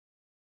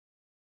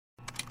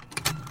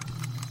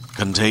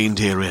Contained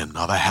herein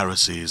are the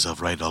heresies of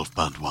Radolf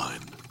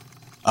Burntwine,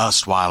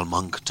 erstwhile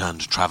monk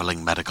turned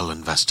traveling medical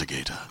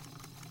investigator.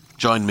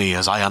 Join me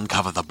as I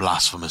uncover the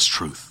blasphemous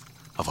truth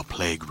of a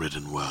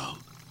plague-ridden world,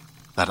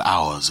 that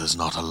ours is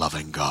not a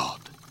loving God,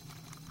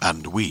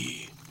 and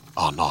we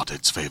are not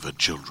its favored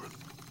children.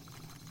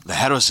 The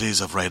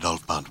heresies of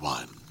Radolf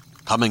Burntwine,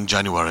 coming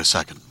January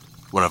 2nd,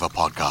 wherever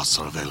podcasts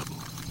are available.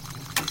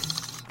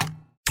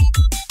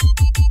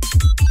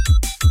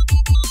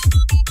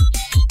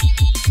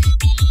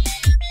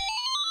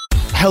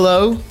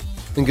 Hello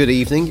and good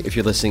evening, if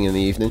you're listening in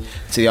the evening,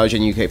 to the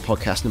IGN UK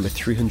podcast number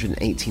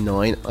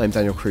 389. I'm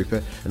Daniel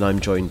Krupa, and I'm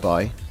joined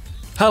by...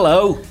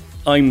 Hello,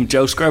 I'm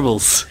Joe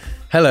Scrabbles.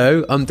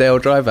 Hello, I'm Dale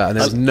Driver, and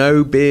there's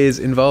no beers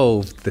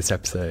involved this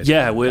episode.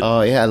 Yeah, we're...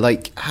 Oh, yeah,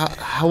 like,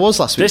 how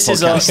was last week's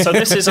podcast?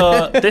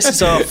 This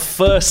is our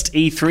first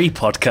E3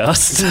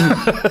 podcast.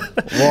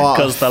 What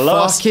a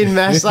fucking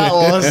mess that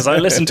was. Because I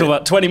listened to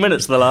about 20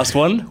 minutes of the last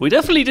one. We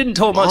definitely didn't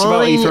talk much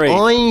about E3.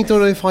 I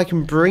don't know if I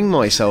can bring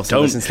myself to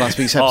listen to last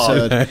week's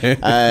episode.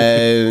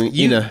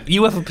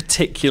 You have a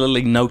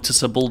particularly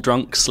noticeable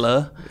drunk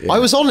slur. Yeah. I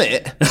was on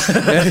it.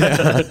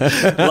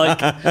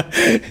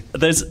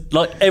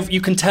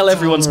 You can tell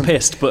everyone's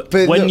pissed, but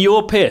when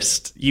you're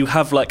pissed, you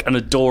have like an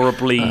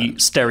adorably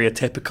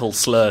stereotypical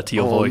slur to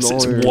your voice. No.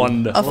 It's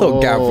wonderful. I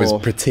thought Gav was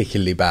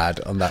particularly bad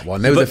on that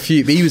one. There was a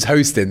few, but he was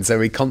hosting, so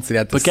we constantly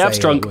had to say... But Gav's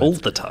drunk all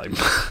the time.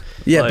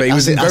 Yeah, but he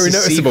was very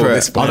noticeable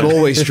this point. I'm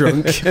always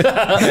drunk. He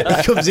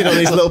comes in on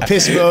his little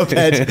piss moped.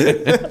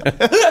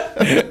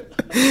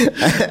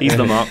 He's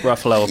the Mark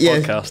Ruffalo of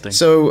podcasting.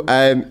 So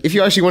if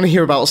you actually want to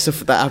hear about stuff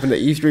that happened at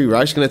E3, we're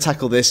actually going to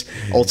tackle this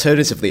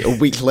alternatively a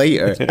week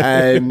later.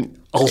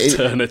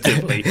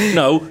 Alternatively.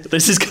 No,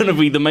 this is going to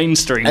be the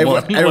mainstream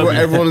one.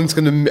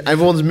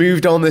 Everyone's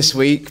moved on this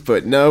week,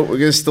 but no, we're going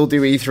to still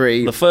do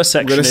E3. The first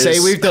section we're going to say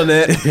we've done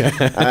it.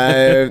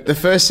 The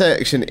first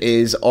section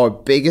is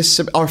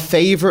our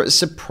favourite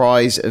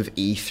surprise of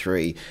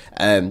E3.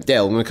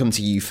 Dale, I'm going to come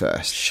to you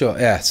first. Sure,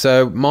 yeah.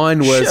 So mine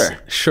was...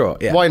 Sure,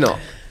 yeah. Why not?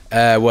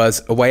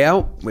 Was A Way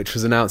Out, which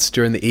was announced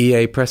during the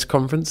EA press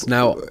conference.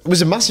 Now, it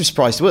was a massive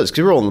surprise to us because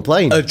we were all on the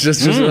plane.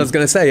 Just what I was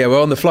going to say. Yeah,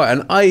 we're on the flight,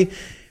 and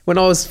when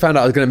I found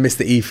out I was going to miss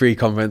the E3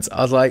 conference,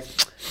 I was like,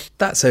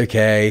 that's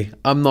okay.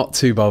 I'm not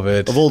too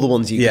bothered. Of all the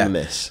ones you can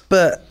miss.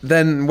 But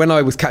then when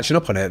I was catching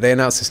up on it, they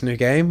announced this new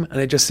game, and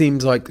it just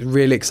seems like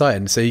really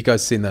exciting. So you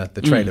guys seen the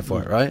trailer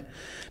for it, right?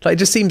 Like, it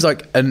just seems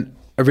like an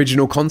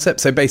original concept.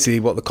 So basically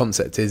what the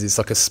concept is, it's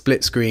like a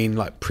split screen,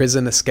 like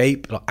prison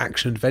escape, like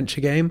action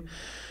adventure game,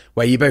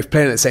 where you're both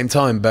playing at the same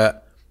time,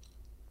 but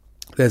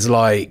there's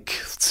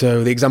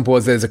so the example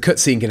was there's a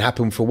cutscene can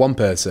happen for one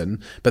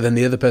person, but then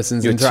the other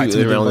person's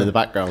interacting around in the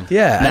background.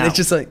 Yeah, now, and it's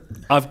just like...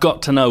 I've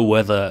got to know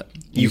whether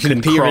you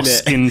can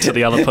cross into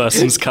the other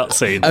person's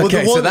cutscene.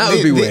 Okay, so that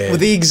would be weird.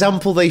 The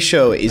example they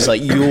show is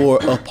like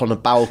you're up on a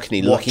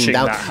balcony looking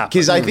down.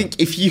 Because I think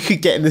if you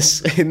could get in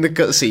the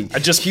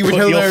cutscene, you would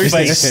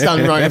hilariously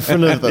stand right in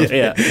front of them.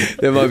 Yeah.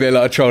 There might be a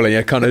lot of trolling.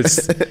 You kind of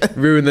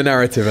ruin the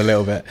narrative a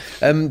little bit.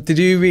 Did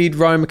you read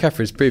Ryan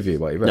McCaffrey's preview,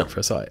 what he wrote for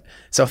a site?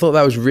 So I thought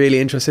that was really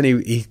interesting.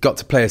 He got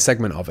to play a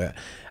segment of it.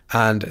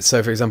 And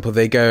so, for example,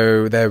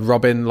 they're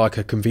robbing like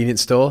a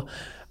convenience store,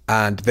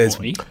 and there's...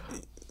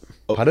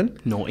 Pardon?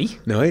 Naughty.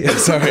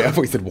 Sorry, I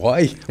thought you said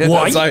why.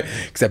 Why?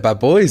 Because they're bad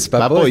boys.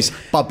 Bad boys.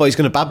 Bad boy's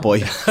gonna bad boy.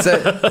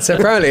 So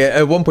apparently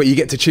at one point you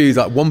get to choose,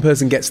 like one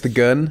person gets the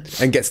gun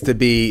and gets to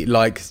be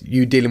like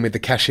you dealing with the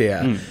cashier,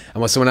 and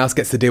while someone else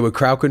gets to deal with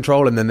crowd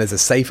control, and then there's a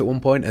safe at one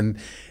point, and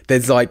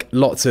there's like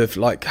lots of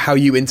like how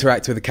you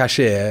interact with the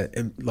cashier,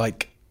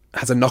 like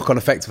has a knock-on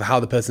effect of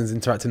how the person's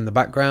interacting in the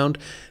background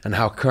and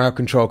how crowd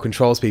control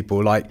controls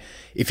people. Like,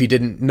 if you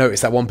didn't notice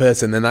that one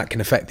person, then that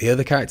can affect the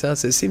other character.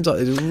 So it seems like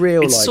there's a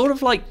real... It's sort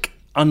of like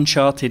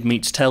Uncharted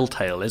meets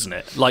Telltale, isn't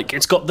it? Like,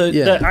 it's got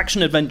the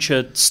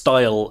action-adventure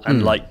style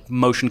and, like,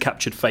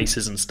 motion-captured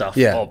faces and stuff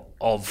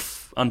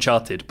of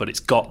Uncharted, but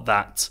it's got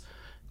that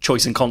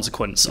choice and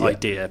consequence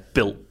idea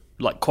built,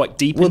 like, quite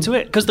deep into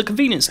it. Because the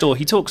convenience store,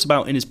 he talks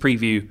about in his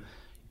preview,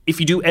 if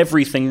you do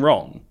everything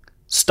wrong,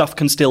 stuff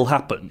can still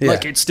happen. Yeah.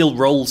 Like, it still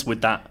rolls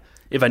with that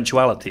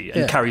eventuality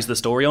and carries the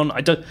story on.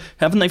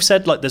 Haven't they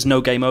said like there's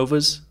no game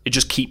overs? It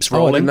just keeps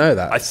rolling. I didn't know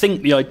that. I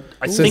think the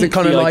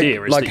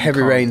idea is like Heavy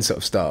Rain sort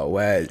of style,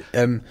 where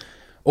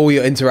all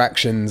your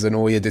interactions and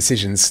all your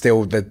decisions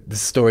still the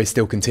story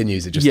still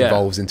continues. It just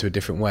evolves into a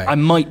different way. I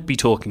might be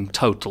talking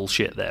total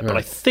shit there, but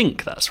I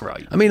think that's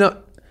right. I mean,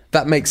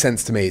 that makes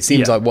sense to me. It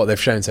seems like what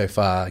they've shown so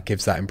far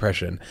gives that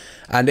impression.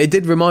 And it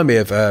did remind me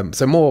of,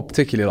 so more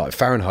particularly like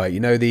Fahrenheit. You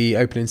know the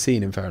opening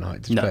scene in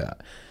Fahrenheit? Did you play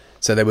that?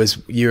 So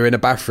you're in a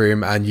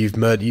bathroom and you've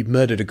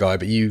murdered a guy,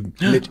 but you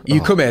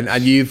come in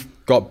and you've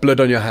got blood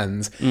on your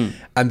hands.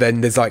 And then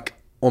there's like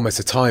almost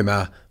a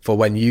timer for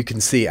when you can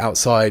see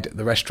outside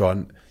the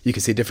restaurant. You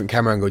can see a different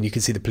camera angle and you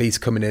can see the police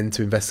coming in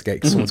to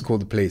investigate because someone's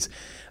called the police.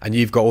 And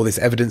you've got all this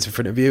evidence in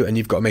front of you and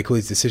you've got to make all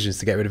these decisions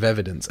to get rid of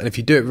evidence. And if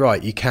you do it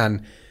right, you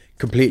can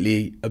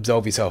completely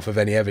absolve yourself of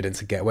any evidence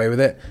and get away with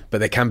it, but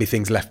there can be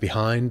things left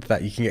behind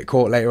that you can get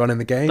caught later on in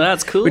the game.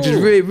 That's cool. Which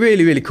is really,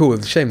 really, really cool.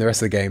 It's a shame the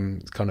rest of the game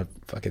is kind of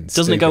fucking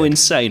Doesn't it go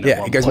insane?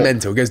 Yeah, it goes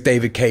mental. It goes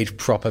David Cage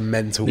proper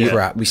mental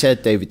crap. We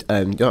said, David,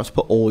 you don't have to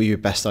put all your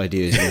best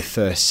ideas in the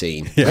first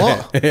scene.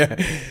 What? Yeah.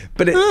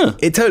 But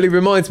it totally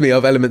reminds me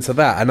of elements of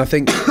that. And I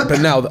think, but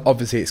now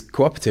obviously it's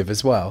cooperative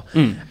as well.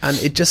 And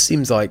it just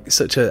seems like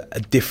such a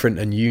different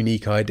and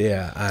unique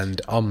idea.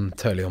 And I'm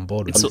totally on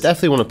board with it. I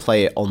definitely want to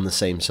play it on the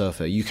same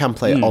server. You can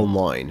play it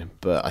online,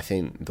 but I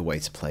think the way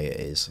to play it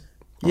is...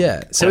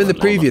 Yeah, so in the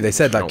preview they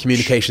said that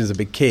communication is a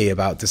big key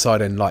about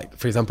deciding, like,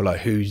 for example,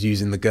 like who's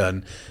using the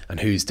gun and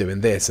who's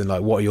doing this, and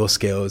like what are your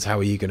skills, how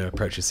are you going to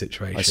approach a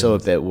situation. I saw a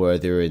bit where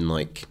they were in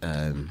like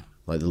the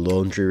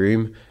laundry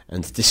room,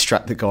 and to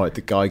distract the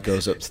guy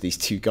goes up to these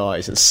two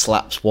guys and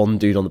slaps one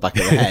dude on the back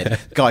of the head.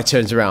 The guy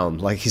turns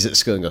around like he's at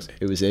school and goes,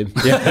 "It was him."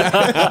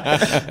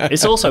 Yeah.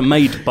 It's also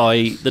made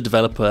by the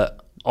developer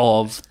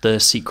of the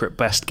secret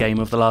best game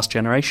of the last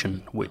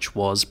generation, which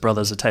was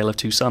Brothers: A Tale of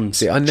Two Sons.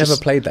 See, I never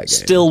played that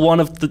game. Still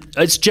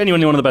it's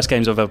genuinely one of the best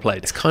games I've ever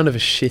played. It's kind of a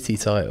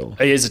shitty title.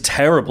 It is a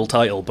terrible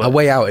title, but A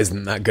Way Out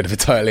isn't that good of a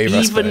title either,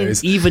 I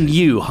suppose. Even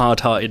you,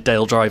 hard-hearted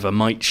Dale Driver,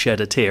 might shed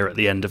a tear at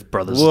the end of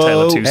Brothers: A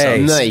Tale of Two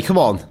Sons. Hey, come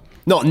on.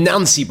 Not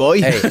Nancy, boy.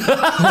 Hey.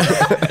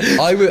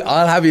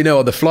 I'll have you know,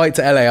 on the flight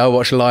to LA, I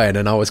watched Lion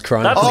and I was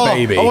crying like a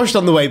baby. I watched it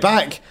on the way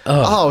back.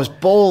 I was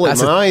bawling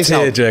my eyes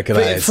out.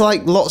 But for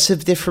like lots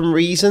of different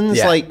reasons.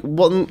 Yeah. Like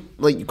one,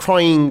 like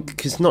crying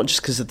because not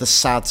just because of the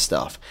sad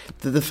stuff,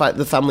 the fact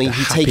the family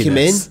who take him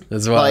in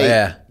as well.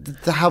 Like,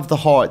 to have the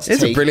heart to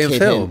it's take a brilliant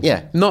film. In.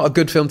 Yeah, not a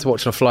good film to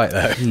watch on a flight though.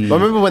 I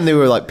remember when they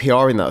were like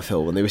PRing that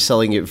film, and they were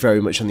selling it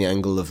very much on the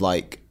angle of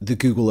like the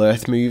Google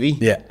Earth movie.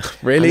 Yeah,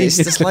 really. And it's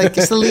just like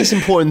it's the least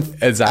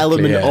important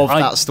element of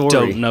that story. I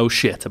don't know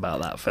shit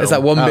about that film. There's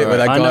that one bit where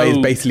that guy is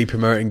basically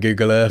promoting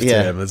Google Earth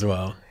to him as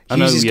well. He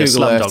uses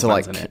Google Earth to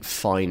like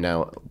find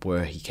out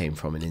where he came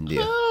from in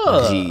India.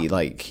 He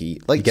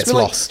gets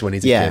lost when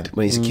he's a kid.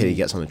 When he's a kid, he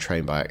gets on a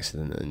train by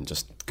accident and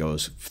just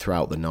goes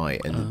throughout the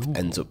night and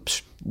ends up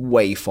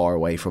way far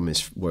away from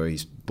where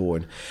he's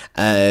born.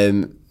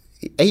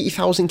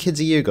 80,000 kids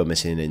a year go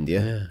missing in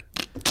India.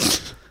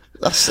 Is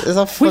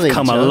that funny? We've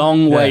come a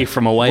long way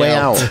from a way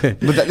out.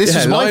 But this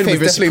is my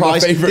favourite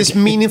surprise. This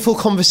meaningful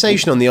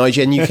conversation on the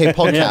IGN UK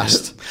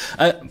podcast.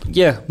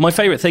 My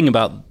favourite thing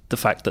about the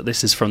fact that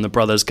this is from the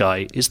Brothers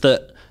guy is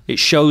that it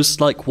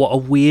shows like what a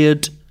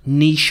weird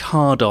niche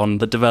hard-on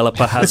the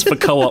developer has for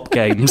co-op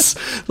games.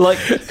 Like,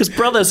 because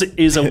Brothers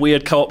is a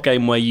weird co-op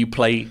game where you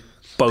play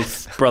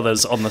both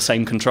brothers on the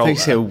same controller. I've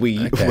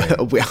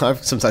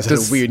sometimes had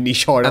a weird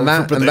niche hard-on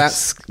for Brothers. And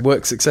that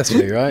works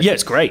successfully, right? Yeah,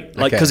 it's great.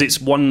 Like, because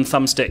it's one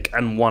thumbstick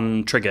and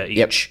one trigger each.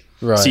 Yep.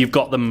 Right. So you've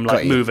got them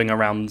like moving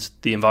around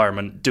the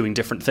environment, doing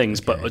different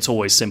things, but it's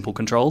always simple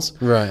controls.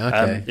 Right.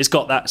 Okay. It's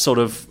got that sort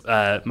of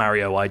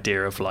Mario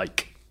idea of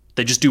like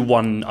they just do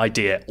one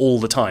idea all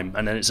the time,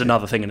 and then it's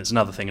another thing, and it's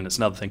another thing, and it's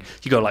another thing.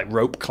 You go like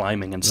rope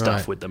climbing and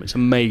stuff with them. It's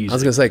amazing. I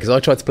was going to say, because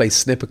I tried to play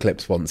Snipper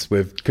Clips once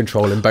with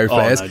controlling both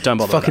players. No, don't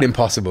bother. It's fucking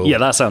impossible. Yeah,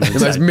 that sounds the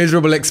most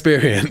miserable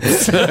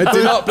experience. I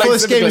do not play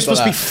this game is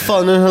supposed to be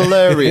fun and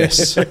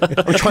hilarious.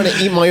 I'm trying to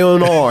eat my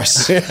own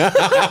arse.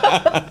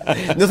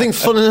 Nothing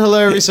fun and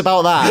hilarious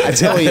about that, I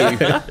tell you.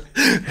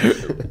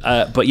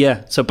 But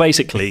yeah, so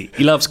basically,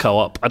 he loves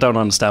co-op. I don't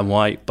understand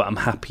why, but I'm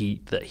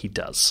happy that he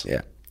does.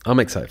 Yeah,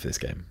 I'm excited for this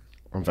game.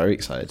 I'm very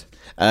excited.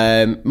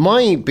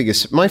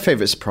 My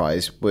favourite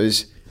surprise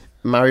was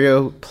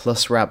Mario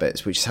plus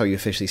Rabbids, which is how you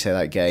officially say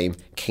that game.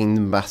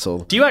 Kingdom Battle.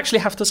 Do you actually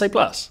have to say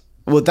plus?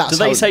 Well, do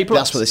they say plus?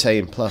 That's what they say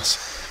in plus.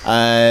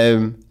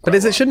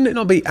 But shouldn't it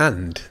not be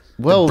and?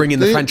 Well, bringing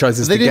the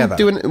franchises together.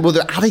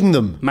 They're adding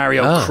them.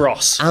 Mario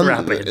Cross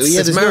Rabbids.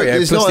 Yeah, it's Mario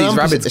plus these Rabbids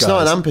guys. It's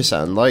not an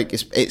ampersand. Like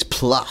it's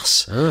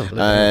plus.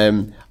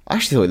 I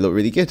actually thought it looked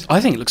really good.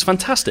 I think it looks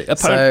fantastic.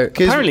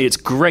 Apparently, it's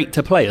great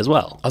to play as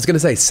well. I was going to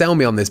say, sell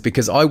me on this,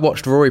 because I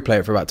watched Rory play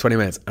it for about 20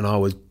 minutes and I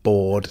was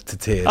bored to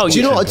tears. Oh, do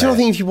you not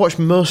think if you watch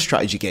most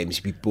strategy games,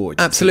 you'd be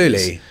bored?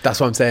 Absolutely. That's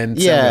what I'm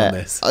saying. Sell me on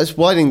this. That's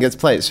why I didn't get to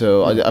play it,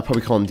 so I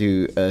probably can't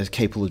do as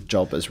capable a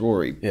job as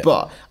Rory. Yeah.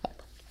 But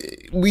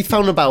we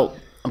found out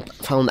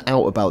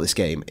about this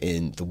game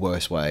in the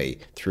worst way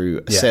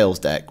through a sales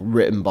deck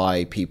written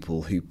by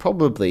people who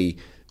probably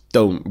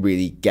don't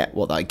really get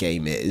what that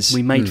game is.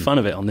 We made fun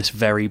of it on this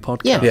very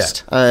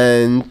podcast.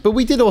 Yeah. But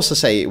we did also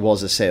say it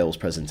was a sales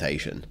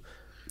presentation.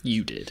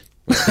 You did.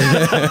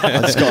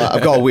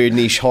 I've got a weird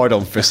niche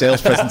hard-on for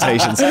sales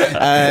presentations.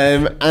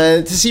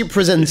 And to see it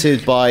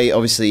presented by,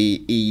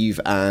 obviously, Eve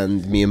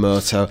and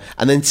Miyamoto,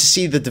 and then to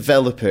see the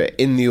developer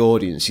in the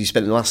audience who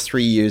spent the last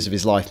 3 years of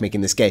his life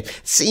making this game,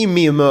 seeing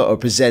Miyamoto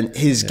present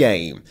his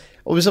game,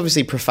 it was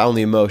obviously a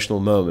profoundly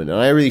emotional moment, and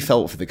I really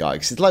felt for the guy,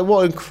 because it's like,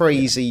 what a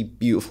crazy,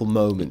 beautiful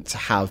moment to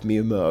have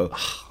Miyamoto,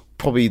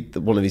 probably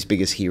one of his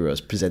biggest heroes,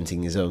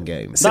 presenting his own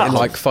game. Sitting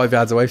like 5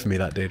 yards away from me,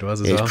 that dude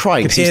was as well. He was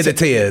crying. Could hear the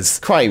tears.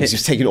 Crying, he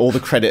was taking all the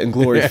credit and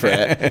glory for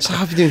it. So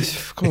how are you doing?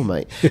 Come on,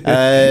 mate.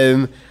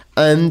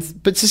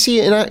 But to see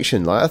it in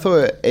action, like I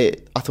thought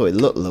it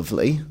looked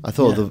lovely. I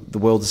thought the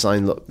world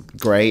design looked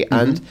great,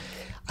 and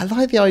I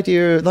like the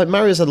idea. Like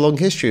Mario's had a long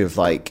history of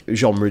like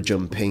genre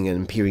jumping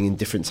and appearing in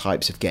different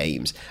types of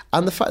games,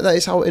 and the fact that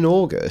it's out in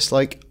August,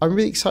 like I'm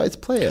really excited to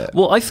play it.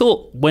 Well, I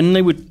thought when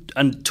they were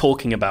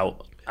talking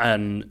about,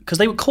 and because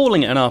they were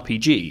calling it an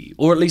RPG,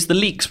 or at least the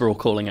leaks were all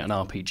calling it an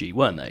RPG,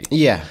 weren't they?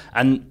 Yeah,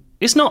 and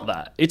it's not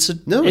that. It's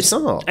not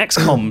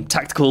XCOM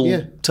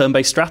tactical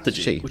turn-based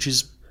strategy, which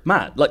is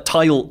mad,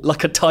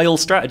 like a tile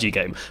strategy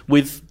game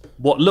with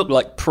what looked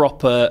like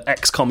proper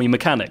XCOM-y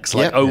mechanics,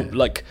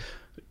 like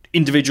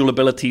individual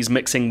abilities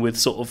mixing with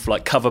sort of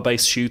like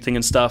cover-based shooting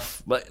and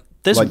stuff. But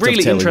there's like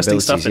really interesting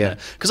stuff in there.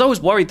 Because I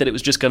was worried that it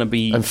was just going to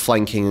be... And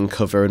flanking and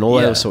cover and all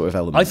those sort of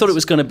elements. I thought it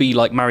was going to be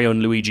like Mario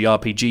and Luigi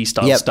RPG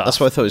style stuff. That's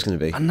what I thought it was going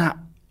to be. And that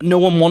no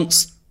one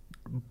wants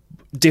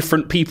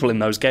different people in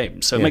those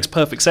games. So it makes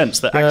perfect sense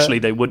that actually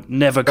they would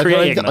never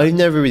create that. I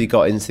never really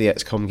got into the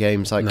XCOM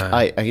games. Like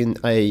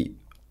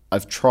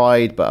I've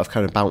tried, but I've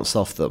kind of bounced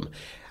off them.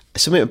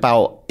 Something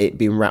about it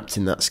being wrapped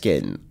in that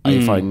skin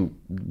I find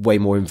way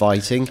more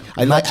inviting.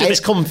 I like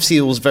XCOM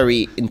feels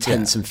very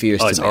intense and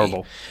fierce to me.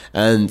 Horrible.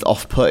 And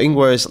off-putting,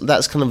 whereas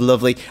that's kind of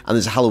lovely. And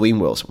there's a Halloween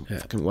world, so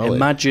fucking well.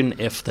 Imagine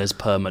if there's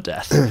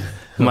permadeath.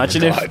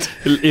 Imagine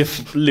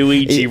if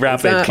Luigi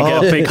Rabbit can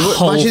get a big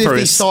hole for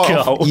his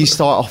skull. You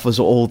start off as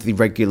all the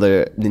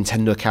regular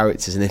Nintendo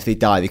characters, and if they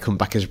die, they come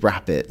back as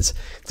rabbits,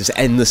 just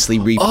endlessly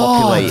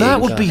repopulating. Oh,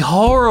 that would be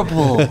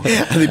horrible.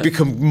 And they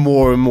become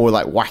more and more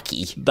like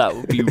wacky. That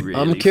would be really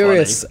I'm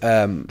curious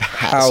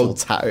how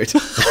tattered.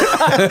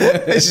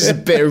 It's just a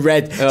bit of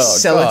red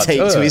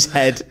sellotape to his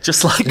head.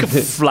 Just like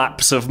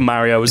flaps of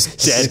Mario's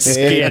dead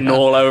skin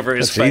all over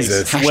his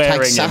face.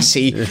 Hashtag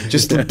sassy.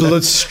 Just the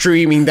blood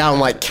streaming down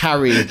like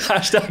Carrie.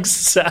 Hashtag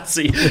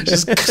sassy.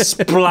 Just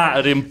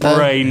splattered in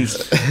brains.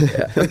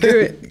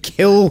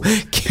 Kill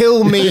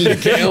me.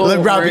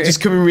 The rabbit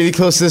just coming really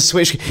close to the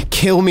Switch.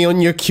 Kill me on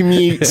your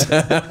commute.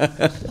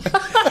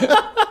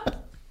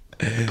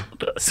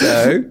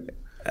 So,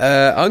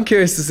 I'm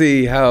curious to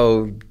see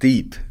how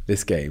deep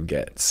this game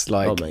gets.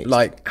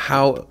 Like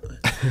how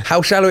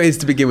shallow it is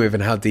to begin with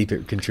and how deep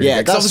it can truly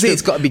get. Because obviously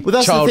it's got to be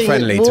child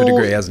friendly to a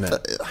degree, hasn't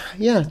it?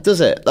 Yeah,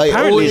 does it? Like,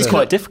 apparently it's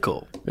quite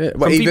difficult. Yeah,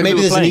 well, maybe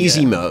there's an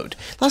easy mode.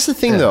 That's the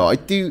thing though.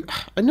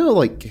 I know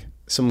like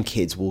some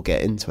kids will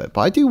get into it,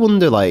 but I do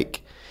wonder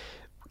like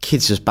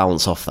kids just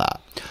bounce off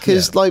that.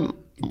 Because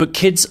but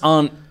kids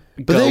aren't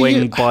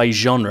going by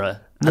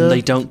genre. And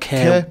they don't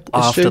care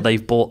after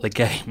they've bought the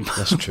game.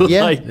 That's true.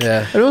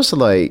 And also,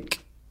 like,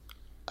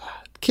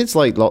 kids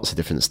like lots of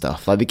different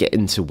stuff. Like, they get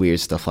into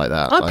weird stuff like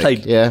that. I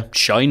played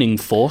Shining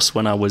Force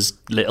when I was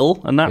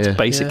little, and that's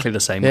basically the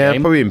same game. Yeah,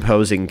 probably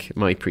imposing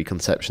my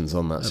preconceptions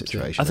on that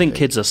situation. I think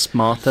kids are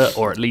smarter,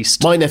 or at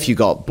least... My nephew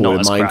got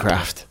bored of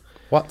Minecraft.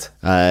 What?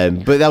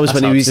 But that was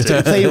when he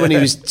played it when he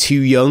was too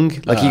young.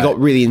 Like he got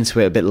really into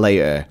it a bit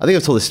later. I think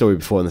I've told this story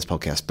before on this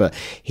podcast, but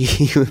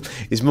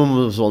his mum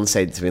was once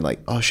saying to me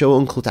like, "Oh, show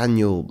Uncle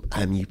Daniel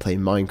you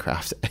playing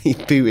Minecraft." And he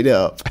booted it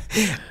up.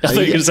 I thought you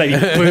were going to say he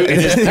booted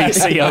his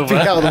PC over.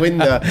 Out the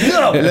window.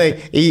 No!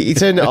 He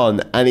turned it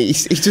on and he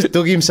just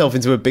dug himself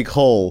into a big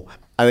hole.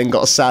 And then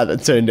got sad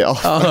and turned it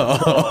off.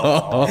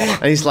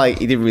 And he's like,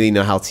 he didn't really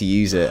know how to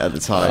use it at the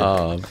time.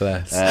 Oh,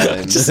 bless.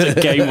 Just a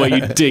game where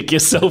you dig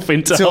yourself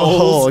into a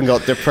hole and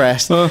got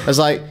depressed. I was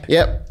like,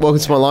 yep, welcome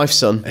to my life,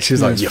 son. And she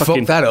was like, you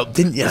fucked that up,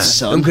 didn't you?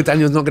 Son. Uncle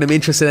Daniel's not going to be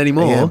interested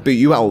anymore. Yeah, boot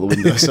you out the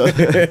window,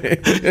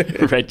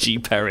 son. Reggie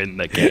Perrin,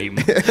 the game.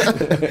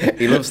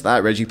 He loves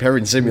that, Reggie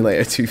Perrin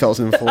Simulator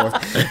 2004.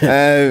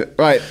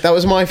 Right, that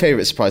was my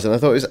favourite surprise, and I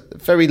thought it was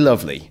very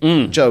lovely.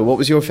 Joe, what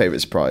was your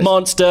favourite surprise?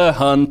 Monster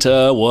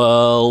Hunter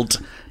World.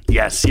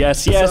 Yes.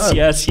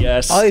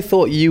 I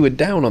thought you were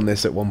down on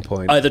this at one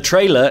point. The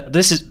trailer,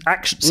 this is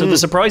actually, so the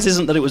surprise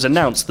isn't that it was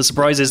announced, the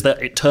surprise is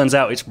that it turns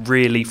out it's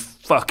really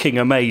fucking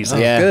amazing.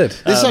 Good.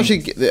 This is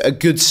actually a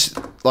good,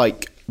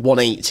 like,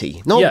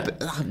 180. Not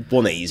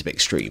 180 is a bit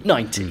extreme.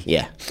 90.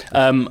 Yeah.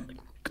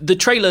 The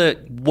trailer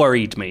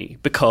worried me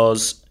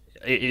because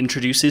it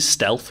introduces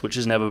stealth, which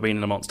has never been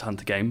in a Monster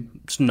Hunter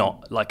game. It's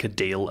not like a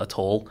deal at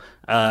all.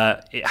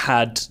 It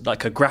had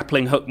like a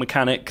grappling hook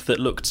mechanic that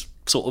looked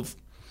sort of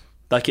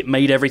like it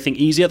made everything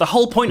easier. The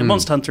whole point of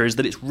Monster Hunter is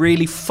that it's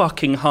really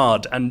fucking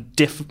hard and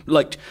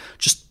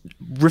just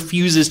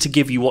refuses to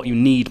give you what you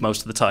need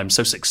most of the time.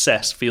 So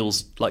success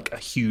feels like a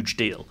huge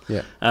deal.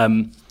 Yeah.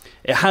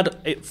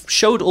 It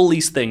showed all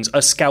these things,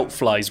 scout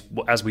flies,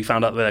 as we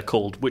found out they're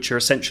called, which are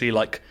essentially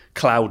like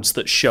clouds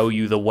that show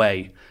you the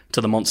way to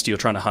the monster you're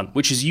trying to hunt,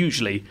 which is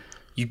usually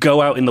you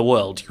go out in the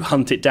world, you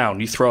hunt it down,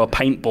 you throw a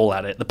paintball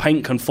at it, the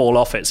paint can fall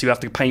off it, so you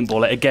have to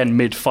paintball it again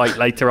mid-fight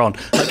later on.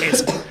 Like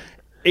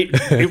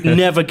it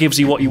never gives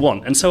you what you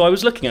want. And so I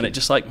was looking at it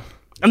just like,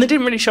 and they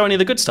didn't really show any of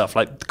the good stuff.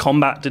 Like the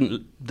combat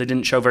they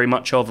didn't show very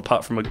much of,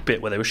 apart from a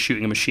bit where they were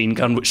shooting a machine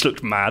gun, which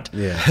looked mad.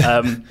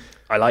 Yeah.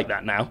 I like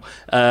that now.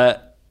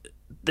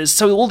 There's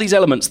so all these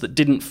elements that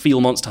didn't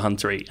feel Monster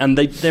Hunter-y, and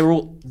they were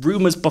all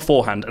rumours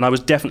beforehand, and I was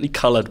definitely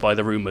coloured by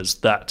the rumours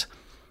that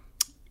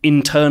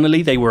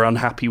internally they were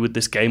unhappy with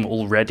this game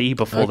already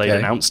before they'd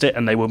announced it,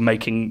 and they were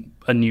making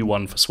a new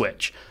one for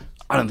Switch.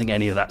 I don't think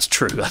any of that's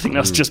true. I think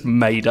that's just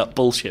made up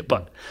bullshit,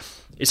 but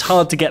it's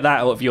hard to get that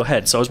out of your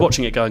head. So I was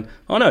watching it going,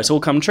 oh no, it's all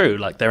come true.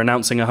 Like, they're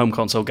announcing a home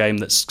console game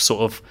that's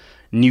sort of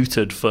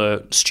neutered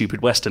for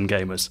stupid Western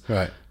gamers.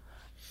 Right.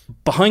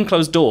 Behind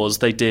closed doors,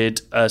 they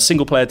did a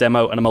single-player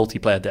demo and a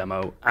multiplayer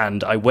demo,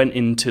 and I went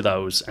into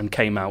those and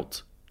came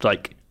out,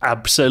 like,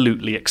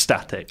 absolutely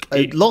ecstatic.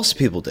 Lots of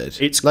people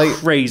did. It's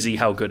crazy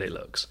how good it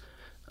looks.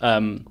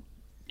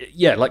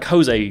 Like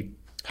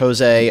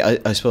Jose,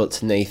 I spoke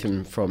to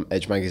Nathan from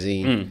Edge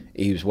Magazine.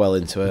 He was well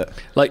into it.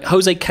 Like,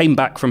 Jose came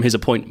back from his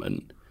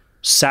appointment,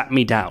 sat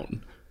me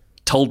down,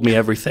 told me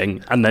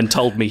everything, and then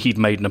told me he'd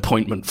made an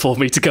appointment for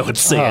me to go and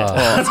see it.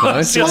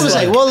 That's nice.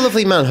 What a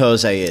lovely man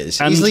Jose is.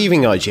 He's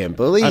leaving IGN,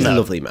 but he's a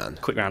lovely man.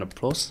 Quick round of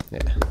applause.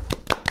 Yeah.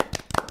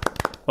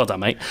 Well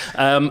done, mate.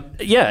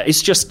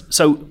 It's just...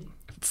 So,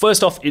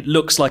 first off, it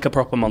looks like a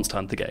proper Monster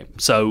Hunter game.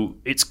 So,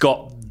 it's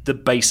got the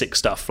basic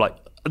stuff, like...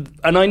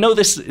 And I know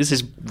this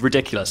is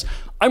ridiculous.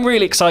 I'm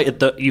really excited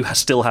that you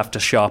still have to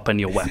sharpen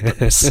your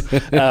weapons.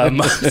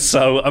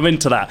 So, I'm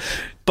into that.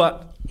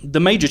 But... the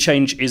major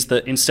change is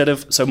that instead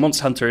of... So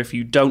Monster Hunter, if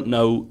you don't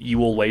know,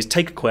 you always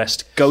take a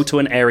quest, go to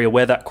an area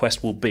where that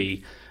quest will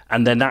be,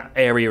 and then that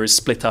area is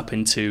split up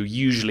into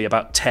usually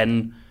about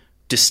 10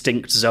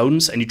 distinct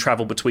zones, and you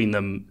travel between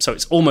them. So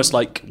it's almost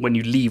like when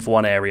you leave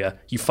one area,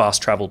 you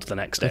fast travel to the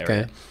next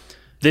area.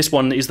 This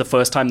one is the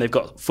first time they've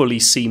got fully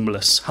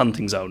seamless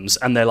hunting zones,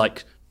 and they're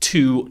like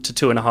 2 to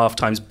 2.5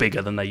 times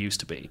bigger than they used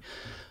to be,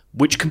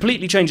 which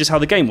completely changes how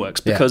the game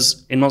works,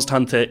 because in Monster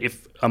Hunter,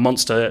 if a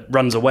monster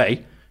runs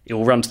away... it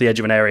will run to the edge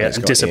of an area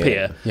and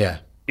disappear. Yeah.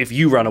 If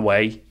you run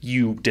away,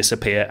 you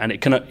disappear, and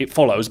it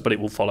follows, but it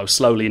will follow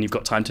slowly, and you've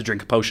got time to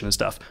drink a potion and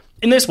stuff.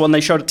 In this one,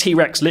 they showed a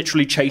T-Rex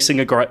literally chasing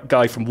a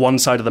guy from one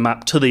side of the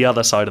map to the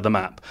other side of the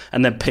map,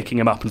 and then picking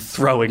him up and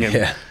throwing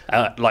him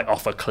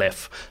off a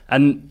cliff.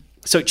 And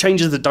so it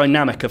changes the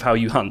dynamic of how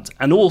you hunt.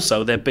 And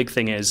also, their big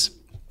thing is,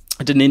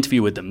 I did an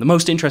interview with them. The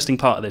most interesting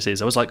part of this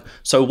is, I was like,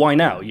 so why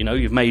now? You know,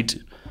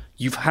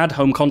 you've had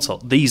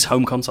these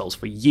home consoles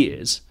for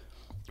years.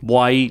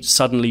 Why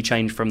suddenly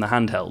change from the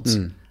handhelds?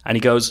 And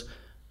he goes,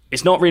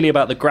 it's not really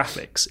about the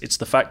graphics. It's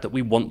the fact that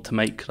we want to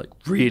make like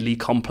really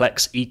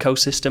complex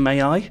ecosystem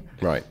AI.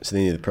 Right. So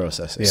they need the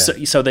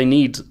processors. So they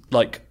need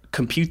like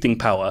computing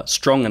power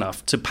strong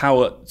enough to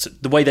power. So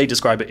the way they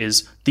describe it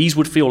is these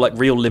would feel like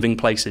real living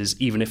places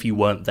even if you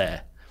weren't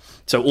there.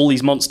 So all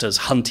these monsters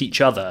hunt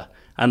each other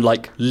and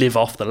like live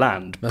off the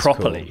land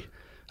properly.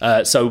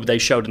 Cool. So they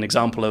showed an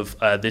example of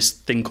this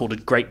thing called a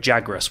great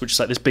jaguarus, which is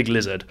like this big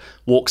lizard,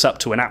 walks up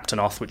to an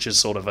aptonoth, which is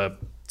sort of a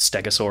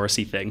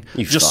stegosaurus-y thing.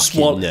 You just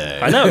swallows.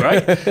 I know,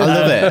 right? I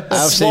love it.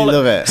 I absolutely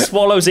love it.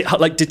 Swallows it,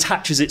 like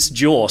detaches its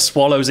jaw,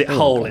 swallows it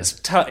whole.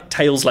 Its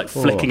tail's like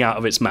flicking out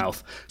of its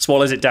mouth.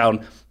 Swallows it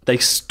down. They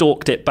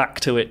stalked it back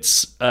to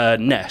its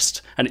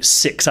nest, and it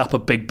sicks up a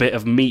big bit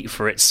of meat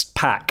for its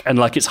pack, and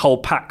like its whole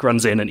pack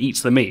runs in and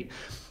eats the meat.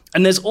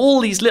 And there's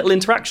all these little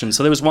interactions.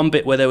 So there was one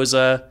bit where there was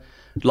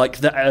like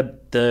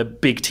the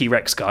big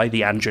T-Rex guy,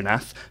 the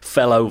Anjanath,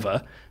 fell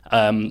over,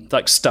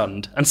 like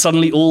stunned, and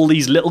suddenly all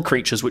these little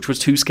creatures, which was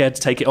too scared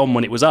to take it on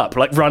when it was up,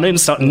 like run in and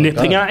start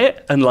nipping at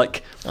it, and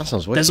like that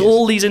sounds wicked. There's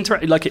all these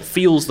like it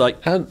feels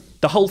like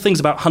the whole thing's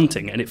about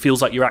hunting, and it feels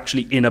like you're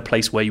actually in a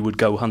place where you would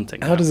go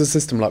hunting. How does the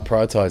system like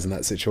prioritize in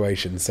that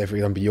situation? Say, for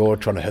example, you're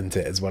trying to hunt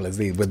it as well as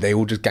these. Would they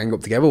all just gang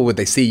up together, or would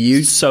they see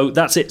you? So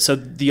that's it. So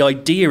the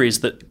idea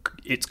is that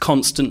it's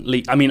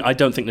constantly... I mean, I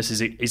don't think this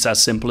is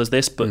as simple as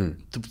this, but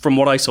from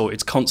what I saw,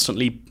 it's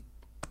constantly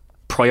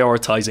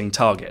prioritizing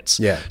targets.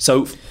 Yeah.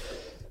 So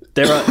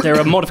there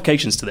are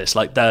modifications to this.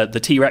 Like the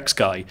T-Rex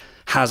guy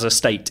has a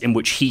state in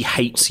which he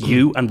hates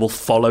you and will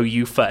follow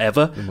you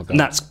forever. And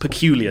that's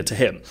peculiar to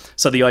him.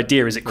 So the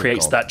idea is it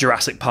creates that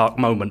Jurassic Park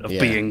moment of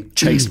being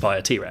chased by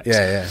a T-Rex.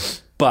 Yeah.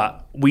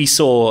 But we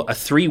saw a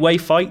 3-way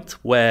fight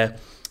where...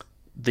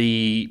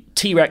 the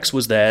T-Rex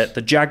was there,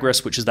 the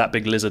Jaguarus, which is that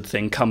big lizard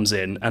thing, comes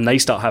in, and they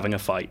start having a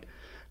fight.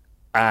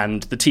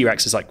 And the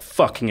T-Rex is like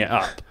fucking it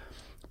up.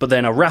 But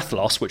then a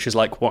Rathalos, which is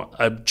like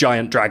a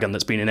giant dragon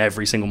that's been in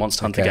every single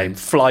Monster Hunter game,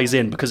 flies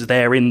in because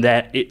they're in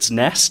its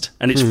nest,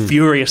 and it's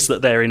furious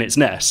that they're in its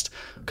nest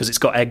because it's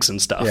got eggs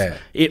and stuff. Yeah.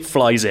 It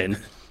flies in,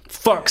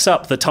 fucks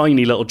up the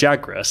tiny little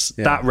Jaguarus,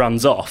 that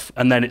runs off,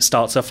 and then it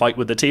starts a fight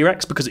with the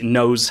T-Rex because it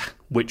knows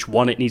which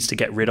one it needs to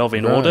get rid of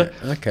in order.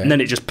 Okay. And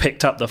then it just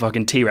picked up the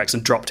fucking T-Rex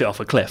and dropped it off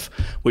a cliff,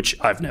 which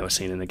I've never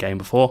seen in a game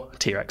before.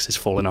 T-Rex is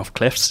falling off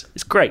cliffs.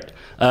 It's great.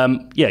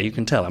 You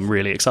can tell I'm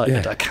really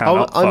excited. I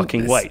cannot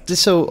fucking wait.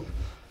 So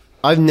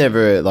I've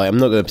never, I'm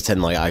not going to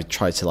pretend like I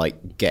tried to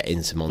get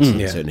into Monster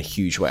Hunter in a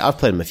huge way. I've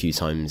played them a few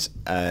times,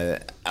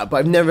 but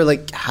I've never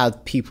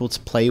had people to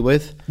play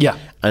with. Yeah.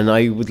 And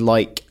I would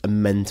like a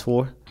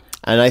mentor.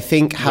 And I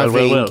think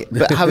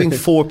having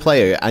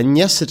 4-player, and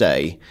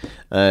yesterday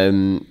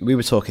we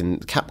were talking,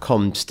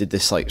 Capcom just did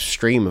this like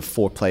stream of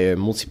 4-player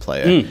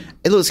multiplayer.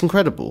 It looks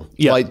incredible.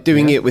 Yeah. Like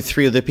doing it with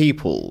 3 other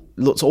people,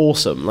 it looks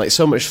awesome. Like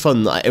so much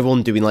fun, like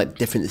everyone doing like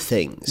different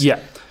things.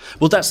 Yeah.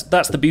 Well, that's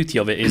the beauty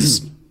of it,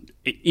 is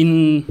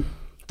in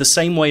the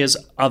same way as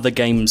other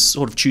games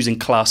sort of choosing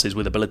classes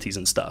with abilities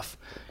and stuff.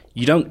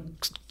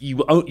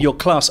 Your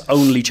class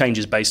only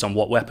changes based on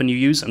what weapon you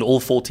use, and all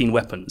 14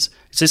 weapons.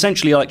 It's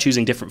essentially like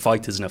choosing different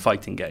fighters in a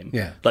fighting game.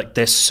 Yeah. Like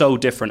they're so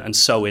different and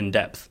so in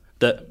depth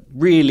that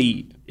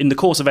really, in the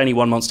course of any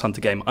one Monster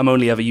Hunter game, I'm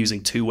only ever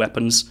using 2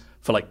 weapons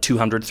for like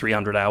 200,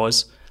 300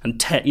 hours, and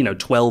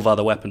 12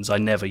 other weapons I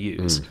never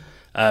use.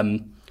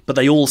 But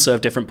they all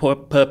serve different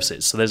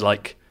purposes. So there's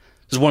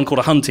one called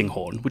a hunting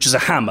horn, which is a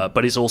hammer,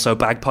 but it's also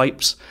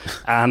bagpipes.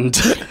 And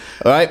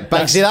all right,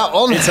 back to that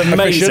one. It's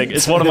amazing.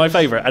 It's one of my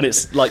favourite, and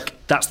it's like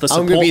that's the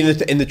support. I'm going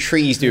to be in the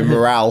trees doing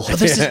morale. But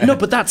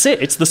that's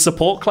it. It's the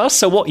support class.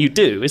 So what you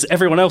do is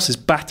everyone else is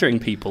battering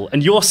people,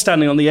 and you're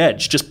standing on the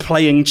edge just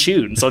playing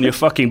tunes on your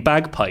fucking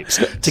bagpipes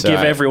to give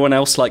everyone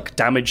else like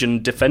damage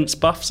and defense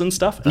buffs and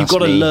stuff. And you've got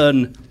to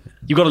learn.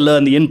 You've got to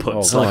learn the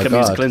inputs like a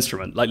musical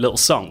instrument, like little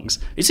songs.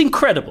 It's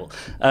incredible.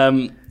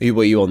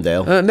 Were you on,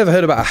 Dale? I've never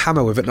heard about a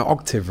hammer with an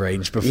octave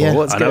range before. Yeah,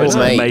 What's I know, going it's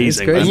on?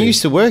 amazing. And you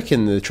used to work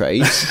in the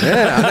trades.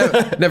 Yeah,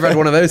 I never had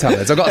one of those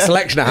hammers. I've got a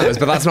selection of hammers,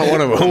 but that's not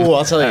one of them. Oh,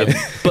 I'll tell you.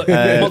 But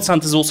Monster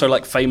Hunter's also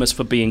like famous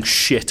for being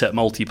shit at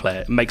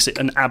multiplayer. It makes it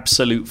an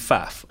absolute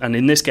faff. And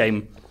in this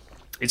game,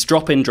 it's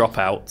drop in, drop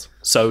out.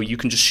 So you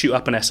can just shoot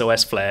up an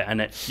SOS flare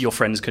and your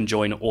friends can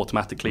join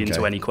automatically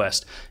into any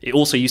quest. It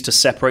also used to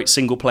separate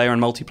single player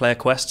and multiplayer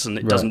quests, and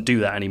it doesn't do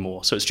that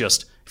anymore. So it's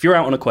just, if you're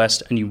out on a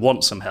quest and you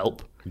want some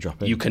help,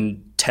 you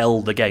can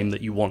tell the game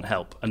that you want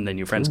help, and then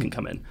your friends can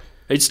come in.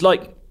 It's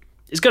going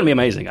to be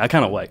amazing. I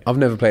cannot wait. I've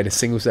never played a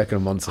single second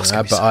of Monster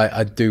Hunter, but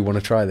I do want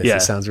to try this. Yeah.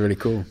 It sounds really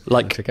cool.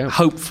 Like,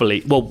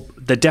 hopefully, well,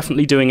 they're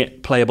definitely doing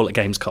it playable at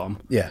Gamescom.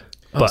 Yeah.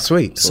 But,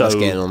 sweet. So let's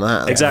get in on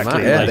that.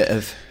 Exactly. A bit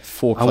of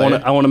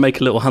 4-player. I want to make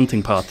a little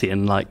hunting party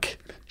and like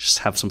just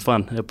have some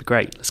fun. It'll be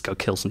great. Let's go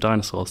kill some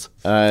dinosaurs.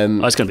 It's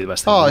going to be the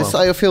best thing.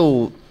 I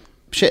feel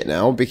shit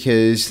now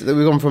because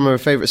we've gone from our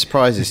favourite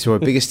surprises to our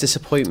biggest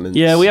disappointments.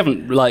 Yeah, we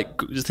haven't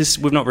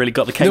we've not really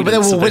got the cadence. No, but then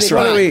we'll win it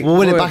right. We'll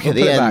win it back at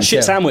the end.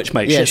 Shit sandwich,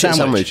 mate. Yeah, shit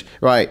sandwich.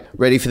 Right,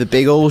 ready for the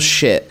big old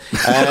shit.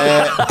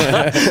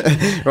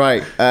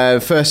 Right,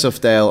 first off,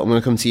 Dale, I'm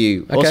going to come to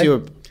you. Okay. What's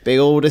your big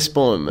old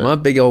disappointment? My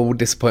big old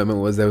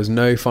disappointment was there was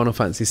no Final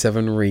Fantasy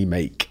VII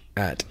Remake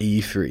at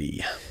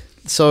E3.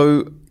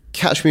 So,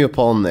 catch me up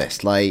on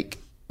this. Like,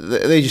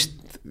 they just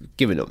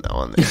giving up now,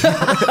 aren't they?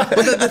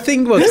 Well, the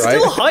thing was, They're right?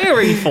 still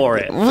hiring for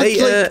it.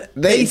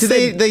 They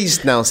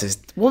just announced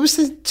this. What was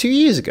this? 2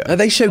 years ago?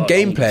 They showed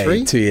gameplay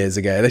 3? 2 years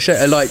ago. They showed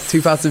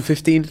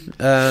 2015.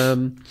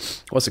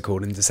 What's it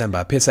called in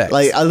December? PSX.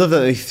 Like, I love that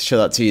they showed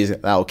that 2 years ago.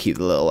 That'll keep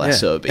the little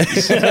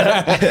SOBs.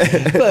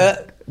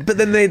 but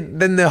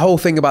then the whole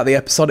thing about the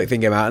episodic thing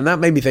came out, and that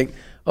made me think,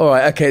 all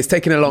right, okay, it's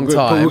taken a long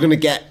time, but we're going to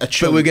get a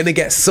chunk. But we're going to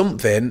get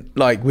something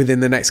like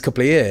within the next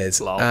couple of years.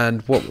 Lol.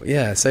 And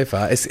so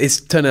far it's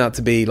turning out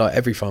to be like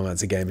every Final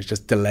Fantasy game is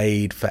just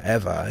delayed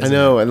forever. I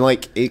know, and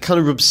like it kind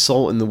of rubs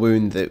salt in the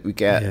wound that we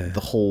get the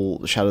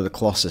whole Shadow of the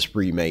Colossus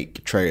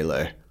remake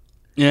trailer.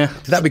 Yeah,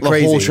 that'd be The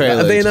crazy. whole trailer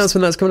Have they just- announced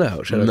when that's coming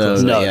out? Shadow of the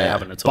Colossus? No, they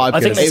haven't at all. But I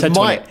think they said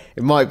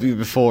it might be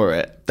before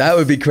it. That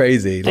would be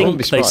crazy. I think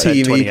they said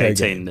TV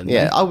 2018. didn't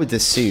Yeah, they? I would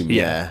assume.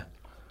 Yeah.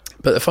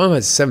 But the Final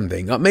Fantasy VII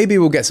thing, like maybe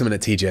we'll get something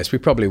at TGS. We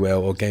probably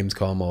will, or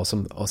Gamescom,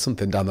 or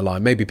something down the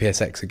line. Maybe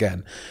PSX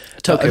again.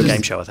 Tokyo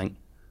Game Show, I think.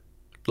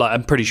 Like,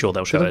 I'm pretty sure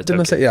they'll show it at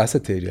Didn't I Tokyo. say? Yeah, I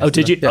said TGS. Oh,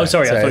 did you? Yeah, I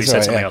thought you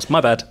said something else.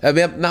 My bad. I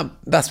mean,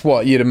 that's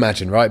what you'd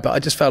imagine, right? But I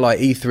just felt like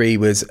E3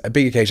 was a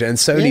big occasion, and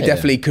Sony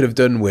definitely could have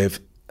done with,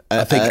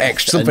 I think,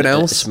 something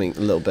else. A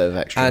little bit of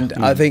extra. And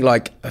I think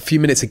like a few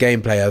minutes of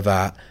gameplay of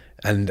that,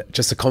 and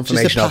just a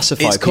confirmation of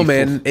pacify it's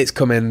coming, people. it's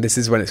coming, this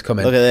is when it's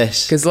coming. Look at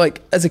this. Because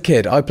like as a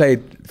kid, I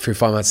played through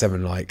Final Fantasy VII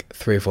like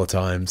 3 or 4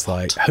 times,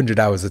 like 100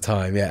 hours a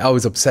time. Yeah, I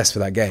was obsessed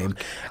with that game.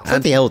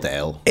 And the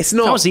Dale. It's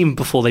not. That was even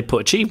before they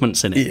put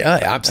achievements in it. Yeah,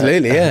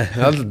 absolutely.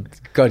 Yeah.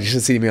 God, you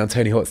should see me on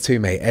Tony Hawk's 2,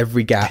 mate.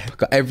 Every gap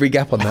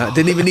on that.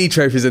 Didn't even need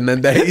trophies in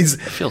them days.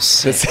 I feel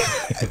sick.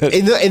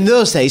 In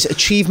those days,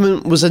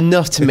 achievement was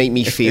enough to make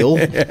me feel.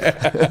 Not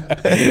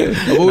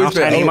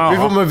anymore.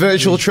 Before my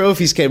virtual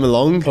trophies came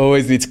along.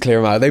 Always need to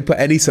clear them out. They put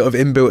any sort of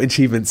inbuilt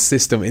achievement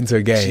system into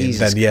a game,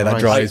 Jesus then that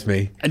Christ. drives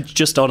me. And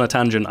just on a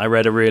tangent, I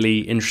read a really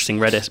interesting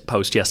Reddit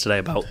post yesterday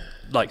about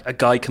like a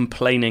guy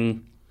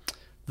complaining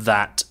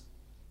that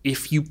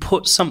if you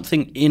put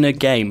something in a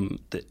game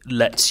that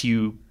lets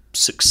you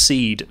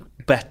succeed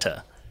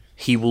better,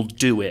 he will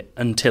do it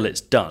until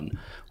it's done.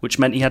 which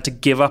meant he had to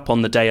give up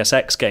on the Deus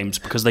Ex games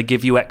because they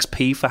give you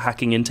XP for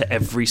hacking into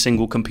every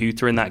single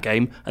computer in that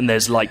game, and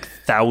there's like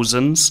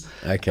thousands.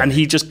 Okay. And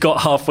he just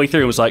got halfway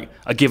through and was like,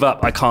 I give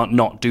up, I can't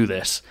not do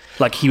this.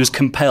 Like, he was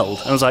compelled.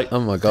 And I was like,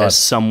 oh my God. There's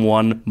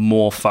someone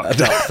more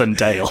fucked up than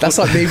Dale. That's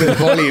like me with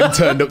volume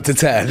turned up to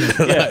 10.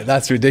 Yeah.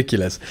 That's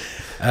ridiculous.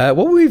 What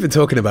were we even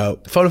talking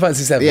about? Final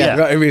Fantasy 7, Yeah.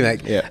 Right, a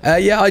remake. Yeah.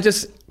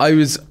 I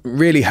was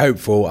really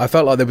hopeful. I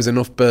felt like there was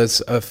enough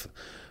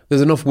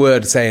there's enough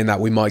word saying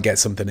that we might get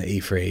something at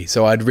E3.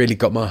 So I'd really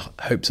got my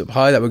hopes up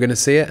high that we're going to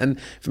see it. And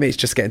for me, it's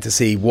just getting to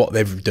see what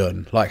they've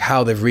done, like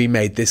how they've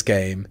remade this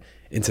game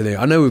into the.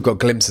 I know we've got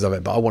glimpses of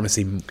it, but I want to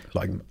see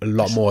like a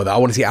lot more of that. I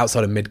want to see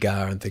outside of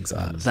Midgar and things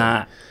like that.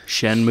 That,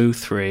 Shenmue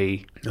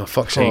 3, Oh,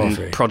 fuck Shenmue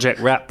 3. Project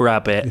Rap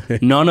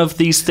Rabbit, none of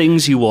these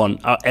things you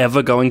want are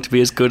ever going to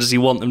be as good as you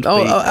want them to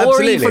be, or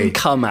absolutely. even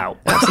come out.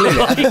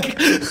 Absolutely.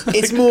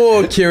 It's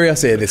more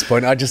curiosity at this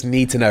point. I just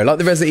need to know. Like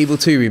the Resident Evil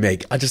 2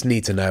 remake, I just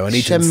need to know. I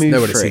need to Shenmue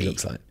know what it 3.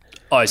 looks like.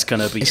 Oh, it's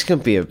gonna be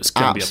an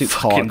absolute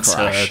car fucking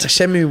crash. turd.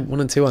 Shenmue 1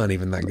 and 2 aren't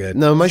even that good.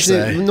 No,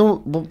 imagine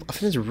So- well, I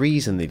think there's a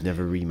reason they've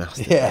never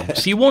remastered Yeah. them.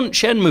 If you want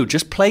Shenmue,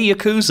 just play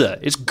Yakuza.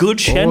 It's good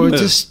Shenmue. Or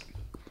just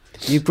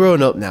you've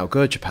grown up now.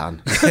 Go to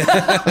Japan. just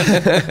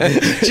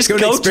Go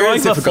and go experience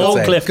drive it a for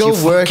God's sake. forklift. Go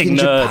you work fucking in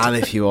nerd. Japan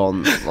if you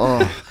want.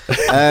 Oh.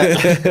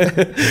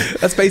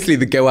 That's basically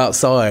the go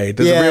outside.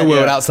 There's a real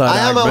world outside.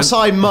 I am argument.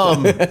 outside,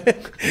 Mum.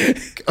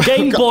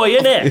 Game Boy,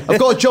 innit? I've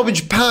got a job in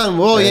Japan.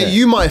 Well, yeah,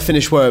 you might have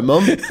finished work,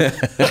 Mum.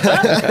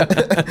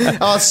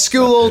 Oh,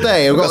 school all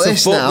day. I've got Got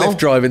this some now. forklift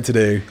driving to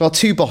do. Got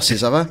 2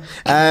 bosses, have I?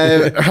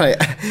 Right.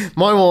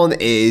 My one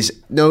is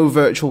no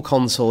virtual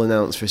console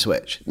announced for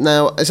Switch.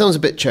 Now, it sounds a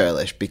bit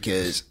churlish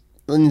because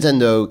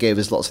Nintendo gave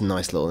us lots of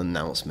nice little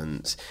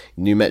announcements.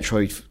 New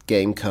Metroid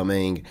game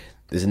coming.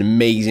 There's an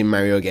amazing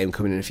Mario game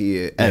coming in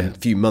a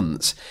few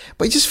months.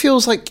 But it just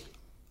feels like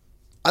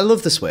I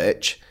love the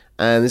Switch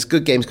and there's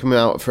good games coming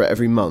out for it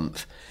every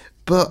month.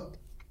 But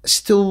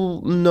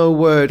still no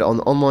word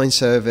on online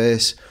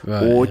service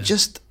or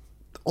just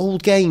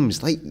old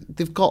games. Like,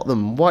 they've got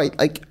them. Why?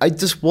 Like, I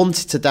just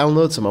wanted to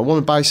download some. I want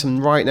to buy some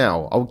right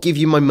now. I'll give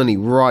you my money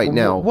right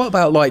now. What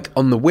about like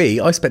on the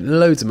Wii? I spent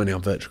loads of money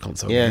on virtual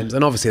console games,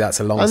 and obviously that's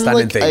a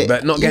long-standing thing.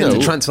 But not getting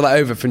to transfer that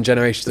over from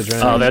generation to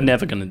generation. Oh, they're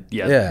never going to.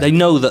 Yeah, they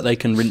know that they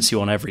can rinse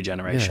you on every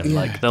generation.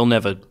 Like, they'll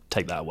never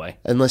take that away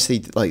unless they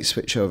like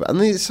switch over.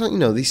 And they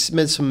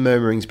made some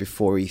murmurings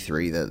before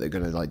E3 that they're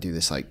going to like do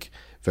this like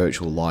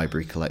virtual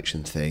library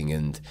collection thing,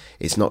 and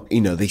it's not,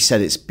 they said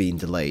it's been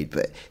delayed,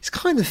 but it's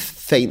kind of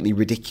faintly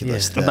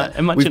ridiculous that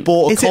we've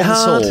bought a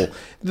console,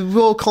 the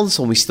raw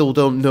console, and we still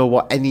don't know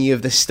what any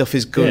of this stuff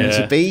is going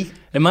to be.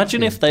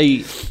 Imagine if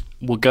they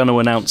were going to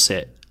announce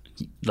it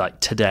like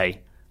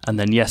today, and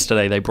then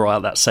yesterday they brought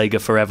out that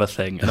Sega Forever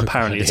thing, and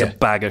apparently it's a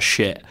bag of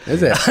shit.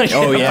 Is it?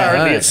 Oh yeah,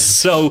 apparently it's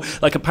so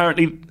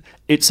apparently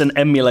it's an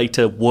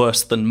emulator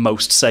worse than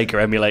most Sega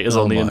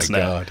emulators on the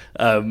internet. God.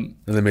 And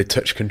they made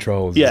touch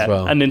controls as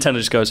well. And Nintendo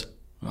just goes,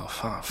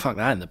 oh, fuck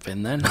that in the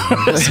bin then.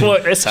 Let's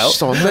work this out.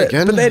 But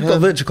they'd got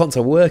Virtual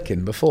Console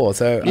working before,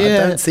 so I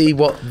don't see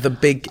what the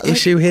big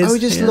issue is. I would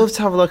just love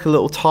to have like a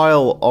little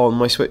tile on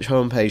my Switch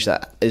homepage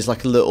that is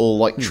like a little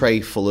like tray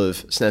full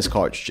of SNES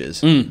cartridges.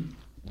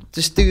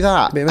 Just do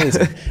that. It'd be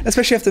amazing.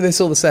 Especially after they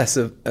saw the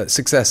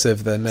success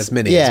of the NES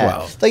Mini as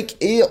well.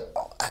 Like,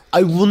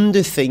 I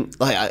wonder,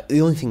 the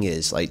only thing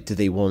is, like, do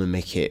they want to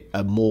make it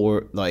a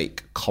more,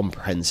 like,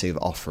 comprehensive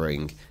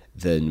offering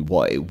than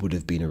what it would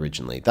have been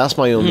originally? That's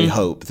my only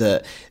hope,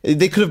 that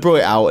they could have brought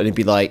it out and it'd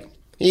be like,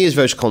 here's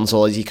Virtual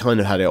Console, as you kind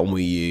of had it on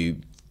Wii U,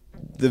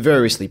 they're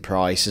variously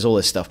priced, there's all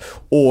this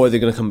stuff, or they're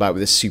going to come back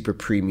with a super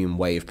premium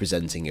way of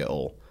presenting it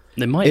all.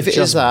 They might if it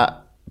is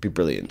that, it'd be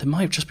brilliant. They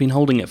might have just been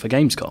holding it for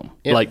Gamescom.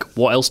 Yeah. Like,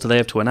 what else do they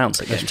have to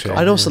announce at Gamescom?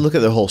 I'd also look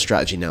at their whole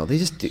strategy now. They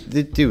just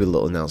do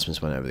little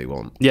announcements whenever they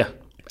want. Yeah.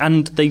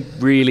 And they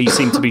really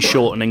seem to be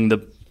shortening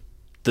the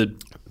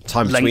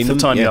time length of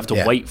time you have to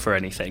Yeah. wait for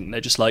anything. They're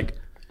just like,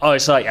 oh,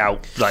 it's like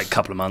out like a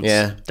couple of months.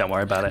 Yeah. Don't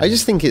worry about it. I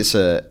just think it's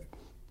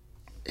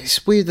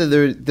weird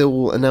that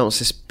they'll announce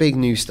this big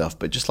new stuff,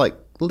 but just like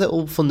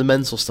little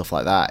fundamental stuff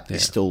like that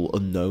is still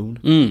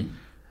unknown.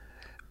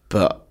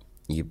 But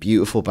you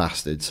beautiful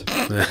bastards.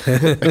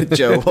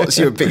 Joe, what's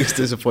your biggest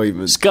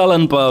disappointment? Skull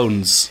and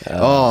Bones.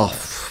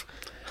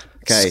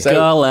 Okay.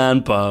 Skull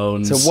and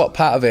Bones. So what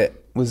part of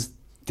it was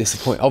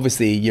disappointing?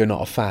 Obviously, you're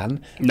not a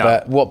fan. No.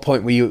 But what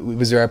point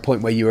was there a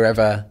point where you were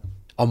ever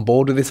on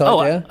board with this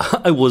idea?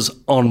 I was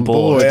on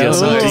board.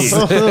 Yes, indeed.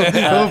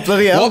 Oh,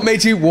 bloody hell. What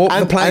made you walk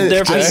the plank?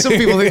 And some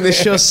people think this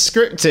show's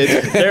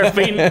scripted. There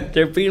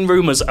have been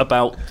rumours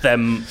about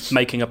them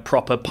making a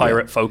proper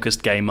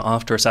pirate-focused game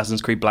after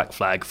Assassin's Creed Black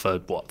Flag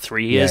for,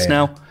 3 years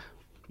now?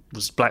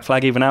 Was Black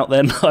Flag even out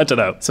then? I don't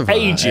know. Something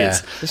like that,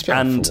 Ages. It's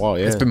been out for a while,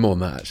 It's been more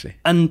than that, actually.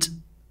 And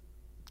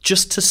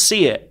just to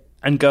see it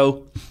and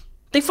go,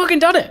 they fucking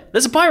done it.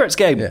 There's a Pirates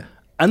game. Yeah.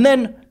 And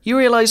then you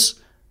realise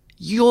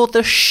you're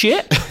the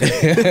ship.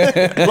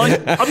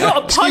 Like, I'm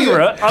not a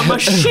pirate, I'm a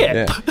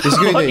ship.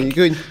 It's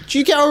good, do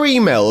you get our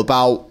email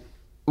about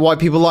why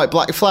people like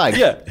Black Flag.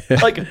 Yeah,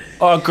 like,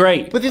 oh,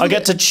 great. But I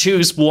get to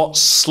choose what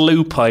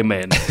sloop I'm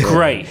in.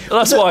 Great.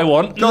 That's what I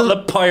want, not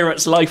the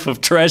pirate's life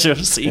of treasure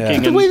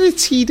seeking. The way they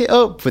teed it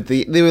up with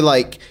they were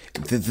like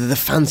the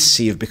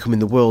fantasy of becoming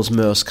the world's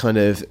most kind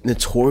of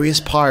notorious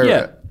pirate.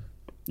 Yeah.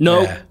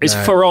 No, it's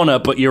For Honor,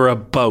 but you're a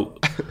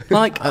boat.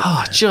 Like,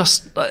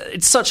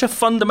 it's such a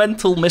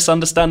fundamental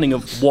misunderstanding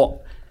of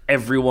what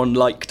everyone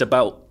liked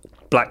about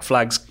Black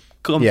Flag's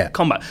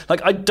combat.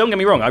 Like, don't get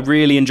me wrong, I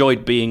really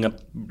enjoyed being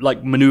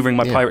maneuvering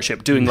my pirate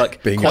ship, doing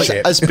being a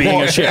ship. As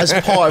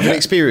part of an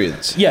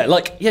experience. Yeah,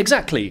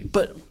 exactly.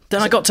 But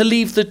then I got to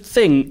leave the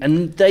thing,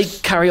 and they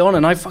carry on,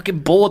 and I fucking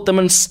board them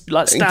and stab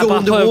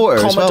up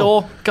a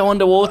Commodore, go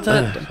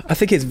underwater. I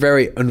think it's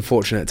very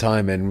unfortunate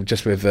timing,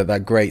 just with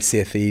that great Sea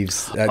of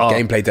Thieves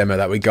gameplay demo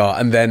that we got,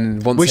 and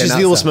then once which is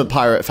the ultimate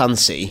pirate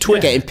fantasy.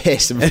 Getting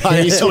pissed and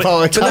finding yourself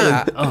out of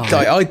time.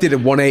 I did a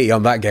 180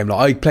 on that game. Like,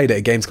 I played it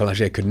at Gamescom last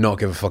year, could not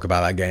give a fuck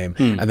about that game,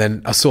 and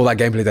then I saw that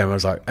gameplay demo. I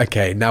was like,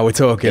 okay, now we're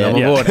talking. I'm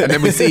on board. And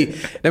then we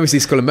see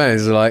Skull and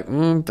Bones. Like,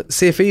 but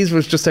Sea of Thieves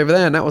was just over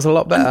there, and that was a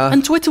lot better.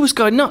 And Twitter was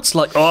going nuts.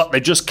 Like,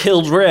 they just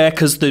killed Rare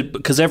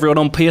because everyone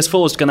on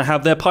PS4 is going to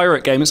have their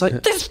pirate game. It's like,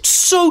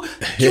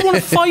 you want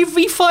a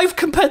 5v5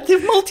 competitive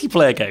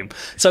multiplayer game?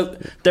 So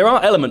there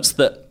are elements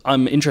that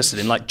I'm interested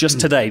in. Like, just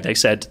today they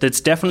said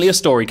there's definitely a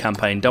story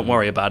campaign, don't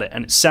worry about it.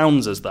 And it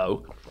sounds as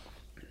though,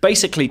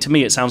 basically to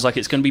me, it sounds like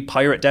it's going to be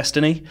Pirate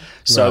Destiny.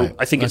 So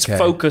I think it's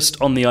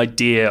focused on the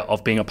idea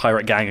of being a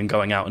pirate gang and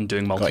going out and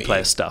doing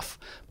multiplayer stuff.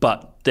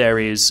 But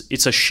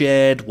it's a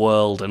shared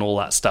world and all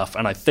that stuff.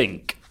 And I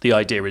think the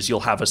idea is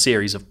you'll have a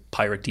series of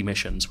piratey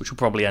missions, which will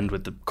probably end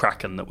with the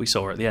Kraken that we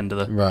saw at the end of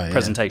the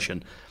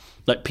presentation.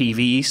 Like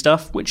PvE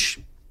stuff, which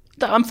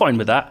I'm fine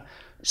with that.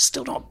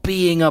 Still not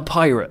being a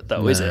pirate,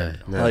 though, is it?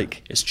 No.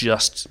 Like, it's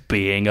just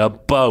being a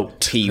boat.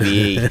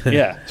 PvE.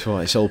 Yeah. That's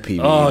right, it's all PvE.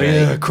 Oh,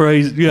 yeah,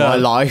 crazy. Yeah. My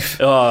life.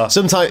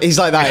 Sometimes he's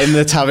like that in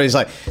the tavern. He's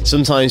like,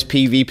 sometimes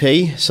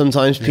PvP,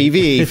 sometimes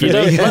PvE. For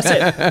me. That's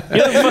it.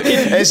 You don't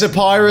it's a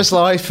pirate's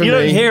life for me. You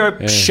don't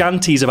hear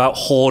shanties about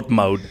horde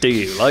mode, do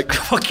you? Like,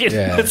 fucking,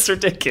 it's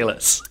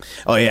ridiculous.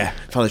 Oh, yeah.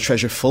 Found a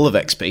treasure full of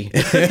XP.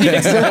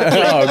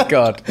 Exactly. Oh,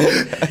 God.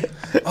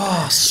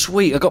 Oh,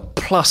 sweet. I got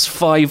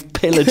 +5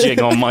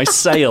 pillaging on my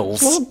sails.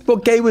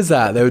 What game was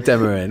that they were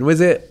demoing?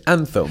 Was it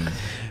Anthem?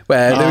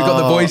 Where they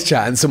got the voice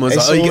chat and someone's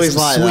like, you get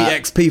some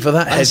sweet XP for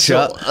that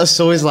headshot. It's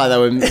always like that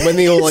when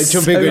they all like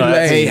jump in and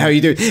hey, how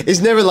you doing? It's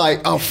never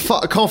like, oh,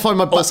 fuck, I can't find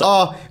my bus.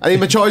 I need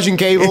my charging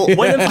cable.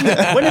 When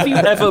have you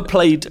ever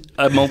played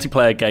a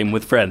multiplayer game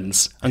with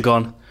friends and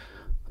gone,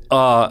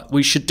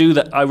 we should do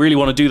that. I really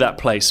want to do that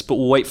place, but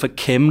we'll wait for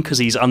Kim because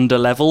he's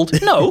under-leveled.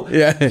 No,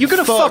 you're going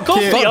to fuck off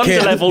the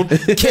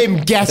under-leveled. Kim,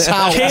 get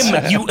out.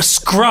 Kim, you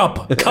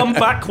scrub. Come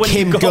back when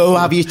Kim, you go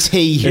have your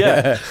tea.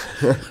 Yeah.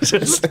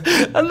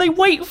 And they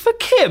wait for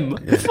Kim.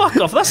 Fuck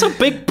off. That's a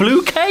big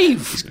blue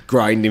cave.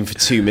 Grinding for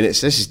 2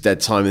 minutes. This is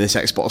dead time in this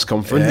Xbox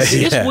conference.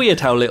 It's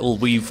weird how little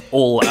we've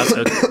all, as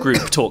a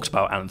group, talked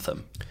about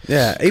Anthem.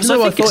 Yeah, even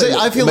though I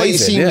feel like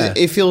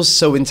it feels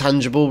so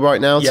intangible right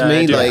now to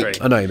me.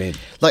 I know what you mean.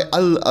 Like I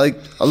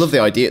love the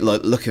idea,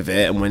 look of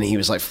it, and when he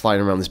was like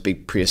flying around this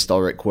big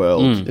prehistoric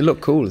world, it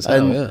looked cool as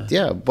hell.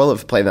 Well up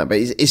for playing that, but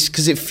it's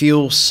because it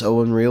feels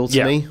so unreal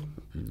to me.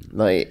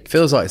 Like, it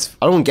feels like it's.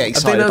 I don't get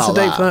excited about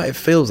that. For that. It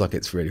feels like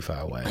it's really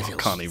far away. I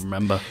can't even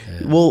remember.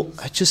 Yeah. Well,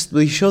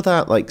 they show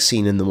that like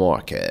scene in the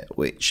market,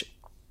 which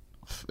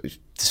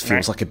just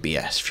feels like a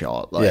BS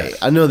shot. Like,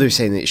 I know they're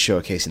saying that it's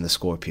showcasing the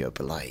Scorpio,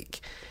 but like.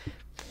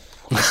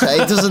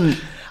 It doesn't.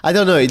 I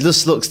don't know. It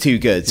just looks too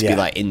good to be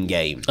like in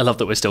game. I love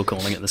that we're still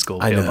calling it the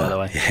Scorpio. By the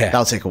way,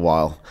 that'll take a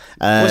while.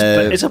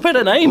 It's a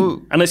better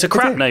name, and it's a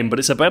crap name, but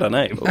it's a better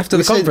name. After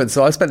the conference,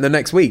 so I spent the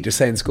next week just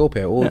saying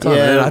Scorpio all the time.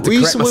 Yeah, and I had to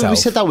correct myself. We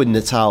said that with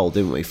Natal,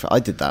 didn't we? I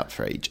did that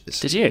for ages.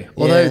 Did you?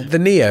 Although the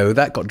Neo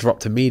that got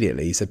dropped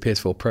immediately. He said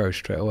PS4 Pro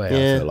straight away.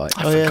 Yeah. I feel like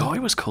I forgot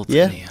it was called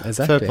the Neo.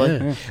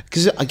 Exactly.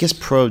 Because I guess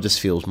Pro just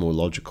feels more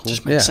logical.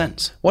 Just makes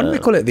sense. Why don't they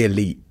call it the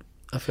Elite?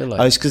 I feel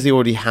like it's because they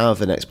already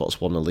have an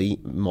Xbox One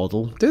Elite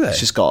model. Do they? It's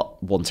just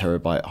got 1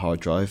 terabyte hard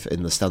drive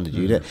in the standard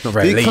unit. Not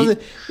very elite.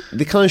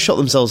 They kind of shot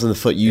themselves in the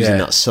foot using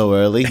that so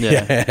early.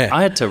 Yeah.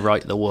 I had to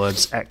write the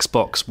words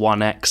Xbox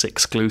One X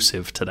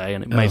exclusive today,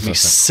 and it made me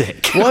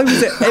sick. Why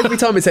was it every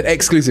time it said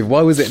exclusive?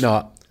 Why was it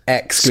not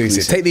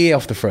exclusive? Take the E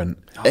off the front.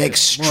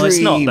 Extreme. Well, it's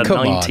not the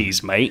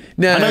 90s, mate.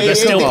 No, I know they're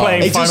still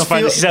playing Final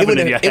Fantasy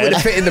VII in your head. It would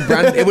have fit in the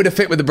brand. It would have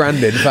fit with the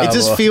branding. It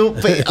just feel.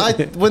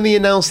 But when they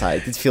announced that,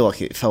 it did feel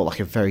like it felt like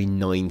a very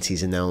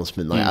 90s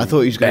announcement. Like I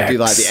thought he was going to do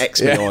like the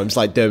X-Men arms,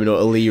 like Dermot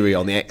O'Leary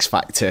on the X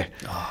Factor.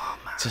 Oh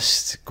man,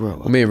 just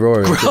grow up. Me and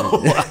Rory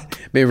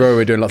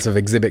were doing lots of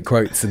exhibit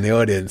quotes in the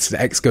audience.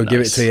 X go give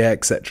it to you,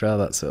 etc.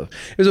 That sort of.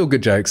 It was all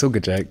good jokes.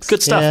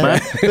 Good stuff,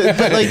 man.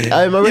 But like,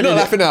 you're not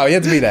laughing now. You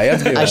had to be there.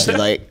 Actually,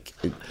 like.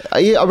 I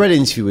read an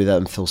interview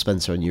with Phil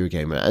Spencer on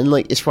Eurogamer, and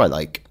like it's right.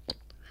 Like,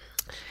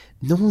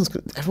 everyone's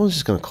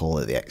just going to call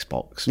it the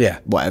Xbox. Yeah,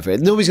 whatever.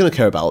 Nobody's going to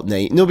care about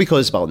name. Nobody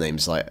cares about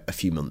names like a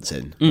few months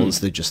in once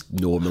they're just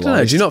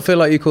normalised. Do you not feel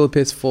like you call the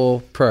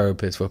PS4 Pro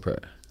PS4 Pro?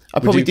 I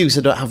probably do, because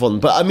I don't have one.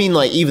 But I mean,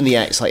 like, even the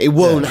X, like, it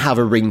won't have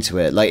a ring to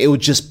it. Like, it will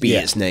just be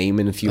its name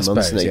in a few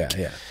months. Suppose,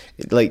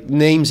 Like, like,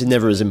 names are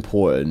never as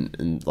important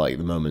in, like,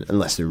 the moment,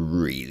 unless they're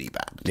really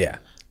bad. Yeah.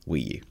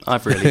 Wii U.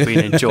 I've really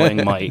been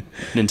enjoying my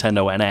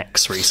Nintendo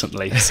NX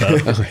recently, so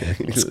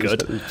it's good.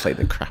 Played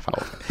the crap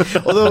out of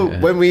it. Although,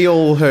 when we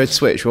all heard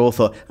Switch, we all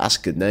thought, that's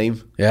a good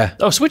name. Yeah.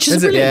 Oh, Switch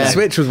is brilliant. Yeah.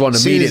 Switch was one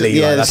immediately.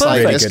 That's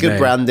really good name.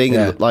 branding,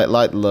 and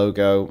like the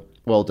logo.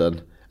 Well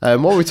done. What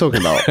were we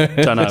talking about?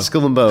 Don't know.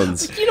 Skull and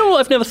Bones. You know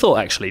what? I've never thought,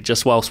 actually,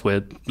 just whilst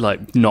we're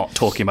like not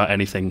talking about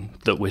anything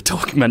that we're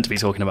meant to be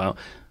talking about.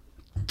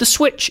 The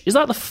Switch, is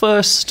that the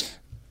first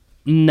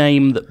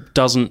name that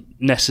doesn't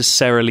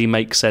necessarily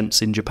make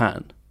sense in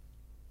Japan?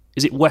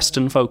 Is it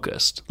Western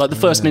focused? Like the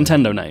first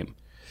Nintendo name?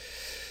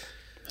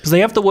 Because they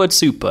have the word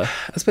Super.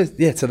 I suppose,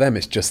 to them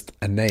it's just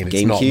a name. It's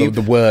GameCube? not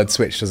the word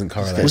Switch doesn't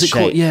correlate. Was it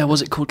called? Yeah,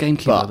 was it called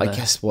GameCube? But I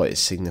guess what it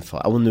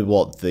signifies. I wonder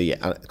what the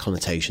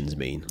connotations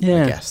mean.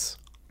 Yeah. I guess.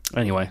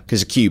 Anyway.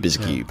 Because a cube is a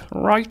cube.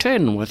 Write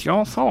in with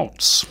your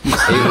thoughts.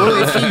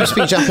 Well, if you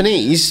speak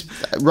Japanese,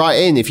 write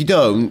in. If you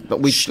don't,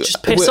 but we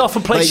Just piss off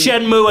and play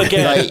Shenmue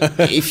again.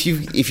 Like, if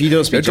you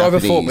don't speak drive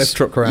a Japanese, forklift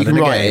truck around you can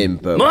in a write game. in.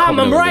 But Mom,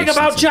 probably I'm not writing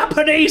listen about to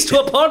Japanese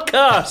to a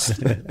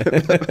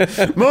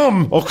podcast.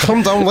 Mom, I'll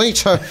come down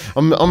later.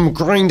 I'm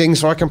grinding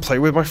so I can play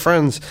with my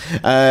friends.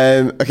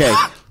 Okay.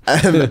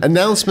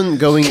 Announcement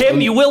going. Kim,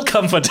 you will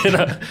come for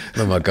dinner.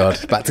 Oh my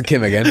god, back to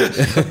Kim again.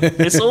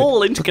 It's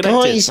all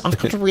interconnected. Guys, I've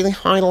got a really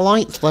high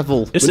light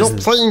level. We're not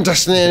playing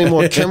Destiny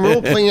anymore, Kim. We're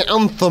all playing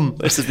Anthem.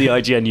 This is the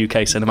IGN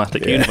UK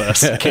cinematic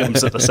universe.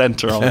 Kim's at the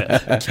centre of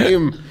it.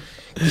 Kim,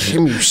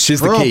 you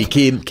She's the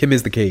key. Kim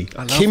is the key.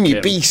 Kim,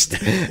 you beast.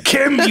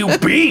 Kim, you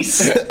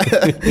beast.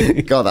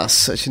 God, that's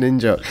such an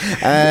in-joke.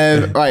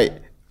 Right.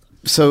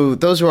 So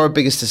those are our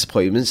biggest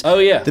disappointments. Oh,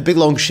 yeah. The big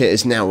long shit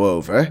is now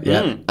over.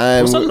 Yeah.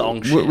 What's a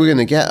long shit? We're going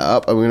to get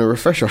up and we're going to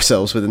refresh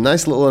ourselves with a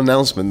nice little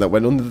announcement that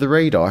went under the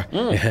radar.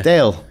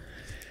 Dale.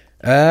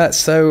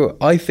 So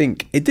I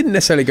think it didn't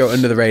necessarily go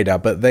under the radar,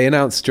 but they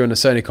announced during a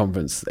Sony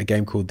conference a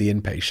game called The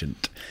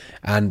Inpatient.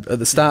 And at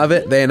the start of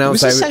it, they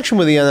announced... It was a section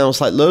where they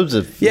announced like loads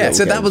of... Yeah,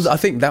 so games. I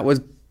think that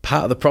was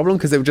part of the problem,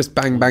 because they were just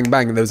bang, bang,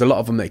 bang, and there was a lot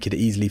of them that you could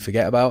easily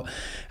forget about.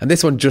 And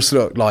this one just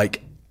looked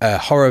like a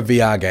horror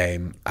VR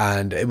game,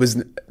 and it was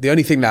the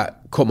only thing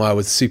that caught my eye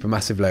was the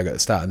Supermassive logo at the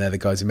start, and they're the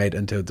guys who made it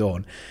Until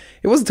Dawn.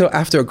 It wasn't until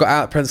after I got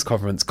out at press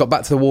conference, got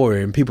back to the war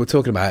room, people were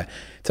talking about it.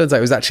 Turns out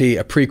it was actually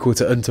a prequel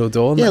to Until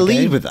Dawn. Yeah,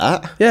 lead with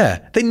that.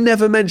 Yeah, they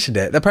never mentioned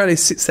it. They're apparently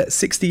set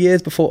 60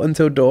 years before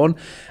Until Dawn,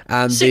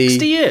 and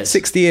 60 years.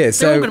 60 years.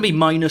 They're all So going to be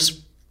minus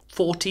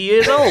 40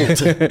 years old.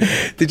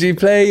 did you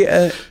play?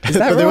 Is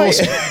that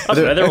right? I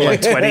don't know, they're all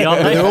like 20,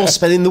 aren't they? They're all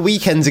spending the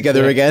weekend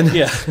together again.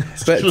 Yeah.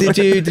 But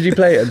did you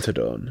play it Until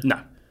Dawn?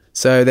 No.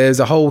 So there's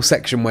a whole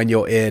section when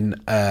you're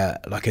in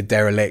like a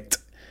derelict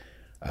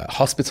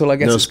hospital, I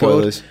guess No it's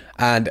spoilers.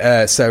 called.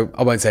 And so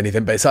I won't say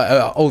anything, but it's like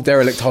an old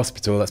derelict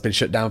hospital that's been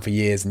shut down for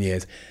years and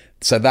years.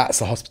 So that's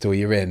the hospital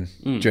you're in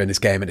during this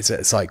game, and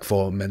it's like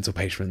for mental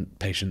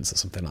patients or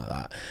something like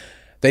that.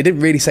 They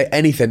didn't really say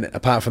anything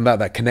apart from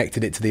that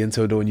connected it to the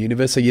Until Dawn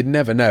universe, so you'd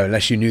never know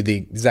unless you knew the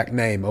exact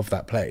name of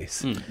that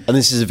place. And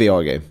this is a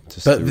VR game.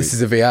 But this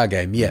is a VR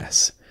game,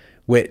 yes.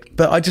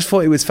 But I just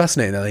thought it was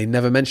fascinating that they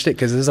never mentioned it,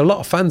 because there's a lot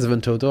of fans of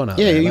Until Dawn out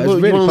there. Yeah, Like, you it's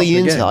want to lean popular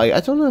into game. that. I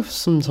don't know if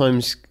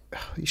sometimes...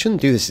 You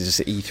shouldn't do this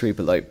just at E3,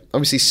 but like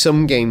obviously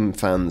some game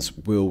fans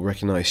will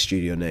recognise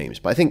studio names.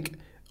 But I think...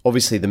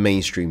 Obviously, the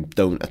mainstream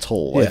don't at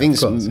all. Yeah, I think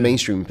of course, some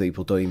mainstream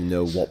people don't even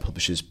know what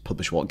publishers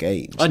publish what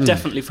games. I'd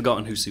definitely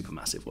forgotten who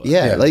Supermassive was.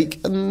 Yeah, like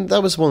and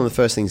that was one of the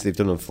first things they've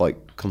done of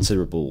like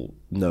considerable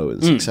note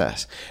and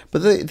success.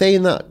 But they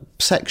in that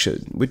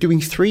section were doing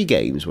 3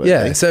 games, weren't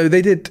Yeah, they? so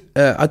they did.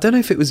 I don't know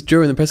if it was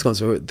during the press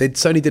conference.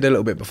 Sony did a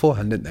little bit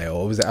beforehand, didn't they,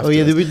 or was it after? Oh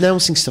yeah, they were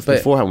announcing stuff But,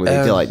 beforehand where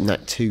they did like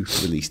NAC 2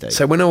 release date.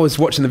 So when I was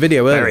watching the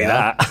video Bury earlier,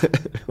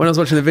 that. when I was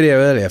watching the video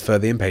earlier for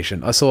The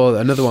Impatient, I saw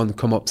another one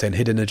come up saying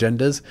Hidden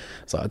Agendas.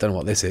 So I don't know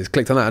what this is.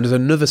 Clicked on that, and there's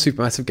another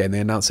Supermassive game they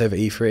announced over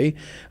E3,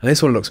 and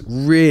this one looks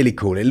really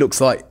cool. It looks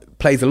like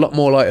plays a lot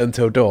more like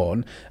Until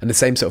Dawn, and the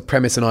same sort of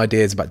premise and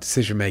ideas about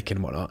decision making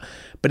and whatnot.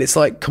 But it's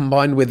like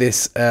combined with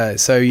this,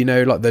 so you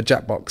know, like the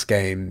Jackbox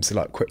games,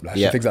 like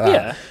Quiplash and things like that.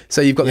 Yeah. So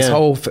you've got this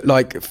whole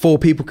like 4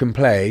 people can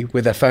play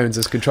with their phones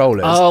as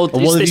controllers. Oh,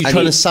 And one of you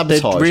trying to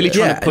sabotage They're really it.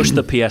 trying Yeah, to push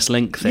the PS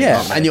Link thing. Yeah,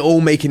 aren't they? and you're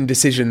all making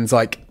decisions,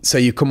 like, so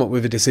you come up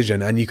with a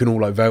decision and you can all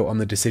like vote on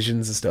the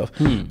decisions and stuff.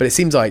 But it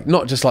seems like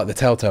not just like the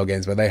Telltale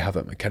games where they have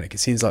that mechanic. It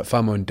seems like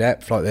far more in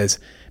depth. Like there's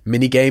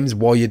mini games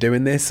while you're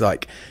doing this.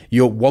 Like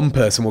one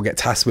person will get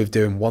tasked with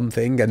doing one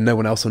thing and no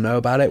one else will know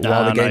about it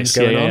while the game's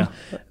nice. going Yeah,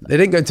 on. They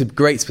didn't go into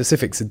great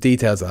specifics and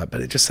details of that,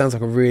 but it just sounds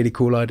like a really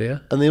cool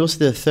idea. And they also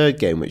did a 3rd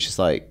game, which is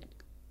like,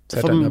 So I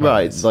if don't know I'm about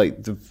right, this.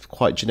 like the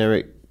quite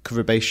generic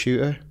cover-based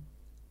shooter.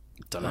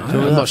 Don't know.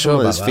 I'm not sure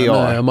about That's that. VR. No,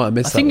 I might have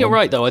missed I that think you're one.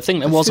 right, though. I think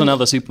there was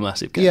another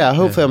Supermassive game. Yeah,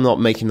 hopefully I'm not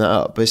making that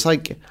up. But it's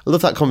like I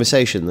love that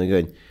conversation. They're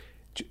going,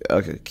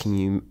 okay, can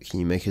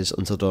you make us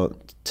Until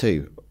Dawn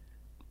 2?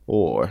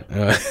 Or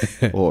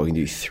we can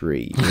do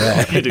 3. You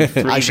can do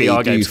 3 Actually, VR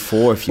you can do games.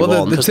 4 if you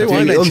Well, want. the two I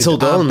Doing mentioned Until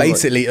Dawn, are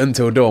basically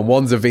Until Dawn.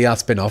 One's a VR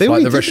spin-off,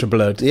 like the Russian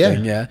Blood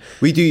thing, yeah.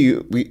 We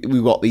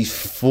got these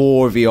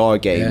 4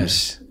 VR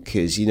games.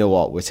 Because you know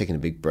what, we're taking a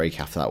big break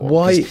after that one.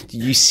 Why?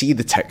 You see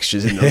the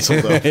textures in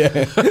Until Dawn.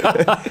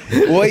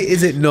 Why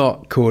is it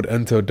not called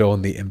Until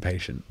Dawn the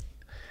Impatient?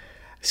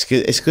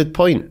 It's a good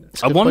point.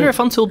 I wonder if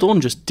Until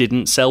Dawn just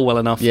didn't sell well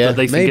enough that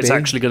they think it's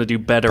actually going to do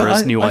better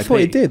as new IP. I thought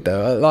it did,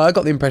 though. I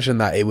got the impression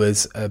that it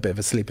was a bit of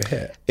a sleeper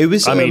hit. It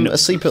was, a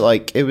sleeper,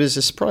 it was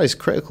a surprise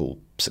critical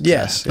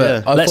success.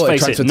 But I let's thought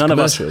face it, none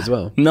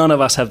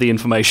of us have the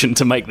information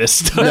to make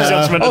this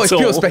judgment at all. It's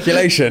pure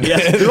speculation.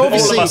 Yeah. All of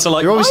us are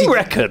like, I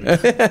reckon.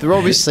 They're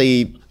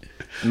obviously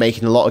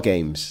making a lot of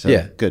games.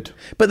 So good.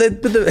 But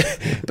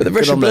the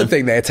Russian Blood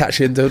thing they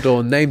attached Until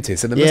Dawn name to,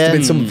 so there must have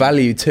been some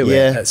value to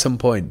it at some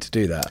point to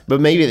do that.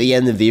 But maybe at the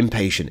end of The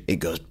Impatient, it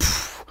goes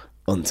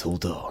Until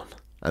Dawn,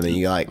 and then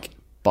you're like,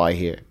 buy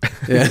here.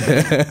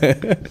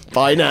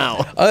 Buy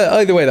now.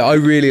 Either way, though, I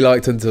really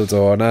liked Until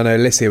Dawn. I know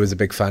Licia was a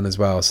big fan as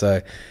well,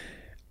 so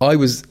I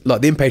was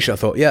like The Impatient. I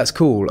thought, yeah, it's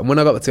cool. And when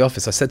I got back to the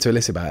office, I said to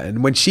Alicia about it,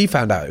 and when she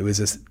found out it was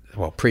a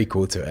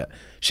prequel to it,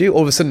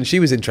 all of a sudden she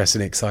was interested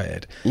and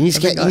excited. You need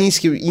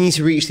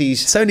to reach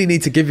these. Sony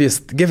need to give us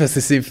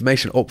this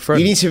information up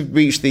front. You need to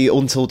reach the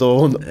Until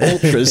Dawn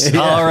ultras.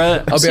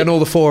 I'll be on all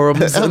the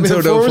forums,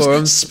 Until Dawn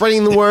forums,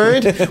 spreading the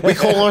word. We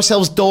call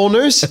ourselves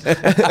Dawners.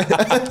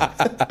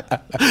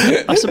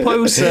 I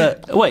suppose.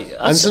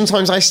 And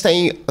sometimes I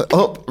stay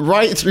up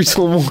right through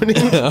till morning.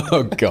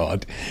 Oh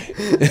God!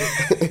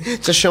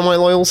 To show my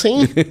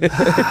loyalty.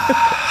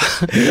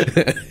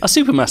 A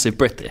supermassive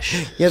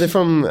British. Yeah,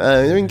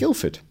 they're in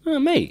Guildford. Oh,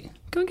 mate,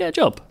 go and get a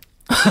job.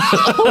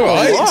 All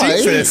right,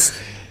 Jesus.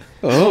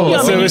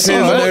 Services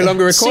are no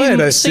longer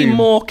required. Seem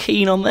more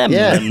keen on them.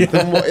 Yeah,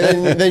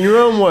 than your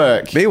own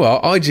work.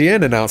 Meanwhile,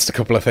 IGN announced a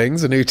couple of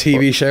things: a new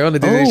TV show on the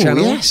Disney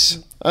Channel.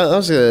 Yes, that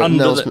was an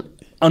announcement.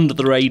 Under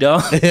the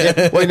radar.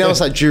 Well, he announced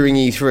that during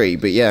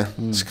E3, but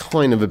it's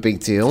kind of a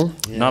big deal.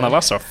 None of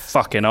us are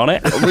fucking on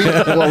it.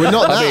 We're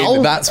not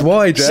now. That's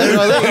why, Joe.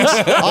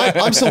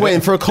 I'm still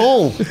waiting for a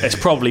call. It's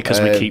probably because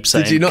we keep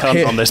saying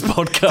cunt on this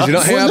podcast. Did you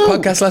not hear our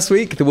podcast last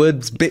week? The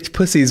words bitch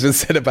pussies was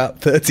said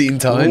about 13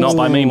 times. Not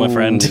by me, my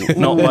friend.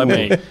 Not by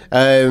me.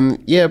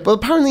 But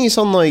apparently it's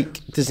on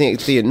Disney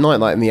XD at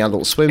night, in the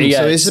Adult Swim.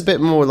 So it's a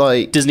bit more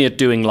like Disney are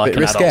doing an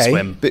risque. Adult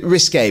Swim. Bit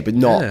risque, but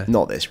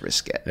not this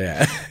risque.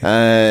 Yeah.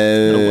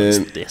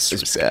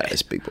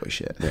 It's big boy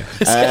shit. Yeah.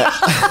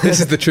 This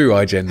is the true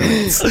IGN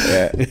notes.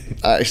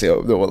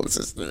 Actually, no one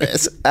listens to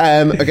this.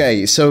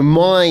 Okay, so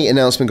my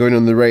announcement going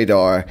under the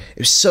radar, it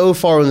was so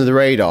far under the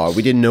radar,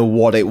 we didn't know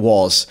what it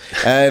was.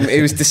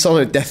 It was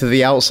Dishonored Death of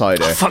the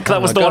Outsider. Fuck,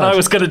 that was the one I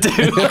was going to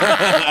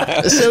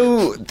do.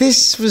 So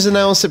this was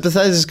announced at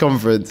Bethesda's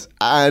conference,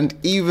 and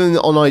even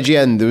on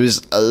IGN, there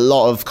was a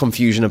lot of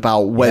confusion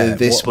about whether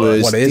this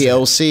was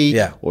DLC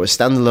or a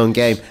standalone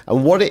game.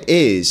 And what it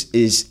is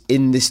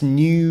in this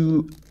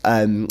new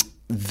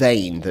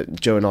vein that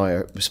Joe and I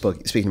were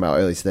speaking about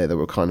earlier today that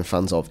we're kind of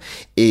fans of,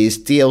 is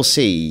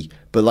DLC,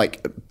 but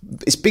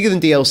it's bigger than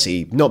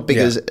DLC, not big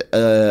as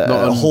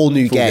a whole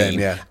new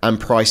game and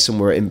priced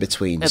somewhere in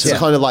between. So it's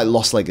kind of like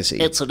Lost Legacy.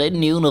 It's an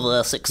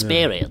in-universe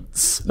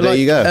experience. There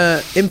you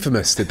go.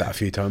 Infamous did that a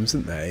few times,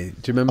 didn't they?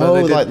 Do you remember?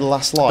 Oh, like The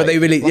Last Light. But they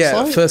really,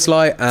 First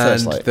Light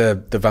and First Light.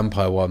 the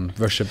vampire one,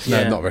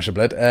 not Russia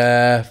Blood,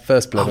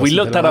 First Blood. We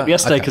looked that up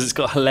yesterday because it's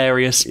got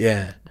hilarious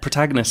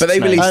protagonists. But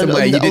they released them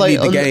where you didn't need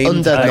the game.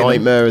 Undead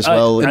Nightmare as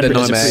well. Undead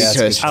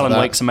Nightmare, Alan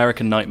Wake's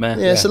American Nightmare.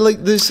 Yeah, so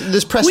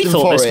there's precedent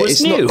for it.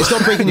 It's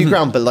not breaking new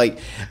ground, but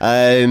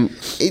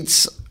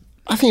it's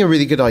I think a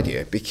really good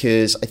idea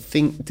because I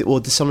think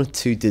Dishonored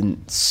 2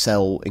 didn't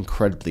sell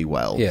incredibly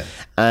well. Yeah.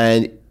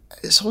 And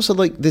it's also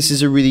this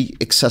is a really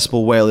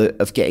accessible way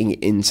of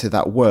getting into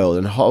that world,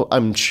 and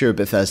I'm sure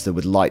Bethesda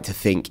would like to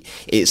think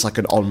it's like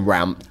an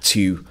on-ramp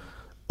to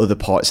other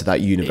parts of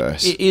that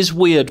universe. It is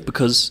weird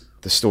because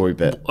the story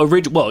bit.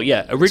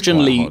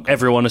 Originally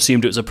everyone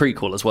assumed it was a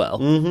prequel as well.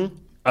 Mm-hmm.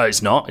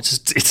 It's not.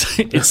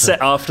 It's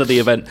set after the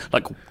event,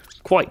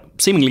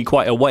 seemingly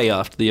quite a way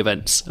after the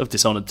events of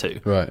Dishonored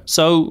 2. Right.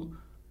 So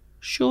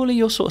surely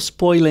you're sort of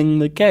spoiling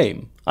the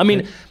game. I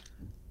mean,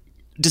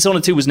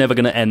 Dishonored 2 was never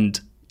going to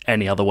end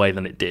any other way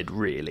than it did,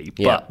 really.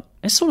 Yeah. But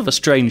it's sort of a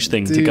strange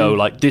thing to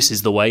go this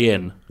is the way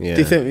in. Yeah.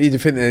 Do you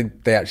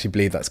think they actually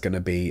believe that's going to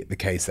be the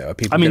case, though? Are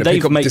people going to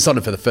pick up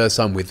Dishonored for the first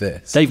time with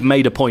this? They've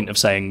made a point of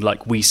saying,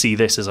 we see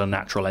this as a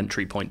natural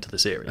entry point to the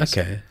series.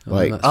 Okay.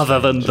 Other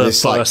than the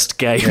first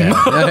game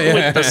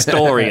with the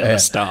story at the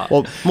start.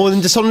 Well, more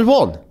than Dishonored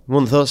 1.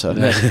 One thought so.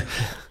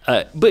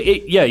 But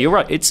you're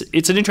right.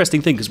 It's an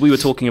interesting thing because we were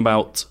talking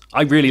about.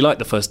 I really liked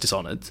the first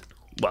Dishonored.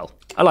 Well,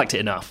 I liked it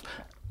enough.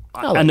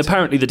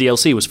 Apparently the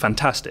DLC was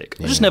fantastic.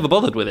 I just never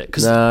bothered with it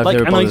because, I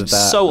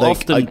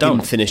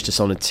didn't finish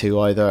Dishonored 2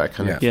 either. I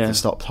kind of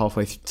stopped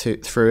halfway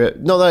through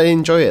it. Not that I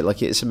enjoy it.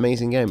 It's an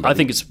amazing game. I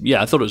think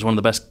I thought it was one of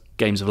the best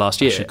games of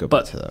last year.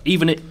 But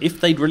even if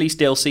they'd released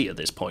DLC at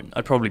this point,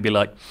 I'd probably be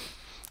like,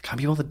 can't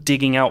be bothered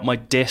digging out my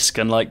disc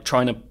and like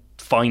trying to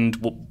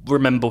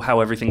remember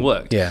how everything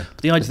worked. Yeah.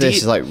 But the idea This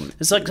is like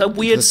it's like a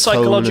weird the tone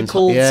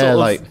psychological and sort of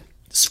like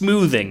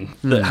smoothing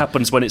that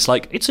happens when it's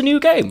like it's a new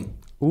game.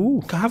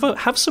 Ooh,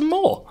 have some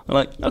more. I'm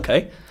like,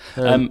 okay.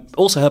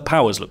 Also, her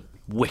powers look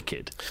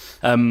wicked.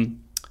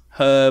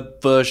 Her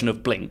version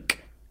of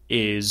Blink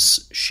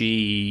is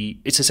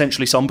it's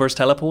essentially Sombra's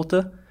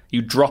teleporter.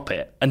 You drop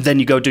it and then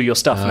you go do your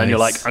stuff, and then you're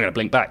like, I'm going to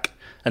blink back.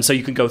 And so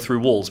you can go through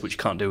walls, which you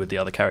can't do with the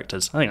other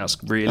characters. I think that's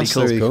really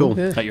cool. Really cool.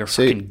 Yeah. Like you're a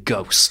fucking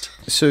ghost.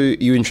 So,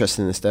 you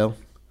interested in this, Dale?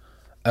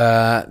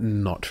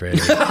 Not really.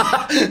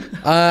 We're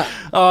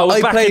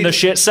back in the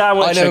shit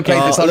sandwich. I never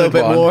played Dishonored a little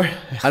bit 1. more.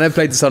 I never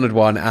played Dishonored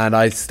 1, and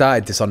I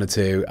started Dishonored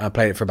 2. I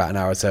played it for about an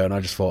hour or so, and I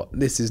just thought,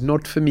 this is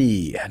not for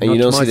me. And you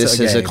don't see this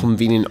as a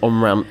convenient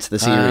on-ramp to the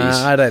series?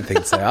 I don't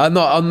think so. I'm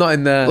not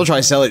in the... We'll try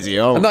and sell it to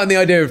you. I'm not in the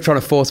idea of trying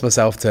to force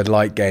myself to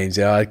like games.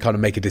 Yeah, I kind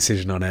of make a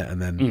decision on it,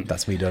 and then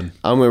that's me done.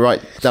 And we're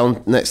right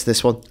down next to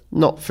this one.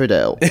 Not for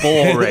Dale.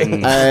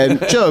 Boring.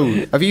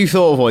 Joe, have you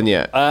thought of one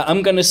yet?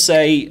 I'm going to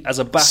say, as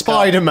a backup...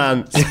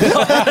 Spider-Man.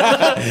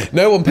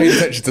 No one paid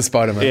attention to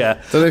Spider-Man.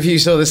 Yeah. Don't know if you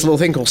saw this little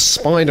thing called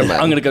Spider-Man.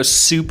 I'm going to go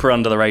super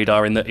under the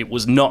radar in that it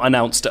was not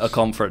announced at a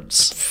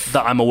conference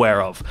that I'm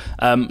aware of.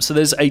 So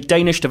there's a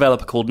Danish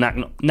developer called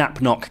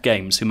Napnock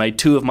Games who made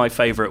 2 of my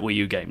favourite Wii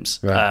U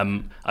games.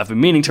 Right. I've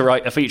been meaning to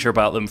write a feature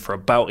about them for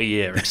about a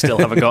year and still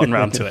haven't gotten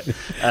around to it.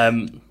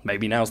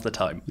 Maybe now's the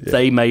time. Yeah.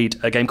 They made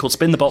a game called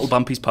Spin the Bottle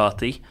Bumpy's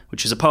Party,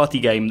 which is a party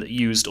game that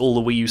used all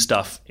the Wii U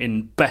stuff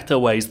in better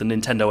ways than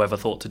Nintendo ever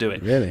thought to do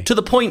it. Really? To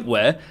the point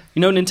where,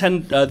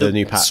 Nintendo... the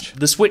new patch.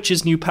 The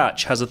Switch's new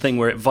patch has a thing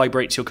where it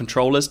vibrates your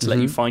controllers to let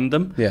you find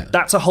them. Yeah.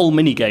 That's a whole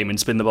mini game in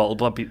Spin the Bottle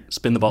Bumpy's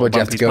Would you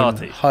have to Party.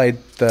 go and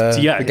hide the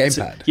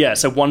gamepad?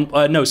 So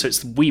it's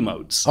the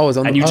Wiimotes. Oh, it's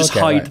on and you just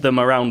hide right. them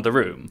around the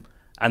room.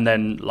 And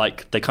then,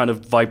 like, they kind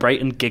of vibrate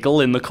and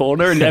giggle in the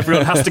corner, and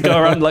everyone has to go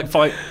around, like,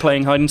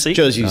 playing hide and seek.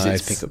 Joe's used it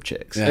to pick up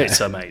chicks. Yeah.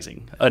 It's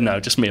amazing. No,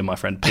 just me and my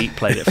friend Pete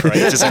played it for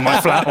ages in my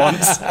flat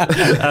once.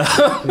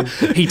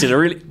 He did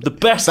the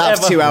best That's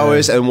ever... 2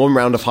 hours and 1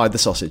 round of hide the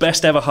sausage.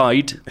 Best ever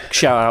hide.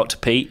 Shout out to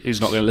Pete, who's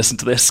not going to listen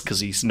to this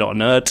because he's not a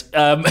nerd.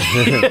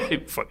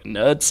 Fucking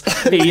nerds.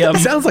 He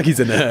sounds like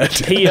he's a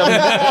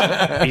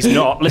nerd. He's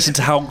not. Listen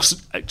to how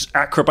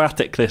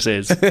acrobatic this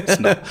is. It's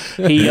not.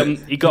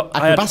 He got...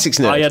 Acrobatics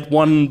nerd. I had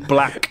one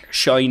black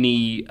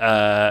shiny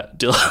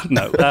Wiimote,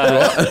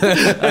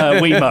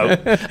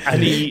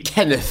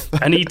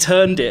 and he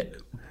turned it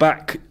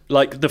back,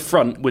 like the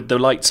front with the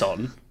lights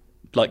on,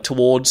 like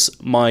towards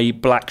my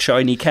black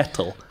shiny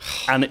kettle,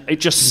 and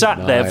it just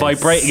sat there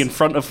vibrating in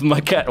front of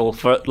my kettle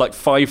for like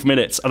 5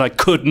 minutes, and I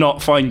could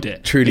not find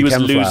it. Truly he was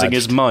camouflaged. losing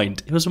his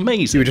mind. It was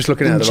amazing. You were just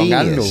looking at the wrong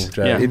angle,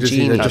 Joe. Yeah. You just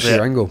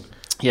your angle.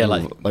 Yeah,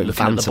 like looking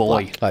at the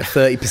boy. Black. Like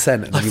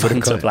 30%. And you would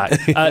have got Black.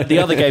 The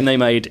other game they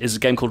made is a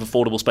game called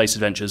Affordable Space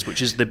Adventures,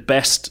 which is the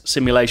best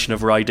simulation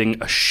of riding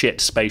a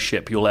shit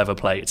spaceship you'll ever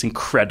play. It's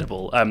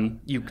incredible.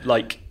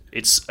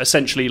 It's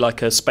essentially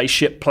like a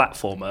spaceship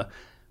platformer,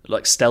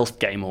 like stealth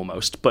game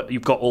almost, but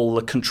you've got all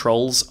the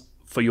controls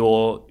for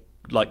your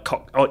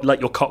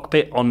your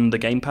cockpit on the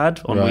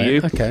gamepad on Wii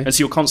U. Okay. And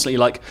so you're constantly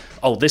like,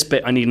 oh, this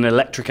bit I need an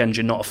electric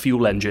engine, not a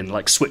fuel engine,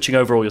 like switching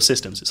over all your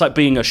systems. It's like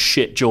being a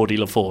shit Geordie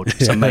LaForge.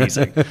 It's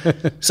amazing.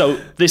 So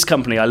this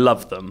company, I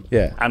love them.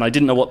 Yeah. And I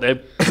didn't know what they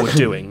were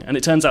doing. And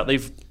it turns out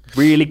they've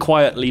really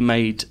quietly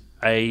made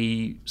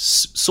a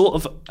sort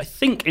of, I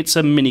think it's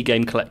a mini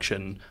game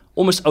collection,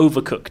 almost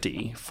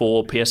Overcooked-y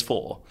for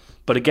PS4.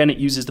 But again, it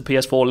uses the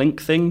PS4 Link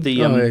thing,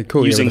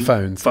 using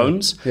the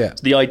phones. Yeah.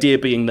 So the idea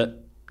being that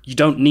you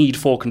don't need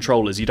 4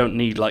 controllers. You don't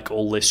need like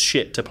all this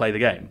shit to play the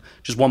game.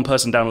 Just one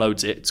person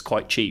downloads it. It's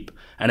quite cheap,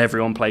 and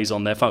everyone plays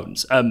on their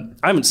phones. I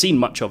haven't seen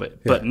much of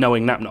it, but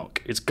knowing Napnock,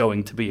 it's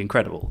going to be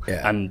incredible.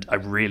 Yeah. And I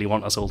really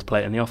want us all to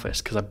play it in the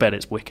office because I bet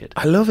it's wicked.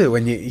 I love it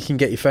when you can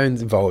get your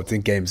phones involved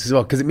in games as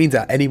well, because it means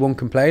that anyone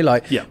can play.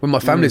 Like when my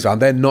family's around,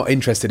 they're not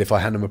interested if I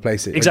hand them a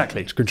PlayStation.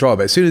 Exactly. Control,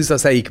 but as soon as I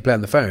say you can play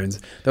on the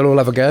phones, they'll all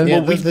have a go.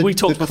 Well, we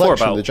talked before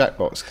about the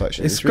Jackbox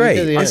collection. It's great.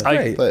 Really good, It's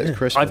great. It's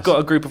Christmas. I've got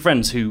a group of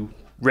friends who,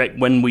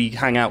 when we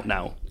hang out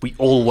now, we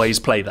always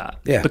play that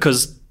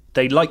because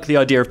they like the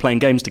idea of playing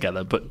games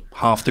together, but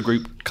half the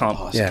group can't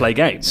play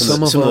games.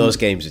 Some of those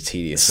games are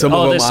tedious. There's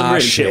some really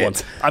shit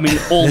ones. I mean,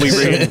 all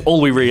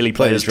we really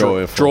play is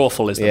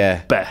Drawful is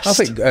the best. I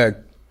think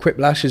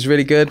Quiplash is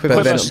really good,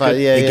 but then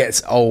it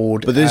gets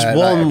old. But there's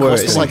one where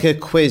it's like a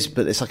quiz,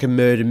 but it's like a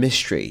murder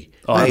mystery.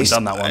 Oh, I haven't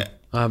done that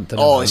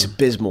one. It's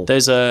abysmal.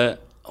 There's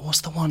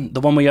what's the one? The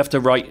one where you have to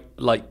write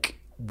like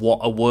what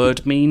a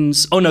word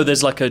means. Oh no,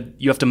 there's like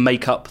you have to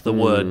make up the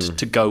word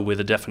to go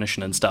with a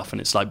definition and stuff, and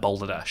it's like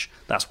Balderdash.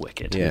 That's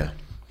wicked. Yeah.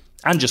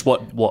 And just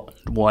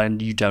why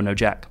you don't know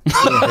Jack.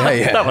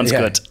 Yeah. That one's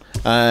good.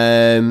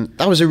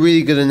 That was a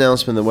really good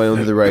announcement that went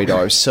under the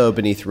radar. It was so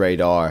beneath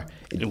radar.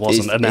 It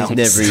wasn't announced. It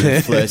never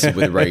even flirted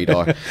with the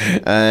radar.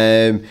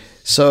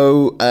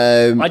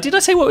 Did I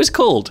say what it was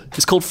called?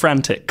 It's called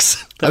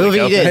Frantics. I love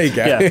it, you did. There you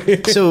go.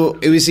 Yeah. So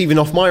it was even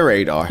off my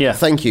radar. Yeah.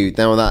 Thank you.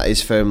 Now that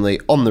is firmly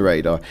on the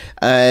radar.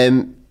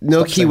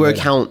 No keyword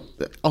count.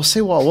 I'll say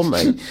what I want,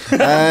 mate.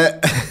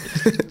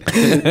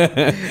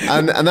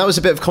 And that was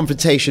a bit of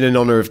confrontation in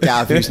honour of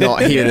Gav, who's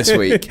not here this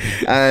week.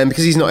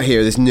 Because he's not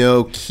here, there's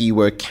no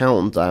keyword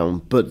countdown.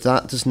 But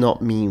that does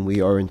not mean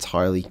we are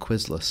entirely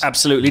quizless.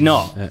 Absolutely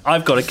not.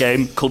 I've got a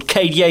game called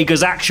Cade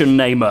Yeager's Action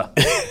Namer.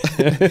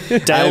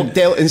 Dale,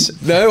 Dale, No, I'm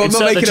Insert not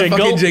the making a jingle.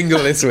 fucking jingle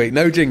this week.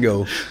 No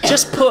jingle.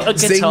 just put a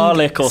guitar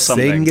lick or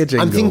something. Sing a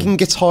jingle. I'm thinking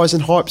guitars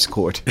and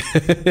harpsichord.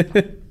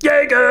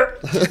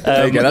 Yeager!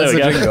 There you go, that's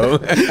there a we go.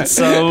 jingle.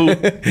 So,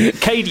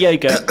 Cade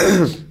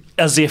Yeager,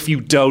 as if you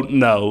don't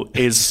know,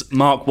 is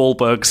Mark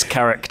Wahlberg's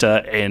character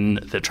in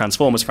the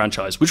Transformers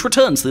franchise, which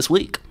returns this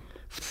week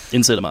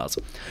in cinemas.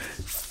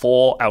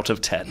 4 out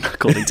of 10,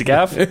 according to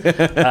Gav.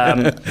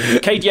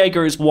 Cade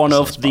Yeager is one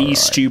of the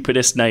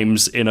stupidest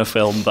names in a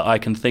film that I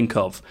can think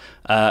of.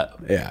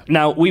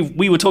 Now,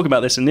 we were talking about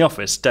this in the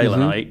office, Dale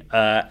and I,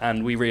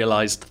 and we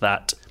realised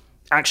that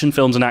action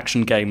films and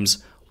action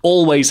games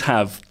always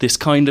have this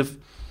kind of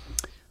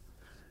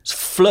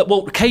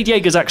well, Cade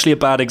Yeager's actually a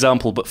bad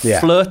example, but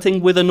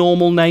flirting with a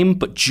normal name,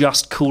 but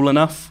just cool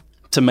enough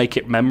to make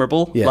it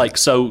memorable. Yeah. Like,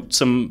 so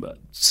some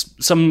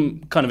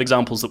kind of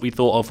examples that we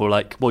thought of were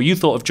like, well, you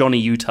thought of Johnny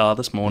Utah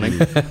this morning.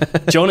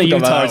 Johnny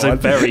Utah is a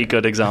very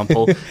good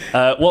example.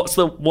 What's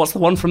the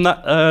one from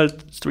that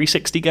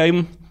 360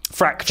 game?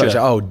 Fracture.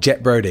 Oh,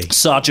 Jet Brody.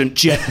 Sergeant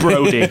Jet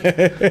Brody.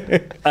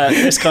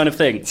 This kind of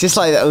thing. It's just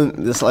like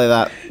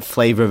that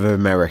flavour of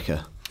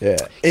America. Yeah.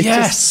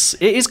 Yes,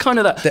 it is kind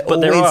of that.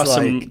 But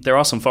there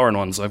are some foreign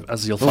ones,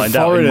 as you'll find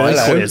out in my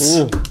quiz.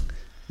 Ooh.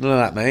 None of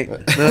that, mate. None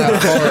of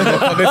that foreign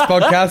on this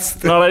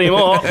podcast. Not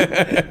anymore.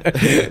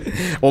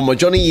 Well, my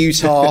Johnny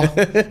Utah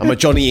and my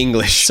Johnny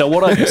English. So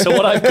what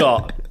I've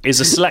got is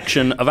a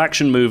selection of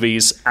action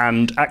movies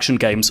and action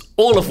games,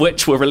 all of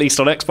which were released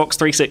on Xbox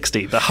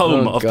 360, the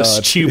home of the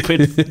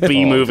stupid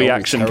B-movie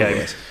action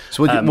games.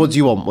 So what do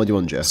you want? What do you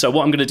want, Joe? So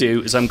what I'm going to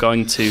do is I'm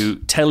going to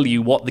tell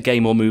you what the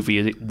game or movie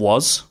it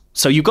was.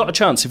 So you've got a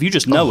chance. If you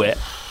just know it,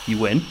 you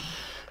win.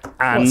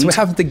 And So we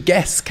have to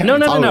guess.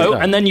 no.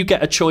 And then you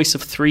get a choice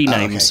of 3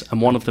 names,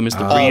 and one of them is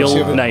the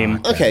real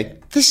name. Okay,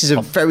 this is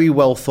a very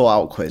well thought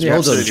out quiz. You're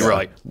Well done, absolutely Joe.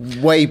 right.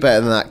 Way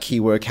better than that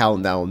keyword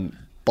countdown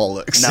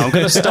bollocks. Now I'm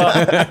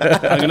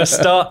going to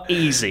start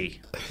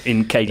easy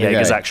in Cade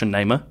Yeager's Action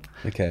Namer.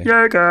 Okay.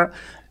 Yeager.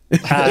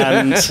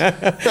 And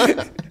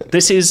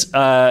this is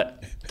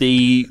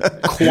the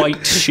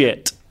quite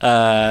shit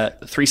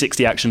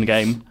 360 action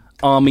game,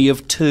 Army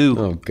of Two.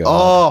 Oh, God.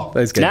 Oh.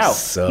 Those games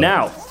suck.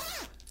 Now,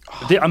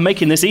 I'm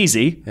making this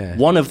easy. Yeah.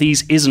 One of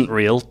these isn't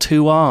real,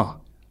 2 are.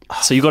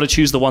 So you've got to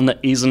choose the one that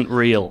isn't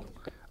real.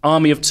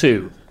 Army of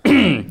Two.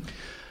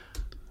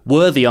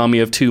 Were the Army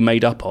of Two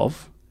made up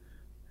of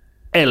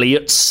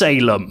Elliot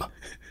Salem,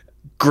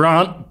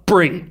 Grant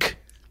Brink,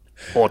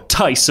 or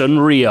Tyson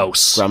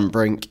Rios? Grant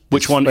Brink.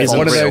 Which one is isn't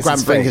one of real? those Grant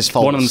is Brink fake. is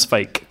false. One of them's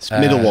fake.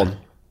 Middle one.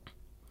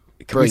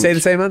 Can we say the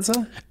same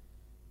answer?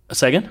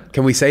 Say again?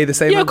 Can we say the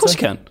same answer? Yeah, of course you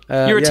can.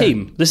 You're a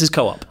team. This is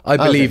co-op. I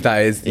believe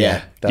that is.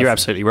 Yeah. You're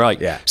absolutely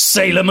right. Yeah.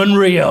 Salem and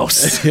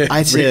Rios.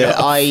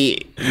 I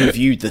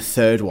reviewed the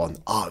third one.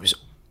 Oh, it was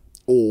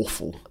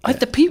awful. Is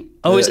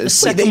it the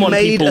second they one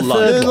made people a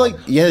third like?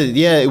 Like,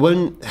 yeah. It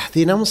won't.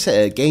 They announced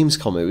it at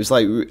Gamescom. It was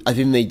like, I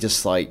think they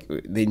just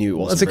they knew it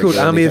wasn't. What's it very called?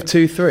 good. Army of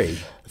 2, 3?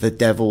 The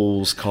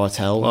Devil's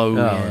Cartel. Oh,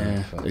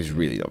 yeah. It was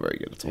really not very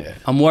good at all.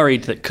 I'm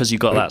worried that because you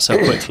got that so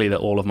quickly that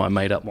all of my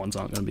made-up ones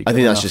aren't going to be good I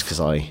think that's enough. just because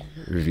I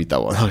reviewed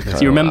that one.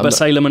 Do you remember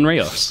Salem and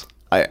Rios?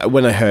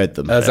 When I heard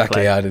them?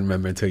 Exactly. I didn't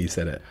remember until you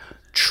said it.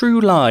 True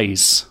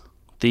Lies,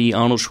 the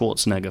Arnold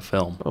Schwarzenegger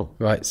film.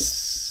 Right.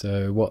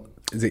 So what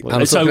is it?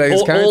 So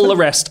all the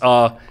rest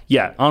are,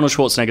 Arnold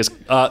Schwarzenegger's.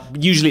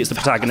 Usually it's the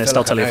protagonist.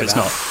 I'll tell you if it's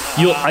not.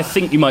 I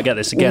think you might get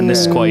this again.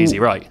 This is quite easy,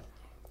 right?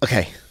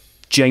 Okay.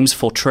 James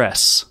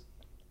Fortress,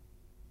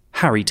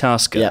 Harry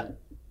Tasker, Yeah.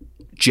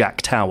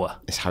 Jack Tower.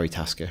 It's Harry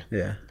Tasker.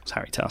 Yeah. It's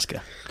Harry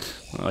Tasker.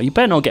 Oh, you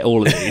better not get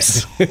all of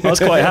these. I was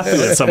quite happy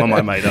with some of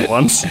my made-up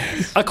ones.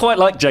 I quite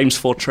like James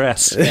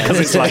Fortress because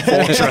it's like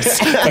fortress,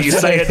 but you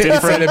say it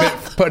different.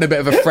 Putting a bit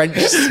of a French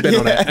spin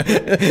on it.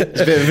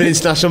 It's a bit of an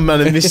international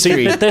man of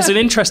mystery. There's an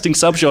interesting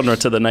subgenre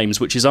to the names,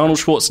 which is Arnold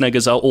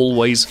Schwarzenegger's are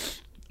always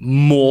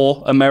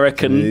more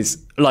American,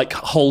 like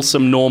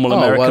wholesome, normal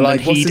American than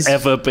he'd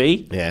ever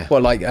be. Yeah.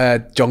 Well, like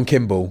John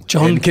Kimball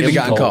in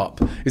Kindergarten Cop.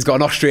 He's got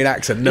an Austrian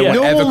accent. No one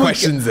ever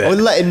questions I would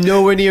it. let him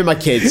nowhere near my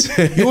kids.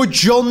 You're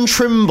John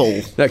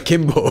Trimble. No,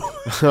 Kimball.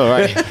 All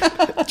right.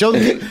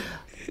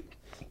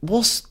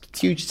 What's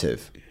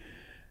Fugitive?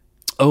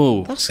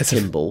 Oh, That's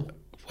Kimball.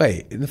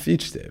 Wait, in The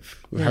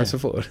Fugitive with Harrison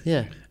Ford?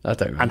 Yeah. I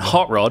don't remember. and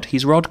Hot Rod,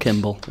 he's Rod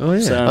Kimball. Oh, yeah.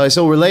 So- Oh, it's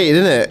all related,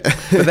 isn't it?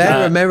 But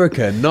they're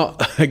American, not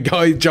giant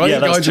that's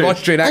guys true. with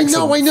Austrian I accents.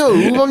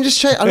 know. I'm just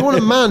checking. I don't want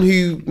a man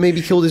who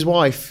maybe killed his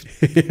wife.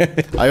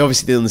 I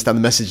obviously didn't understand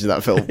the message of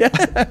that film.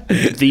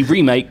 the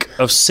remake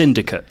of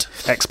Syndicate,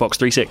 Xbox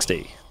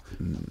 360,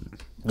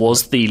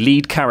 was the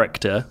lead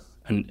character,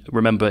 and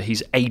remember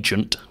he's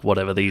Agent,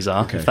 whatever these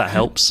are, if that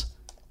helps,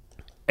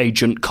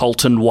 Agent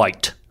Colton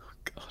White,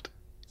 God.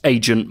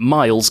 Agent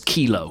Miles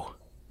Kilo,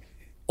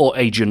 or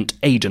Agent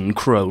Aidan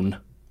Crone?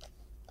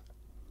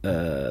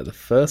 The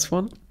first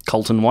one?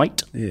 Colton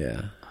White?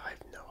 Yeah.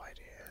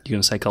 You're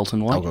going to say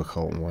Colton White? I'll go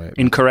Colton White.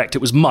 Incorrect. It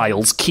was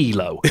Miles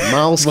Kilo.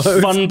 Miles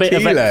fun bit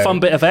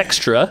Kilo. of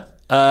extra.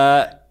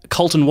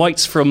 Colton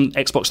White's from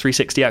Xbox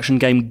 360 action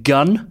game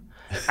Gun,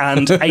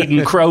 and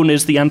Aidan Crone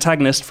is the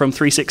antagonist from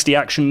 360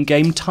 action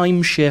game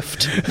Time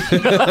Shift.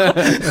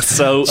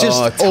 So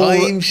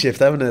Time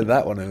Shift. I haven't heard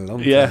that one in a long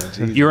time. Jesus.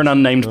 You're an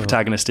unnamed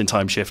protagonist in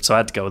Time Shift, so I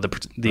had to go with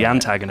the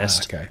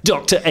antagonist,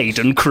 Dr.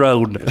 Aidan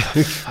Crone.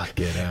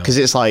 Fucking hell. Because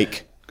it's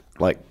like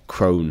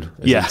crone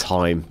as in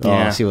time.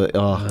 Yeah. I see what,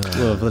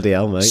 bloody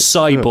hell, mate.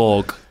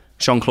 Cyborg,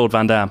 Jean-Claude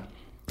Van Damme.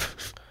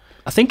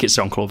 I think it's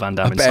Jean-Claude Van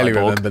Damme in barely Cyborg.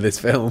 remember this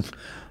film.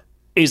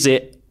 Is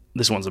it?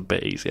 This one's a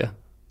bit easier.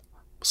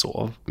 Sort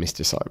of.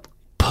 Mr. Cyborg.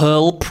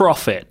 Pearl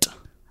Prophet.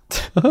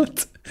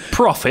 What?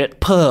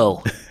 Prophet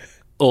Pearl.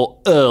 Or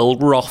Earl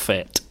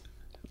Roffit.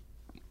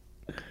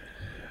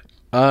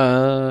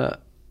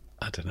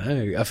 I don't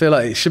know. I feel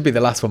like it should be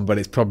the last one, but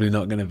it's probably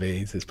not going to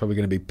be. So it's probably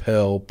going to be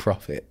Pearl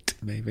Prophet,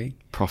 maybe.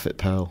 Prophet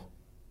Pearl.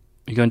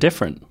 You're going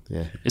different?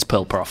 Yeah. It's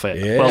Pearl Prophet.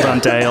 Yeah. Well done,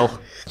 Dale.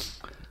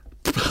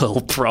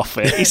 Pearl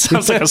Prophet. He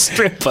sounds like a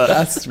stripper.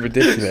 That's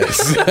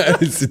ridiculous.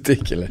 It's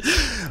ridiculous.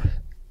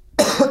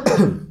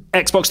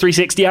 Xbox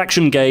 360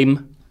 action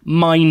game,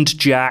 Mind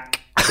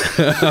Jack.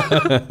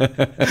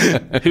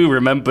 Who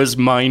remembers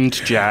Mind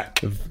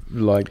Jack?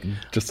 Like,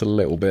 just a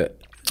little bit.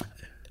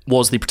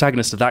 Was the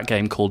protagonist of that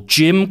game called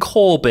Jim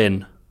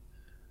Corbin,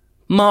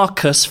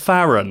 Marcus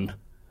Farron,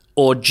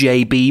 or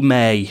JB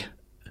May?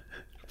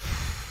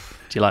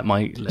 Do you like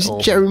my little...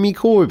 Jeremy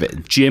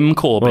Corbyn. Jim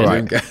Corbin.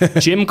 Right.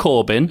 Jim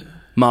Corbin,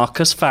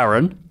 Marcus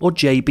Farron, or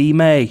JB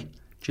May? Do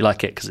you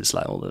like it? Because it's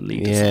like all the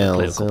leaders of the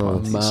political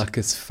parties.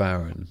 Marcus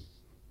Farron.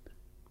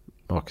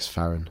 Marcus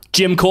Farron.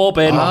 Jim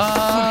Corbin.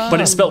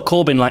 But it's spelt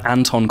Corbin like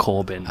Anton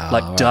Corbin,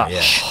 like Dutch.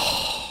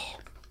 Yeah.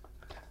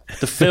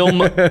 The film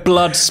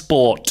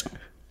Bloodsport.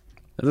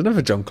 There's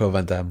another Jean-Claude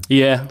Van Damme.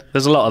 Yeah,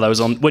 there's a lot of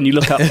those on when you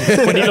look up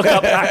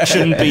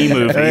action B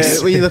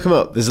movies. When you look them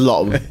up, there's a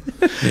lot of them.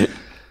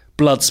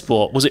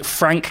 Bloodsport. Was it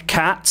Frank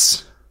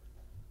Katz,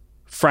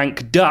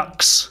 Frank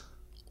Ducks,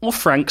 or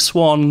Frank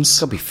Swans? It's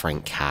got to be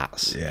Frank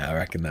Katz. Yeah, I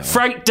reckon that one.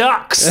 Frank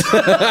Ducks.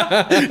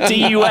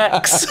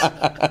 DUX.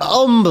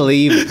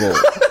 Unbelievable.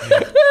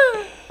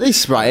 They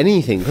used to write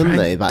anything, couldn't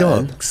they, back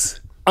then?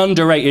 Ducks.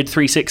 Underrated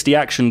 360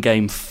 action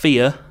game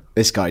Fear.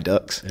 This guy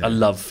ducks. I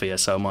love Fear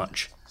so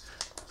much.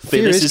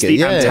 Fear This is is good, the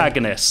yeah.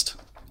 antagonist.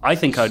 I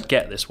think I'd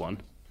get this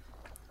one.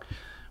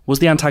 Was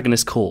the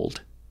antagonist called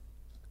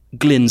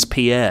Glyn's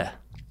Pierre,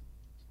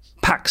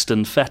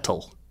 Paxton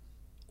Fettel,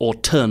 or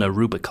Turner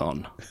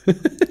Rubicon?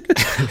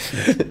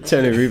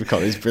 Turner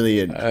Rubicon is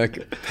brilliant.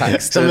 Paxton.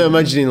 So I'm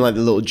imagining like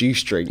the little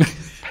juice drink.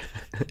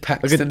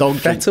 Paxton Like a dog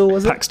drink. Fettel,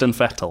 was it? Paxton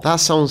Fettel.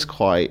 That sounds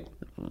quite...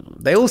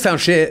 They all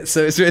sound shit,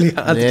 so it's really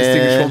hard to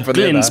distinguish one from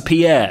the Glyn's other.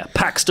 Pierre,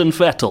 Paxton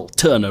Fettel,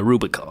 Turner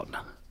Rubicon.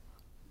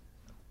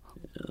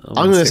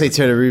 I'm going to say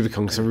Turner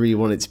Rubicon because I really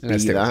want it to be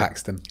Let's stick with that.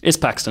 Paxton. It's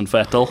Paxton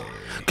Fettel.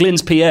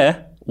 Glyn's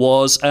Pierre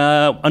was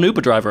an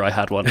Uber driver I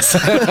had once.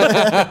 It was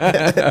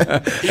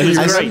You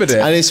great. remembered it?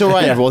 And it's all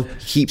right, everyone.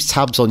 He keeps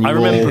tabs on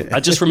you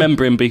I just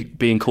remember him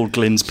being called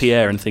Glyn's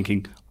Pierre and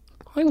thinking,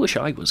 I wish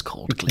I was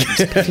called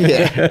Glyn's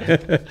Pierre.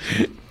 Yeah.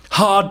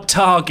 Hard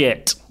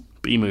Target,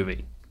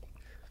 B-movie.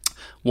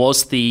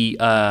 Was the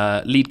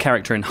lead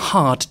character in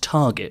Hard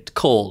Target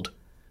called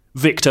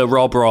Victor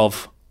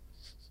Robrov,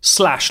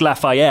 /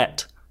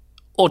 Lafayette,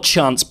 or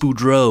Chance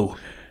Boudreau?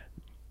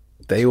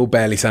 They all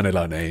barely sounded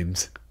like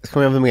names. Can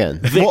we have them again?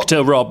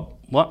 Victor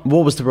What?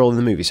 What was the role in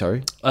the movie,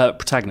 sorry?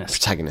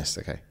 Protagonist. Protagonist,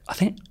 okay. I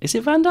think, is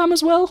it Van Damme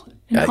as well?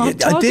 in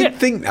Hard I Target? did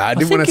think that. I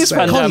didn't want to it's say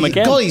Van it. Damme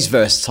again. Golly's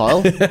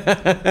versatile.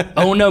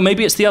 Oh no,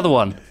 maybe it's the other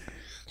one.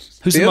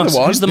 Who's The other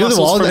one? Who's the The other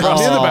muscles one? from Oh.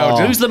 Brussels? The other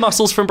Belgian. Who's the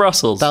muscles from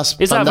Brussels? That's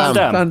Is that Van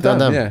Damme? Van Van Damme,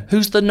 Damme. yeah.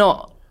 Who's the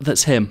not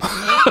that's him?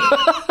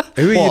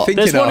 Who are you What?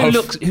 thinking There's one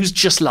of? who's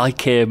just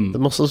like him. The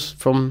muscles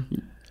from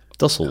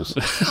Dussel's.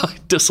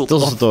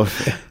 Dusseldorf.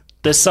 Dusseldorf.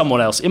 There's someone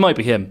else. It might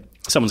be him.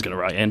 Someone's going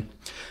to write in.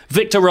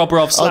 Victor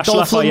Robrov /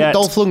 Lafayette.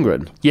 Dolph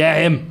Lundgren. Yeah,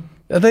 him.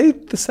 Are they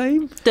the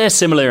same? They're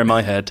similar in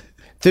my head.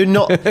 They're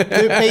not.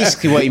 They're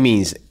basically what he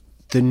means.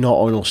 They're not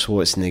Arnold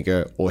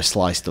Schwarzenegger or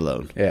Sly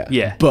Stallone. Yeah.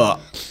 Yeah. But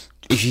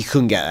if you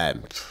couldn't get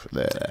them,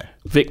 they're there.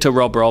 Victor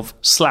Robrov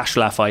 /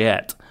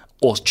 Lafayette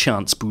or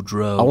Chance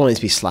Boudreau. I want it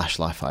to be /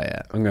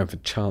 Lafayette. I'm going for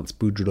Chance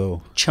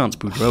Boudreau. Chance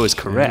Boudreau is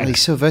correct. Oh,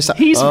 he's so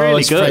versatile. He's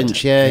really good.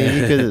 French, yeah,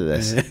 he's good at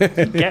this.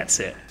 He gets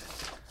it.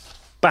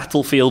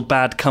 Battlefield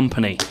Bad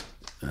Company.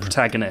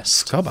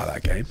 Protagonist. Forgot about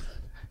that game.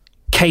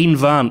 Kane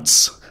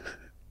Vance,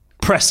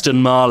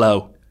 Preston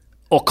Marlowe,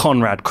 or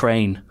Conrad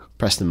Crane.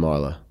 Preston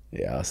Marlowe.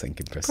 Yeah, I was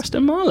thinking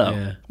Preston Marlowe.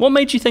 Yeah. What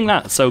made you think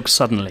that so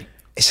suddenly?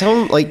 It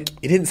sounds like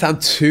It didn't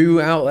sound too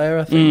out there,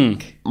 I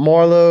think.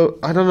 Marlowe.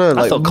 I don't know. I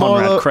Like thought Marlowe,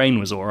 Conrad Crane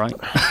was all right.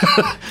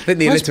 I think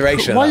the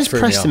alliteration Why of does that threw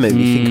me Preston off. make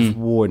me think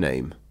of war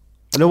name?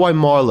 I know why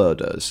Marlowe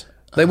does.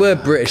 They were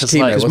British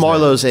team, like- Because wasn't it?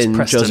 Marlowe's in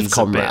Preston's Joseph a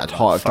Conrad, bit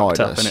Heart of fucked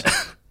up, Darkness.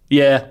 innit?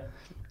 Yeah.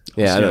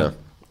 Yeah, I don't know.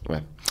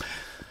 Right.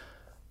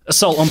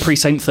 Assault on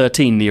Precinct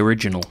 13, the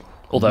original,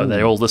 although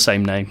they're all the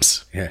same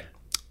names, Yeah.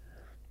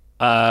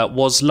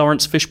 was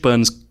Lawrence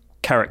Fishburne's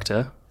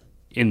character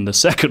in the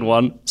second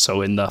one,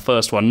 so in the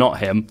first one, not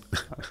him.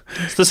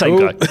 It's the same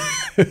guy.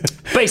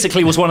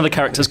 Basically, was one of the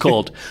characters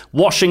called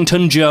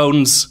Washington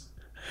Jones,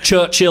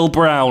 Churchill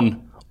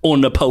Brown, or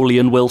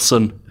Napoleon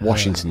Wilson.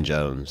 Washington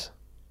Jones.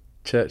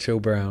 Churchill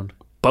Brown.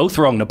 Both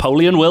wrong.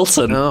 Napoleon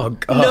Wilson. Oh,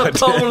 God.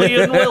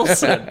 Napoleon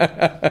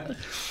Wilson.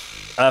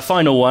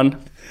 Final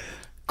one.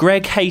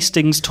 Greg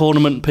Hastings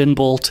Tournament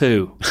Pinball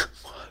 2.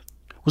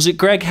 Was it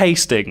Greg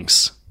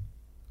Hastings?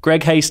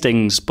 Greg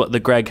Hastings, but the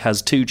Greg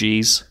has 2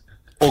 Gs.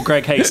 Or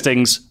Greg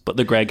Hastings, but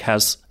the Greg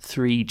has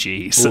 3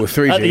 Gs. Or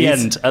 3 At the Gs.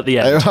 end. At the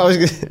end. I was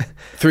gonna-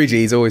 3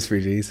 Gs, always 3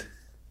 Gs.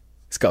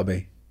 It's got to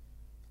be.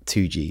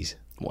 2 Gs.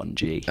 1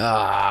 G.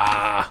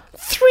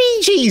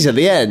 3 Gs at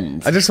the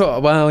end. I just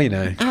thought, well, you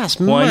know. That's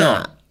Why mad.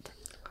 not?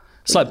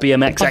 It's like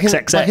BMX Back in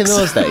XXX.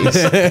 those days.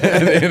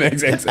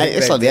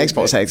 It's like the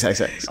Xbox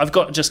XXX. I've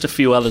got just a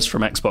few others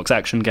from Xbox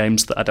action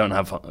games that I don't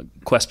have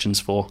questions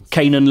for.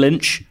 Kane and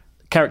Lynch,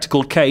 character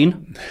called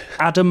Kane.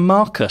 Adam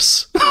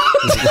Marcus.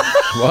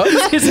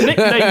 What? His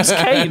nickname's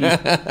Kane.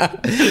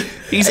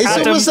 He's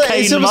Adam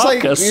Kane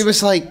Marcus. It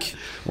was like,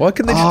 Why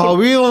couldn't they just oh, call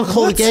we want to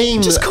call the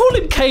game. Just call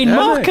him Kane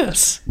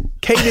Marcus.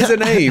 Kane is a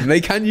name.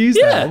 They can use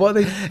Yeah. that. What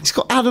are they? It's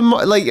got Adam.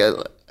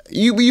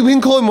 You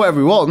can call him whatever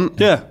you want.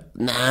 Yeah.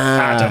 Nah,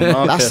 Adam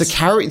Marcus. that's the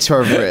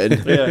character I've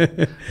written.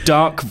 Yeah.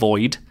 Dark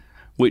Void,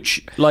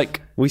 which,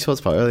 like, We talked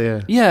about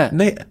earlier. yeah.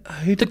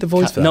 Who did the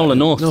voice for that? Nolan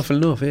North. Nolan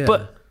North, yeah.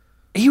 But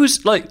he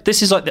was like,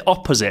 this is like the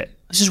opposite.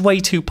 This is way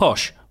too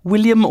posh.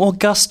 William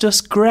Augustus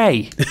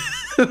Gray.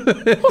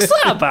 What's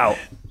that about?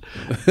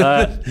 As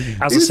I it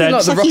was said,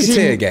 like the like he's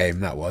Rocketeer in- game,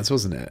 that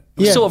wasn't it?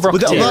 sort of But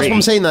that's what Rocketeer-y.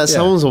 I'm saying. That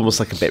sounds almost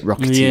like a bit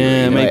Rocketeer.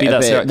 Yeah, maybe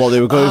that's it. Well,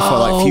 they were going for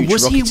like future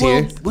was he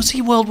Rocketeer. was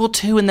he World War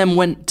II and then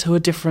went to a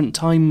different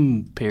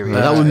time period?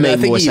 That would make I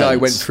think more he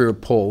sense. went through a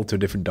portal to a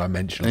different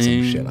dimension or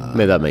some shit like that.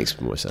 Maybe that makes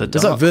more sense. It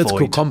was Dark like vertical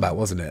Void. combat,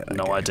 wasn't it?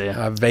 No idea.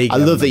 I vaguely I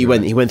love that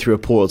remember he went through a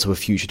portal to a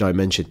future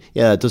dimension.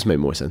 Yeah, that does make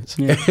more sense.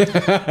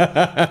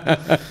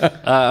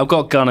 I've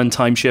got Gun and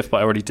Time Shift, but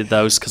I already did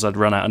those because I'd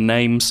run out of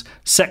names.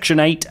 Section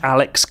 8,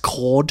 Alex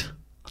Cord.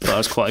 I thought that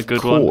was quite a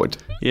good one. Cord?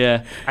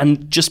 Yeah.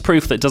 And just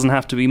proof that it doesn't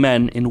have to be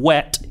men, in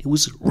Wet, it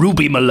was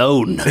Ruby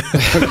Malone.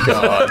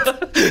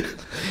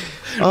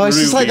 Oh, it's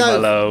just like Ruby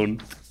that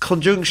Malone.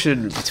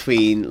 conjunction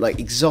between like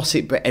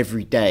exotic but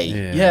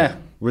everyday, Yeah.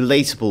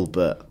 relatable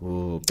but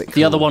a bit The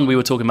cool. other one we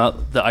were talking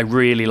about that I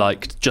really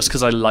liked, just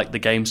because I liked the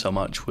game so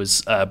much,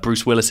 was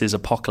Bruce Willis's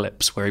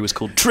Apocalypse, where he was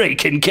called Trey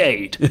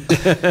Kincaid.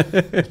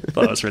 Thought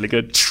that was really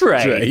good.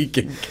 Trey. Drake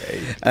and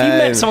Kane. If you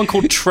met someone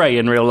called Trey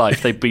in real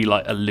life, they'd be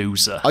like a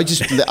loser. I would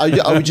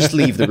just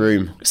leave the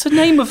room. It's the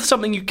name of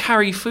something you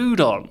carry food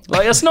on.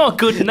 Like, that's not a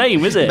good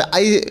name, is it?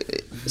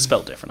 It's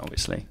spelled different,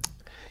 obviously.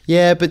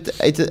 Yeah, but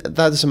that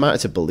doesn't matter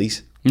to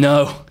bullies.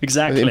 No,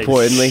 exactly.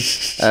 Importantly,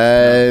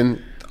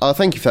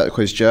 thank you for that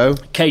quiz, Joe.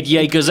 Cade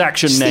Yeager's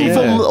action name.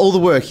 From all the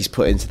work he's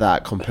put into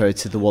that compared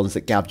to the ones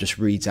that Gav just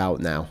reads out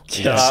now.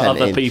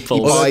 Other people.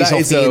 He Well, buys that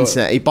off is the a-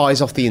 internet. He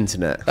buys off the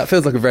internet. That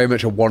feels like a very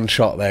much a one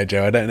shot there,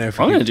 Joe. I don't know if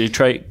I'm going to do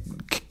Trey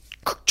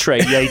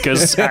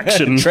Yeager's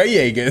action Trey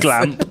Yeager's.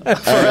 glamp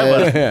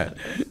forever.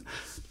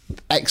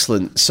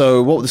 Excellent.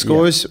 So, what were the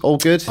scores? All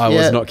good? I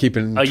was not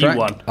keeping Oh, you track.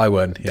 won. I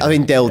won. Yeah. I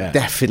think Dale Yeah.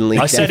 definitely.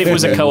 I said it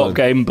was a definitely co-op won.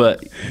 game,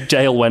 but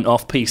Dale went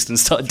off-piste and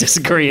started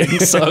disagreeing,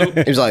 so...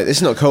 He was like, "This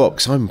is not co-op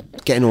because I'm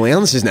getting all the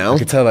answers now." I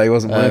could tell that he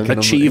wasn't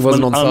working. He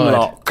wasn't on Achievement side.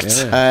 unlocked.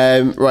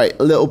 Yeah. Right,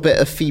 a little bit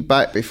of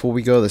feedback before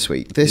we go this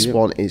week. This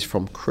one is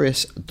from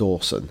Chris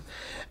Dawson.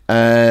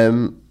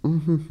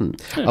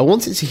 I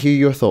wanted to hear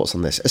your thoughts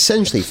on this.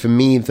 Essentially, for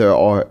me, there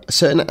are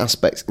certain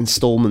aspects,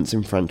 installments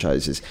in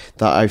franchises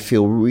that I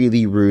feel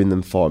really ruin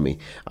them for me.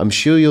 I'm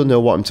sure you'll know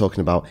what I'm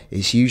talking about.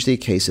 It's usually a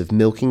case of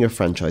milking a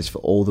franchise for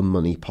all the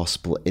money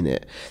possible in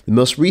it. The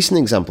most recent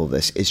example of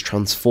this is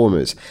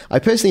Transformers. I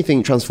personally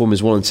think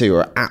Transformers 1 and 2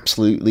 are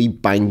absolutely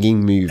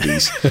banging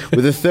movies,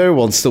 with the third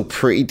one still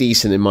pretty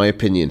decent in my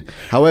opinion.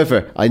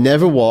 However, I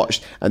never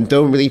watched and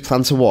don't really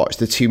plan to watch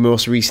the two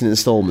most recent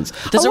installments.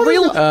 There's a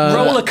real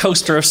roller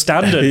coaster of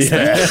standards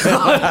there.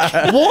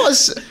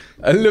 What's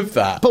I love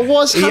that. But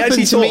what's he happened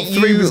actually to thought make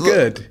 3 you was look-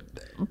 good.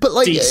 but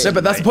like Decent.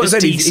 No, but that's the point. It's I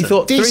said. He decent.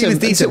 thought 3 was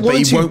decent, but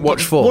he won't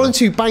watch 4. 1 and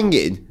 2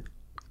 banging.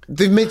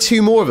 They've made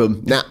 2 more of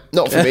them. Nah,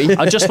 not for me.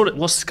 I just want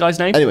what's this guy's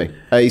name? Anyway,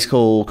 he's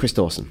called Chris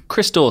Dawson.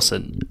 Chris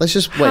Dawson. Let's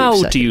just wait. a How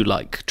second. do you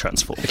like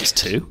Transformers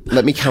 2?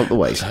 Let me count the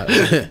ways.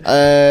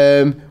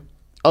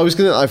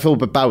 I feel a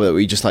bit bad with it.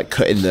 We just like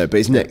cut in there. But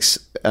his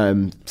next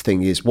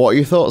thing is, what are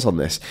your thoughts on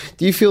this?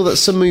 Do you feel that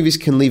some movies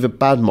can leave a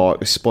bad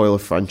mark or spoil a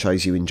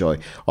franchise you enjoy?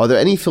 Are there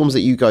any films that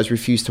you guys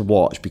refuse to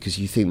watch because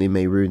you think they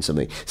may ruin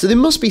something? So there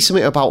must be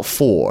something about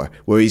 4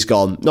 where he's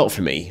gone, not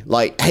for me.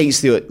 Like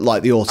hates the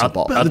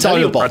Autobot. I'll the tell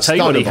you Dinobots,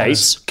 what he Dinobots.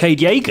 hates. Cade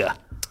Yeager.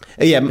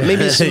 Yeah,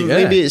 maybe it's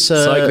maybe it's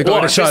like the guy What,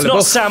 to if Shia it's not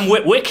LaBeouf. Sam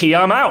Witwicky,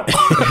 I'm out.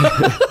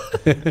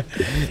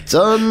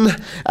 done.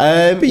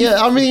 Yeah,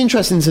 I'm really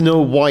interested to know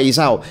why he's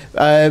out.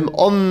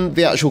 On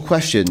the actual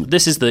question,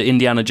 This is the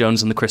Indiana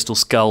Jones and the Crystal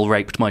Skull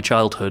raped my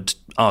childhood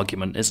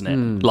argument, isn't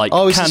it? Like,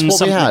 Oh, is this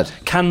what we had?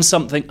 Can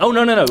something? Oh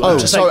no. Oh,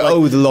 Just sorry,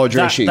 saying, the larger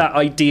that, issue. That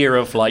idea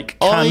of like,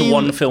 can I'm-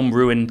 one film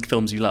ruin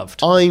films you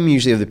loved? I'm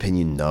usually of the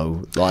opinion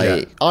no.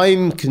 Like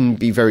I can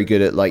be very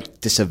good at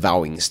like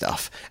disavowing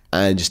stuff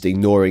and just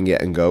ignoring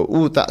it and go,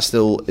 oh, that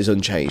still is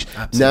unchanged.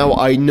 Now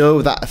I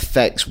know that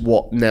affects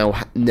what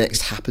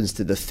next happens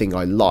to the thing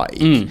I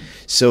like.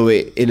 So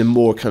it, in a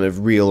more kind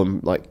of real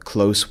and like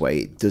close way,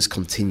 it does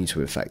continue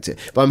to affect it.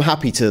 But I'm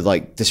happy to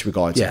like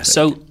disregard something.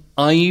 So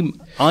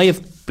I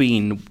have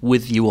been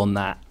with you on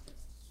that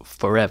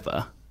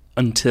forever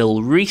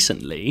until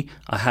recently.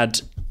 I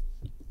had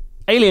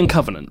Alien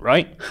Covenant,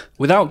 right?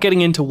 Without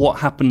getting into what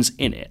happens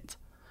in it,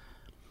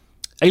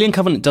 Alien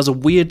Covenant does a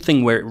weird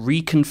thing where it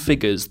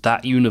reconfigures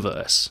that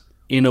universe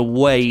in a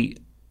way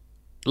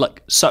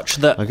like such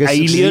that I guess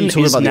Alien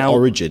talking is about now the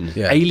origin.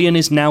 Yeah. Alien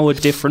is now a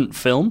different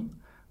film.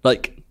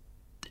 Like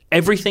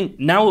everything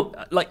now,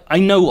 like I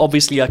know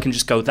obviously I can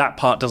just go, that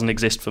part doesn't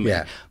exist for me.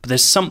 Yeah. But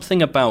there's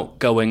something about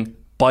going,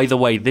 by the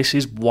way, this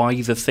is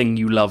why the thing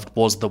you loved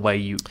was the way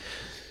you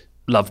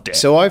loved it.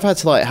 So I've had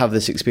to like have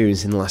this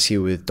experience in the last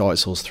year with Dark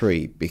Souls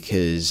 3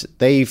 because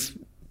they've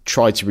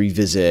tried to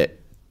revisit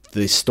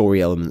the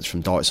story elements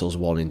from Dark Souls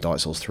 1 and Dark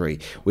Souls 3,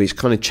 which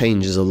kind of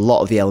changes a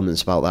lot of the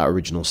elements about that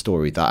original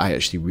story that I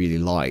actually really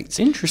liked.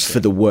 Interesting. For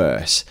the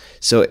worse.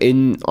 So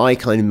I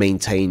kind of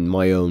maintain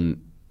my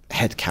own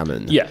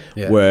headcanon,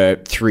 where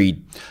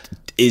 3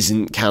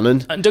 isn't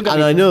canon. And don't get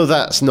me- I know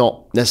that's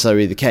not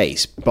necessarily the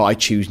case, but I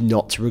choose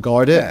not to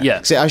regard it.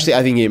 Yeah. So actually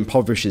I think it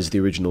impoverishes the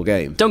original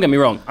game. Don't get me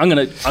wrong.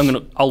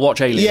 I'll watch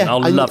Alien. Yeah,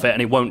 I'll and- love it,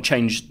 and it won't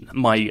change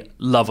my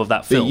love of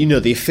that film. But you know,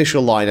 the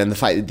official line and the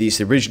fact that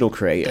this original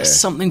creator... There's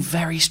something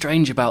very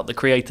strange about the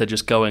creator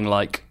just going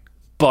like,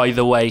 by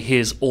the way,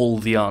 here's all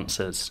the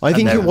answers. I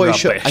think and what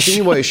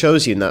they're what it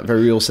shows you in that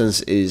very real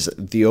sense is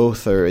the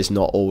author is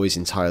not always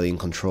entirely in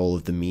control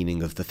of the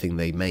meaning of the thing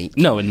they make.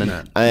 No,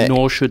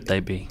 nor should they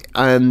be.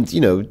 And, you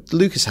know,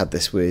 Lucas had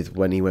this with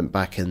when he went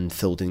back and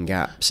filled in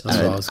gaps what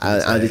I and was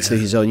gonna say, added to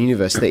his own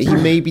universe, that he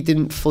maybe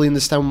didn't fully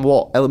understand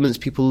what elements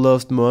people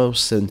loved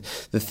most and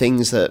the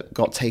things that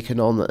got taken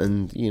on.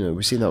 And, you know,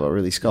 we've seen that with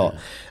Ridley Scott.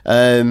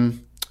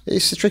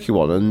 It's a tricky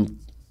one, and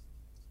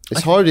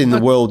it's hard in the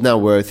world now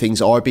where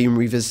things are being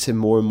revisited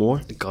more and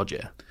more. God,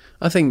 yeah.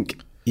 I think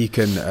you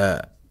can.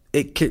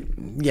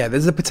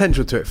 There's a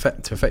potential to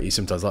affect you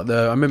sometimes. Like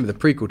I remember the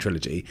prequel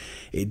trilogy.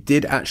 It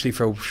did actually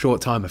for a short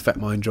time affect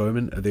my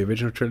enjoyment of the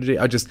original trilogy.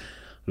 I just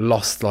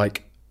lost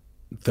like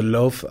the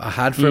love I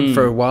had for him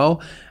for a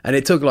while, and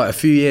it took like a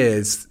few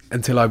years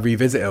until I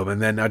revisited them,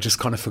 and then I just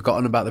kind of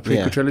forgotten about the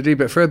prequel trilogy.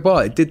 But for a while,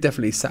 it did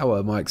definitely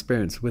sour my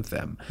experience with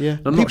them. Yeah,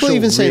 I'm not people sure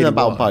even saying really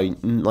that about why.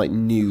 like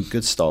new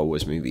good Star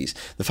Wars movies.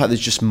 The fact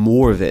there's just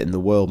more of it in the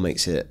world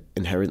makes it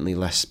inherently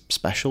less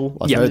special.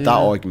 I've heard that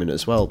argument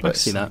as well. But I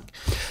see that.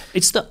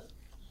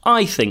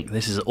 I think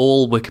this is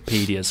all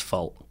Wikipedia's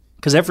fault.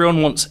 Because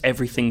everyone wants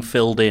everything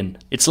filled in.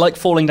 It's like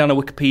falling down a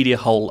Wikipedia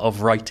hole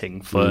of writing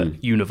for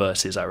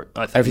universes, I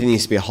think. everything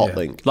needs to be a hot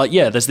link. Like,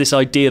 there's this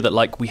idea that,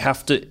 like, we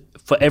have to,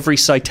 for every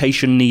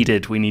citation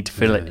needed, we need to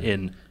fill it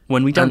in.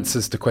 When we don't.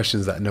 Answers to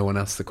questions that no one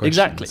asked the questions.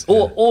 Exactly.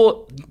 Yeah.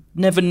 Or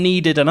never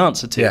needed an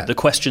answer to. Yeah. The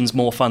question's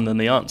more fun than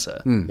the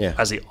answer,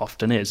 as it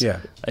often is. Yeah.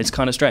 It's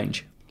kind of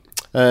strange.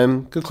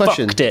 Good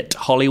question. Fucked it,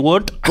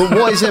 Hollywood. But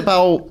what is it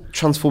about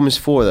Transformers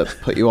 4 that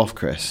put you off,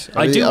 Chris?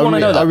 I do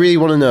wanna know that. I really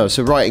want to know.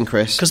 So write in,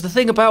 Chris. Because the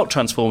thing about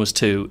Transformers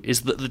 2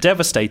 is that the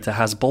Devastator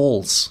has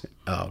balls.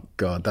 Oh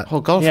god, Oh,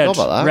 God, I forgot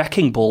about that.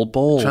 Wrecking ball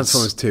balls.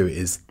 Transformers 2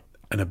 is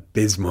an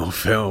abysmal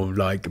film,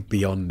 like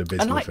beyond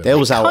abysmal like, film. Dale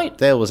was kind-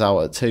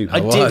 out at 2.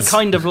 I did was.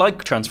 kind of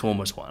like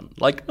Transformers 1.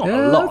 Like, not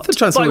Yeah, a lot. I thought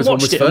Transformers but I 1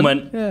 was watched it fun. and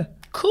went, Yeah.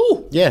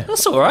 cool. Yeah.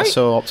 That's all right.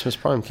 So Optimus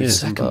Prime. The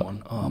second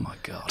one, oh my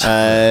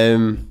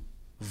God.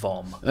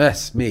 Vom.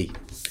 Yes, me.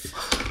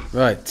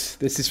 Right,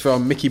 this is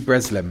from Mickey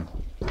Breslin.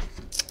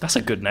 That's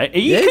a good name. Yeah,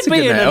 You it's could a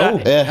be good in name.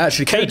 it. Yeah.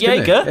 Actually, Kate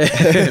couldn't it?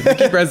 Yeager.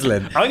 Mickey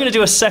Breslin. I'm going to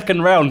do a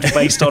second round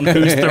based on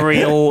who's the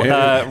real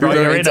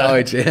writer in into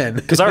it. IGN.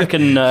 Because I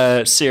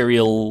reckon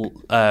serial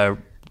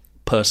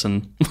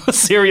person,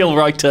 serial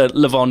writer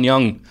Levon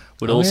Young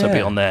would also be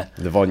yeah. on there.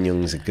 Levon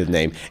Young's a good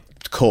name.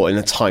 Caught in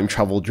a time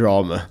travel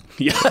drama.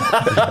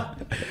 I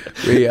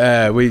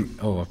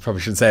probably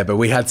shouldn't say it, but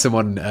we had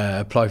someone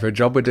apply for a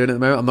job we're doing at the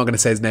moment. I'm not going to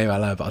say his name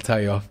out loud, but I'll tell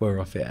you off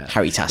it.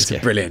 Harry Tasker.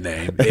 It's a brilliant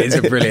name. It is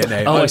a brilliant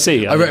name. Oh, I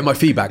see. I wrote in my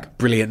feedback,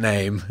 brilliant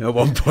name, at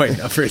one point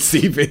for his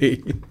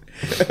CV.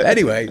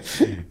 Anyway,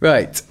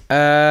 right.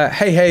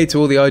 Hey to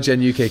all the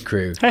IGN UK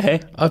crew. Hey.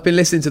 I've been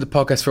listening to the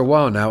podcast for a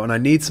while now, and I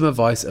need some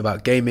advice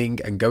about gaming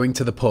and going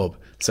to the pub.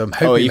 So I'm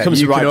hoping You that come to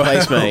you the right can all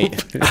place,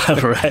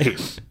 help.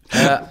 mate.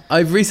 Right.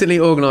 I've recently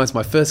organised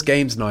my first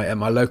games night at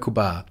my local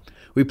bar.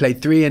 We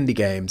played 3 indie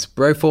games,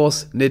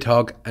 Broforce,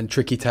 Nidhogg and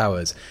Tricky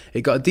Towers.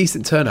 It got a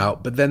decent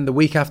turnout, but then the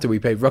week after we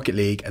played Rocket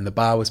League and the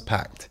bar was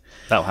packed.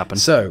 That'll happen.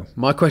 So,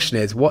 my question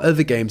is, what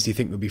other games do you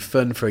think would be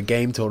fun for a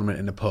game tournament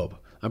in a pub?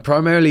 I'm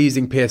primarily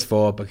using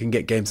PS4, but can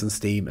get games on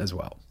Steam as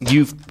well.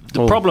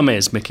 The problem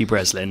is, Mickey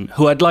Breslin,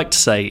 who I'd like to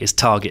say is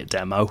target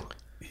demo.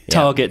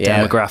 Target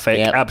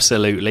demographic,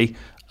 absolutely.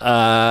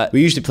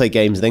 We usually play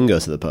games and then go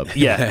to the pub.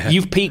 Yeah,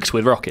 you've peaked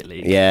with Rocket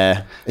League.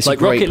 Yeah, it's like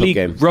a great pub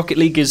game. Rocket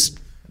League is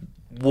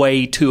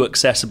way too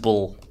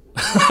accessible.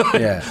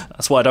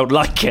 That's why I don't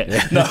like it.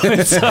 No,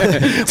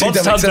 it's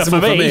Monster Hunter's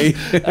for me.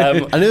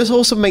 And it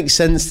also makes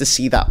sense to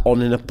see that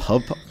on in a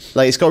pub.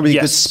 Like, it's got a really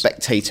good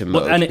spectator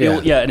mode, and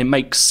it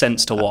makes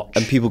sense to watch,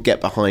 and people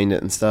get behind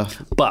it and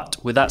stuff.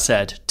 But with that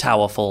said,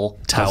 Towerfall.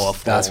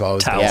 That's what I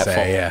was going to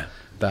say. Yeah.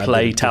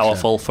 Play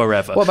Towerfall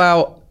forever. What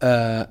about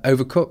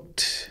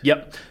Overcooked?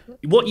 Yep.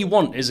 What you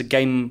want is a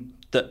game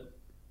that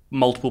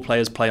multiple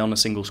players play on a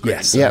single screen.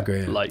 Yes, I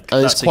agree. Like,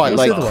 and it's quite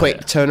like quick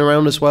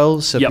turnaround as well,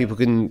 so people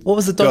can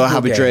go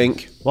have a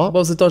drink. What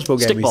was the dodgeball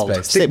game we played?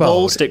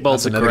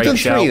 Stickball's a great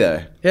shout. 3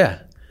 though.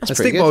 Yeah. A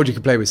stickball you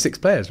could play with 6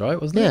 players, right?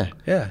 Wasn't it?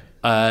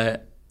 Yeah.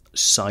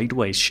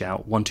 Sideways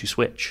shout, 1-2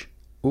 switch.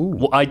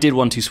 Well, I did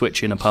 1-2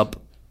 switch in a pub.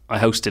 I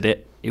hosted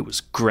it. It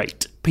was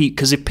great.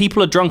 Because if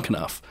people are drunk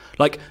enough,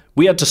 like,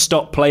 we had to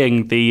stop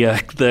playing the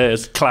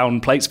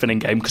clown plate spinning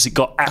game because it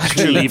got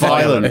actually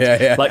violent.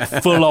 Like,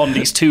 full on,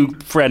 these two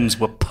friends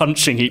were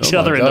punching each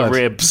other in the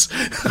ribs.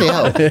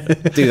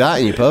 Do that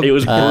in your pub. It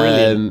was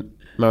brilliant.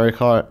 Mario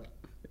Kart.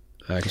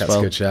 That's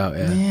a good shout,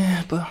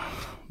 Yeah, but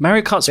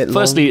Mario Kart's,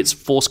 firstly, it's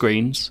 4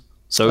 screens.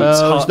 So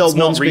it's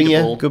not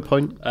readable. Good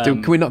point.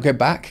 Can we not go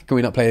back? Can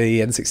we not play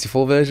the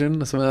N64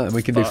 version or something like that? And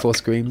we can do 4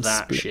 screens?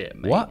 That shit,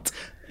 mate. What?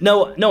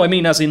 No, I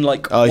mean as in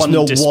like it's one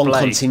not display.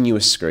 one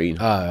continuous screen.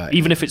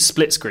 Even if it's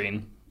split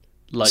screen.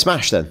 Like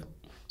Smash then.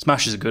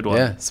 Smash is a good one.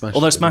 Yeah, Smash.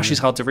 Although Smash is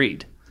hard to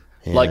read.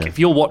 Yeah. Like if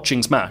you're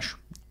watching Smash,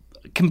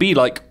 it can be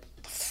like,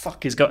 the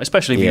fuck is going,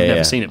 especially if you've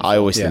never seen it before. I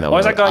always think that. Why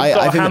has that guy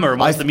got a hammer and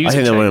why's the music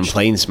I think that when I'm changed?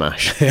 playing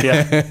Smash.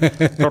 Yeah.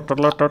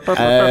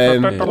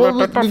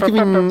 We've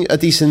given a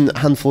decent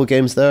handful of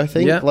games there, I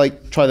think. Yeah.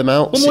 Like, try them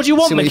out. Well, what do you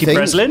want, Mickey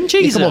Breslin?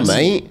 Jesus. Come on,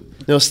 mate.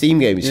 No Steam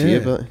games for you,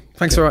 but...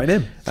 Thanks for writing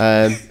in.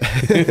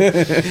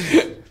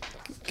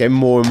 Getting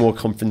more and more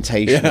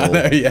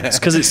confrontational. It's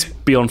because it's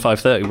beyond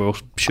 5:30. We all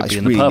should be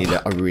in the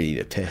pub. I really need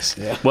a piss.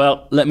 Yeah.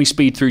 Well, let me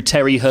speed through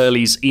Terry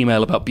Hurley's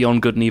email about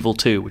Beyond Good and Evil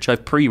 2, which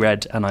I've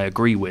pre-read and I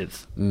agree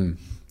with. There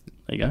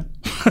you go.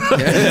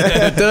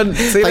 Done.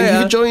 See you Thank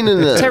you for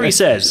joining us. Terry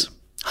says,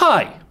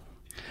 "Hi."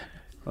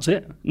 That's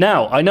it.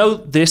 Now, I know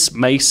this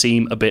may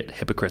seem a bit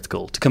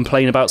hypocritical to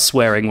complain about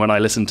swearing when I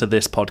listen to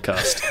this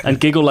podcast and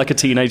giggle like a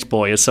teenage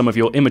boy as some of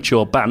your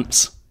immature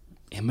bants.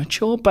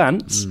 Immature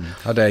bants?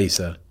 How dare you,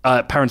 sir?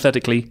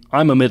 Parenthetically,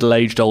 I'm a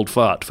middle-aged old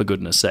fart, for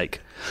goodness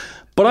sake.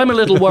 But I'm a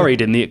little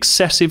worried in the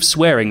excessive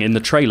swearing in the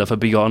trailer for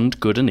Beyond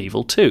Good and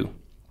Evil 2.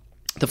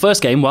 The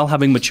first game, while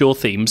having mature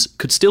themes,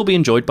 could still be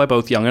enjoyed by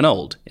both young and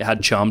old. It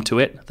had charm to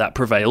it that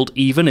prevailed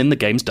even in the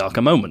game's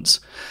darker moments.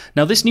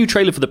 Now, this new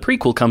trailer for the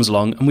prequel comes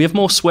along, and we have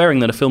more swearing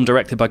than a film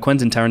directed by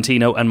Quentin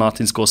Tarantino and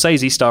Martin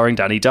Scorsese starring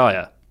Danny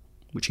Dyer,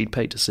 which he'd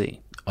pay to see.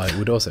 I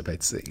would also pay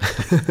to see.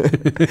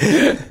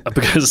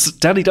 Because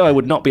Danny Dyer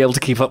would not be able to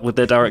keep up with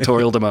their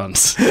directorial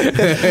demands.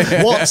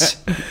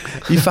 What?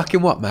 You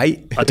fucking what,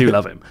 mate? I do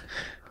love him.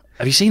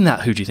 Have you seen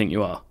that Who Do You Think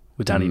You Are?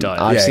 With Danny Dyer.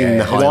 I've seen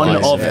the one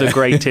highlights, of the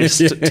greatest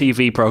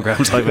TV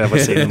programs I've ever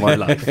seen in my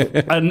life.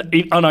 And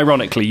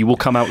unironically, you will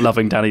come out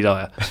loving Danny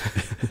Dyer.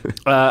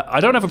 I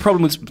don't have a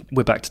problem with...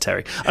 We're back to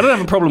Terry. I don't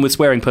have a problem with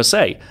swearing per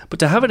se, but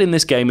to have it in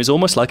this game is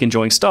almost like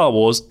enjoying Star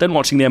Wars, then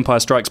watching The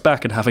Empire Strikes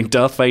Back and having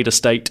Darth Vader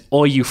state,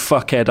 "Oi, you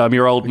fuckhead, I'm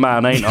your old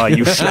man, ain't I,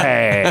 you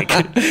slag."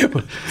 I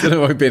don't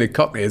know why being a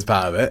cockney is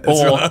part of it.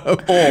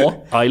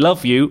 Or "I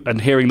love you," and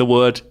hearing the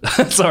word...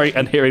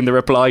 and hearing the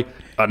reply,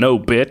 "I know,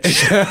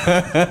 bitch."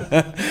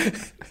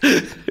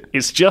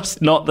 It's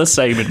just not the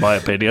same, in my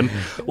opinion.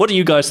 What do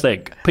you guys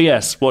think?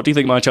 P.S. What do you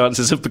think my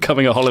chances of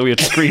becoming a Hollywood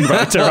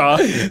screenwriter are?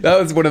 That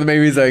was one of the main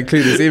reasons I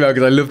included this email,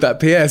 because I loved that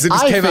P.S. It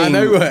just came out of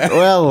nowhere.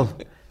 Well,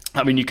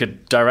 I mean, you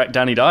could direct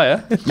Danny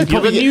Dyer.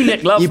 You're the new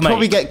Nick Love, you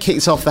probably get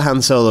kicked off the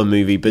Han Solo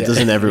movie, but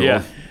doesn't everyone?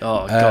 Yeah.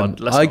 Oh,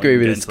 God. I agree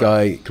with this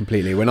guy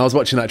completely. When I was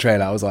watching that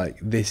trailer, I was like,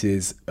 this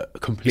is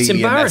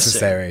completely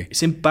unnecessary.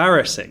 It's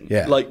embarrassing.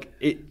 Yeah. Like,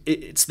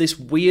 it's this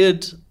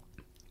weird,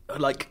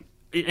 like...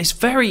 It's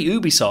very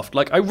Ubisoft.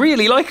 Like, I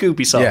really like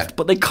Ubisoft,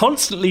 but they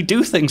constantly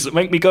do things that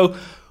make me go,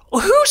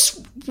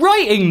 who's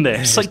writing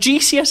this? Like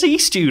GCSE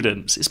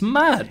students. It's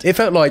mad. It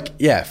felt like,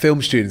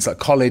 film students, like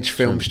college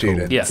film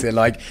students. Yeah. They're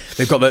like,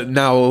 they've got that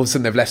now all of a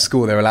sudden they've left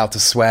school, they're allowed to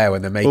swear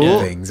when they're making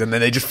things, and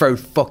then they just throw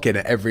fuck in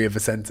at every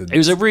other sentence. It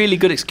was a really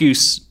good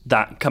excuse,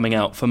 that coming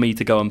out, for me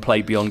to go and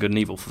play Beyond Good and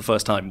Evil for the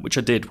first time, which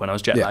I did when I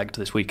was jet lagged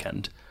this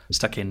weekend.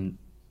 Stuck in,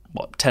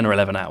 10 or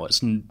 11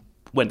 hours and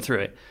went through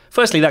it.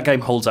 Firstly, that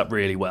game holds up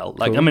really well.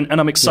 Like, I mean, and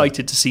I'm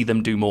excited to see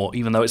them do more,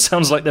 even though it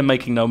sounds like they're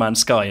making No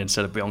Man's Sky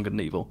instead of Beyond Good and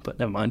Evil. But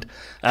never mind.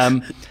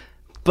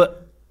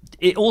 But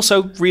it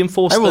also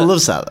reinforced. Everyone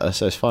loves that though,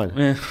 so it's fine.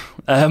 Yeah.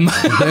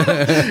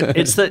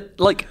 It's that,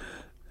 like,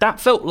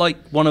 that felt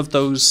like one of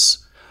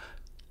those.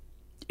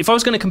 if I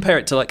was going to compare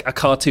it to like a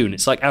cartoon,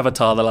 it's like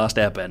Avatar: The Last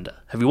Airbender.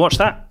 Have you watched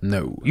that?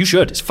 No. You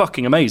should. It's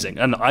fucking amazing.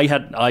 And I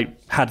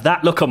had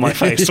that look on my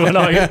face when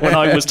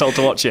I was told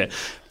to watch it.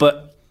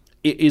 But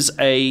it is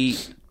a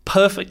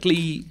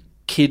perfectly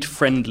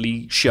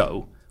kid-friendly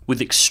show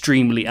with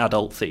extremely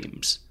adult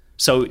themes.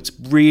 So it's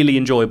really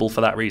enjoyable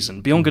for that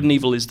reason. Beyond Good and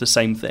Evil is the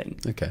same thing.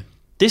 Okay.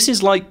 This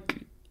is like,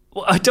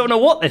 I don't know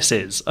what this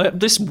is.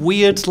 This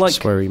weird, like,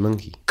 Sweary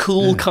monkey.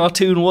 Cool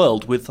cartoon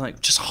world with like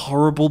just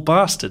horrible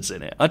bastards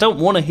in it. I don't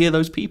want to hear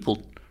those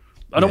people.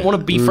 I don't want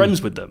to be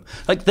friends with them.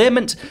 Like, they're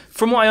meant,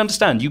 from what I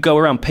understand, you go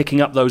around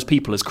picking up those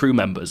people as crew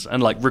members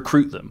and like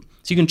recruit them.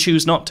 So you can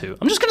choose not to.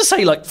 I'm just going to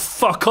say, like,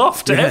 fuck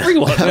off to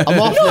everyone.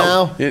 I'm off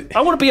now.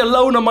 I want to be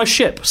alone on my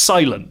ship,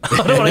 silent. I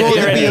don't want to I'd hear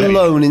rather be anything.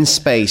 alone in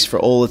space for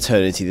all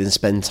eternity than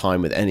spend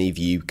time with any of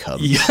you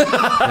cubs.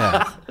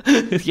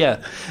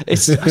 Yeah,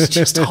 it's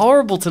just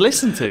horrible to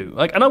listen to.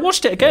 Like, and I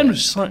watched it again. It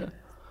was just like,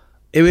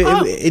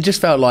 It just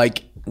felt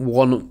like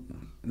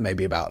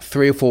maybe about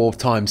 3 or 4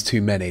 times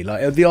too many.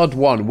 Like, the odd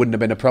one wouldn't have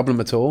been a problem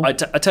at all. I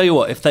tell you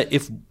what,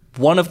 if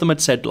one of them had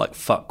said like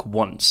fuck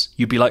once,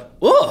 you'd be like,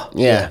 oh,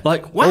 Yeah.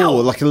 like wow, Oh,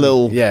 like a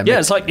little Yeah. yeah,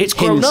 it's like it's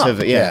grown hint up, of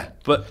it, yeah.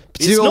 but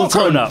To do it's it all not the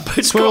time- grown up.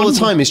 It's swear all gone, the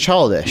time is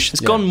childish.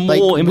 It's gone Like,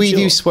 more we immature.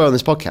 do swear on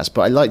this podcast,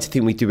 but I like to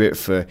think we do it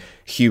for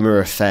humour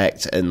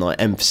effect and like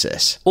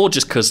emphasis. or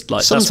just because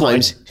like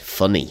Sometimes that's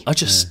funny. I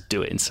just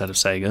do it instead of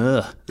saying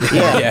ugh.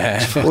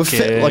 Yeah. Or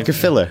like a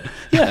filler.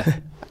 Yeah.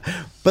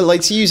 But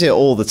like to use it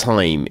all the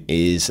time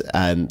is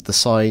the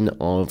sign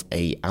of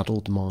a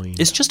addled mind.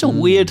 It's just a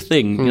weird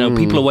thing, you know.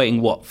 People are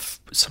waiting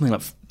something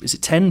like, is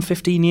it 10,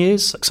 15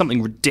 years, like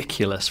something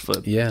ridiculous for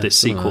this something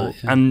sequel, like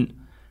that, yeah. and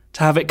to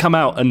have it come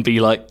out and be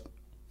like,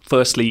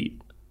 firstly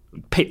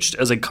pitched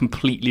as a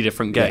completely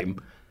different game,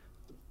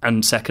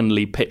 and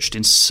secondly pitched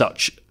in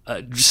such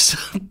a just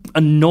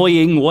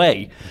annoying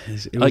way.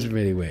 It was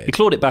really weird. He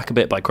clawed it back a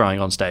bit by crying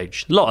on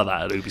stage. A lot of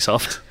that at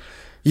Ubisoft.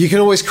 You can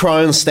always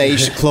cry on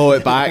stage to claw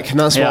it back, and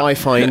that's Yeah. what I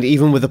find,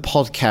 even with a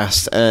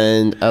podcast.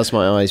 And as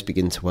my eyes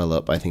begin to well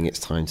up, I think it's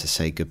time to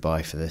say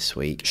goodbye for this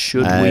week.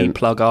 Should we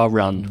plug our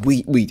run?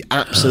 We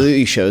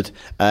absolutely should.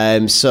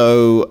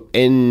 So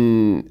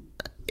in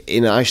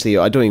actually,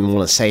 I don't even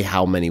want to say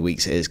how many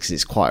weeks it is because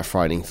it's quite a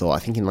frightening thought. I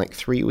think in like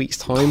 3 weeks'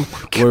 time,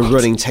 we're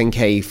running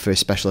 10K for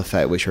Special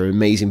Effect, which are an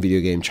amazing video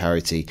game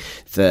charity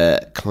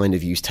that kind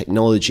of use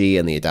technology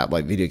and they adapt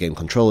like video game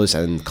controllers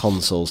and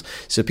consoles,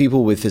 so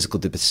people with physical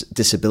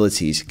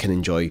disabilities can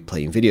enjoy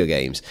playing video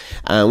games.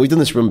 We've done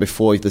this run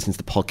before. You've listened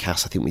to the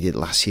podcast. I think we did it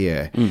last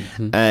year.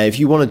 If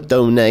you want to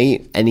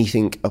donate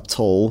anything at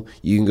all,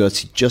 you can go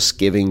to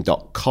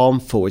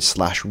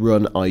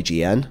justgiving.com/run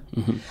IGN.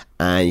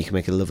 And you can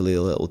make a lovely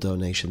little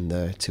donation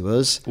there to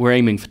us. We're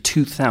aiming for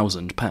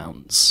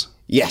 £2,000.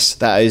 Yes,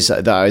 that is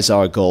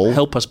our goal.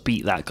 Help us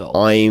beat that goal.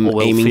 I'm or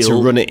we'll aiming to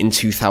feel- run it in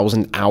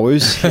 2,000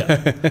 hours.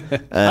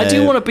 I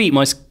do want to beat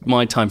my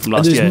time from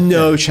last There's year.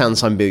 no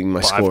chance I'm beating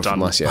my but score I've done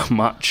from last year.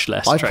 much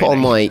less I training. put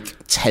on like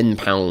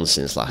 £10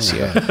 since last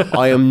year.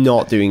 I am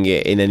not doing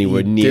it in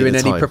anywhere near Doing the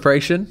any time.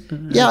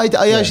 preparation? Yeah,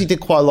 I actually did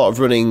quite a lot of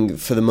running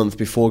for the month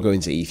before going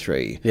to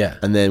E3. Yeah.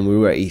 And then we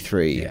were at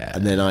E3. Yeah.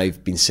 And then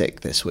I've been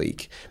sick this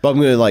week. But I'm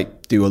going to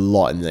like do a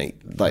lot in the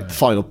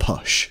final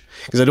push.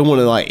 Because I don't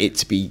want it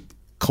to be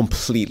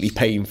completely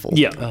painful.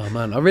 Yeah. Oh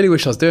man, I really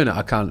wish I was doing it.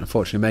 I can't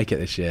unfortunately make it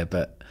this year,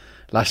 but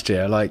last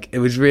year, it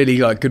was really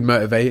good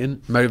motivation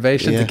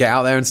to get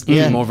out there and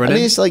do more running.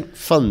 And it's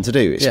fun to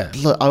do. Yeah.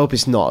 Look, I hope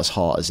it's not as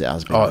hard as it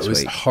has been this it was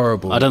week.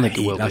 horrible. I don't think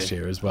it will last be.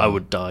 year as well. I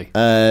would die.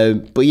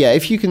 But yeah,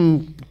 if you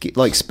can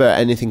spare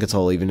anything at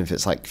all, even if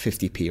it's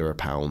 50p or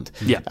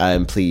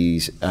 £1,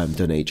 please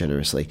donate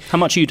generously. How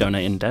much are you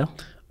donating, Dale?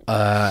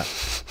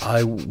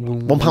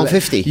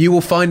 £1.50. You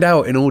will find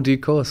out in all due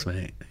course,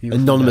 mate.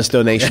 Anonymous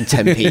donation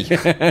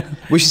 10p,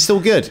 which is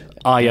still good.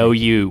 I owe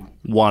you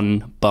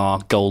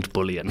 £1 gold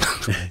bullion.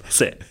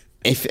 That's it.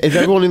 If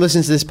everyone who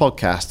listens to this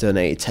podcast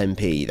donated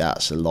 10p,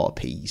 that's a lot of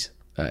p's.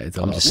 It's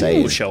I'm just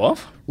saying. Ooh, show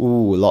off.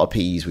 Ooh, a lot of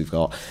P's we've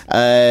got.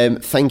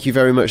 Thank you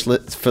very much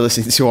for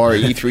listening to our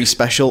E3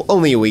 special.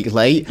 Only a week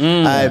late.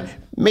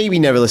 Maybe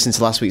never listen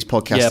to last week's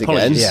podcast again.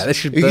 apologies. Yeah, they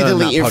should If you burn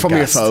delete that it from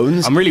your podcast.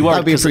 phones, I'm really worried.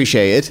 That'd be 'cause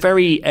appreciated. It's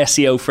very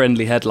SEO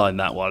friendly headline,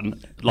 that one.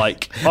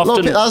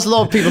 Often. That's a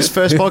lot of people's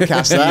first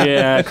podcast. That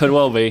Yeah, could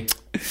well be.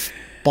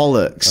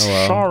 bollocks.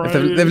 Sorry. If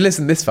they've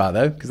listened this far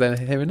though, because they're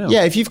hearing now.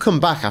 Yeah, if you've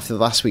come back after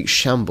last week's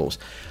shambles,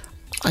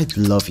 I'd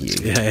love you.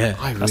 Yeah.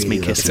 I That's really me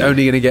love It's kissing. you.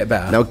 only going to get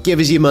better. Now give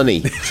us your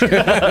money.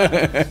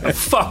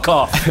 Fuck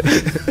off.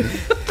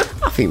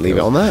 I think leave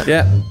it on that.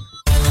 Yeah.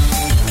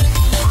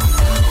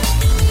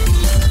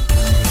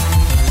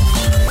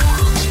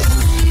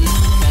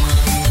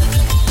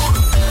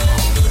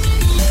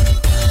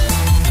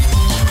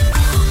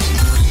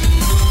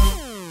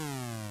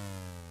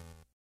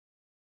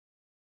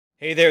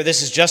 Hey there,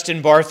 this is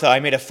Justin Bartha.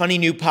 I made a funny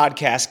new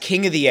podcast,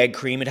 King of the Egg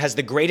Cream. It has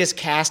the greatest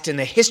cast in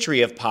the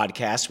history of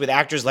podcasts with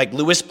actors like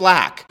Louis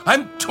Black,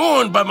 I'm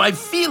torn by my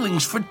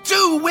feelings for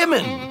two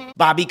women.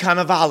 Bobby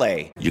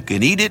Cannavale, You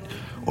can eat it,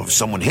 or if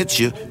someone hits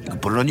you, you can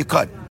put it on your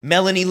cut.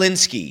 Melanie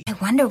Linsky, I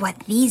wonder what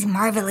these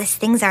marvelous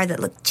things are that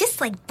look just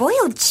like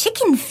boiled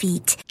chicken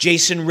feet.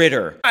 Jason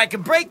Ritter, I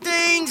can break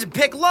things and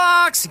pick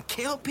locks and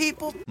kill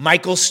people.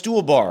 Michael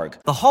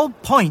Stuhlbarg, The whole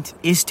point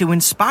is to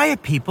inspire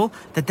people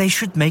that they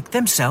should make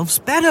themselves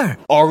better.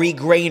 Ari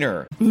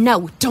Grainer,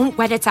 No, don't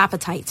whet its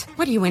appetite.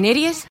 What are you, an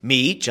idiot?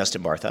 me,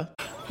 Justin Bartha,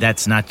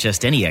 That's not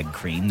just any egg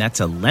cream, that's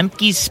a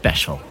Lemke's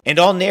special. and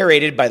all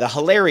narrated by the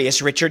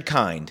hilarious Richard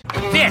Kind.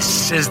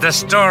 This is the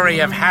story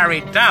of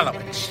Harry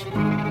Dalowitz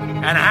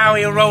and how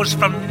he rose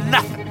from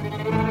nothing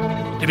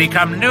to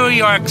become New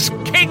York's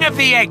King of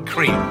the Egg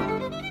Cream.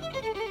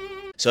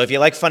 So if you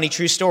like funny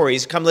true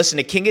stories, come listen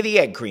to King of the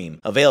Egg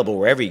Cream, available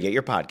wherever you get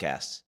your podcasts.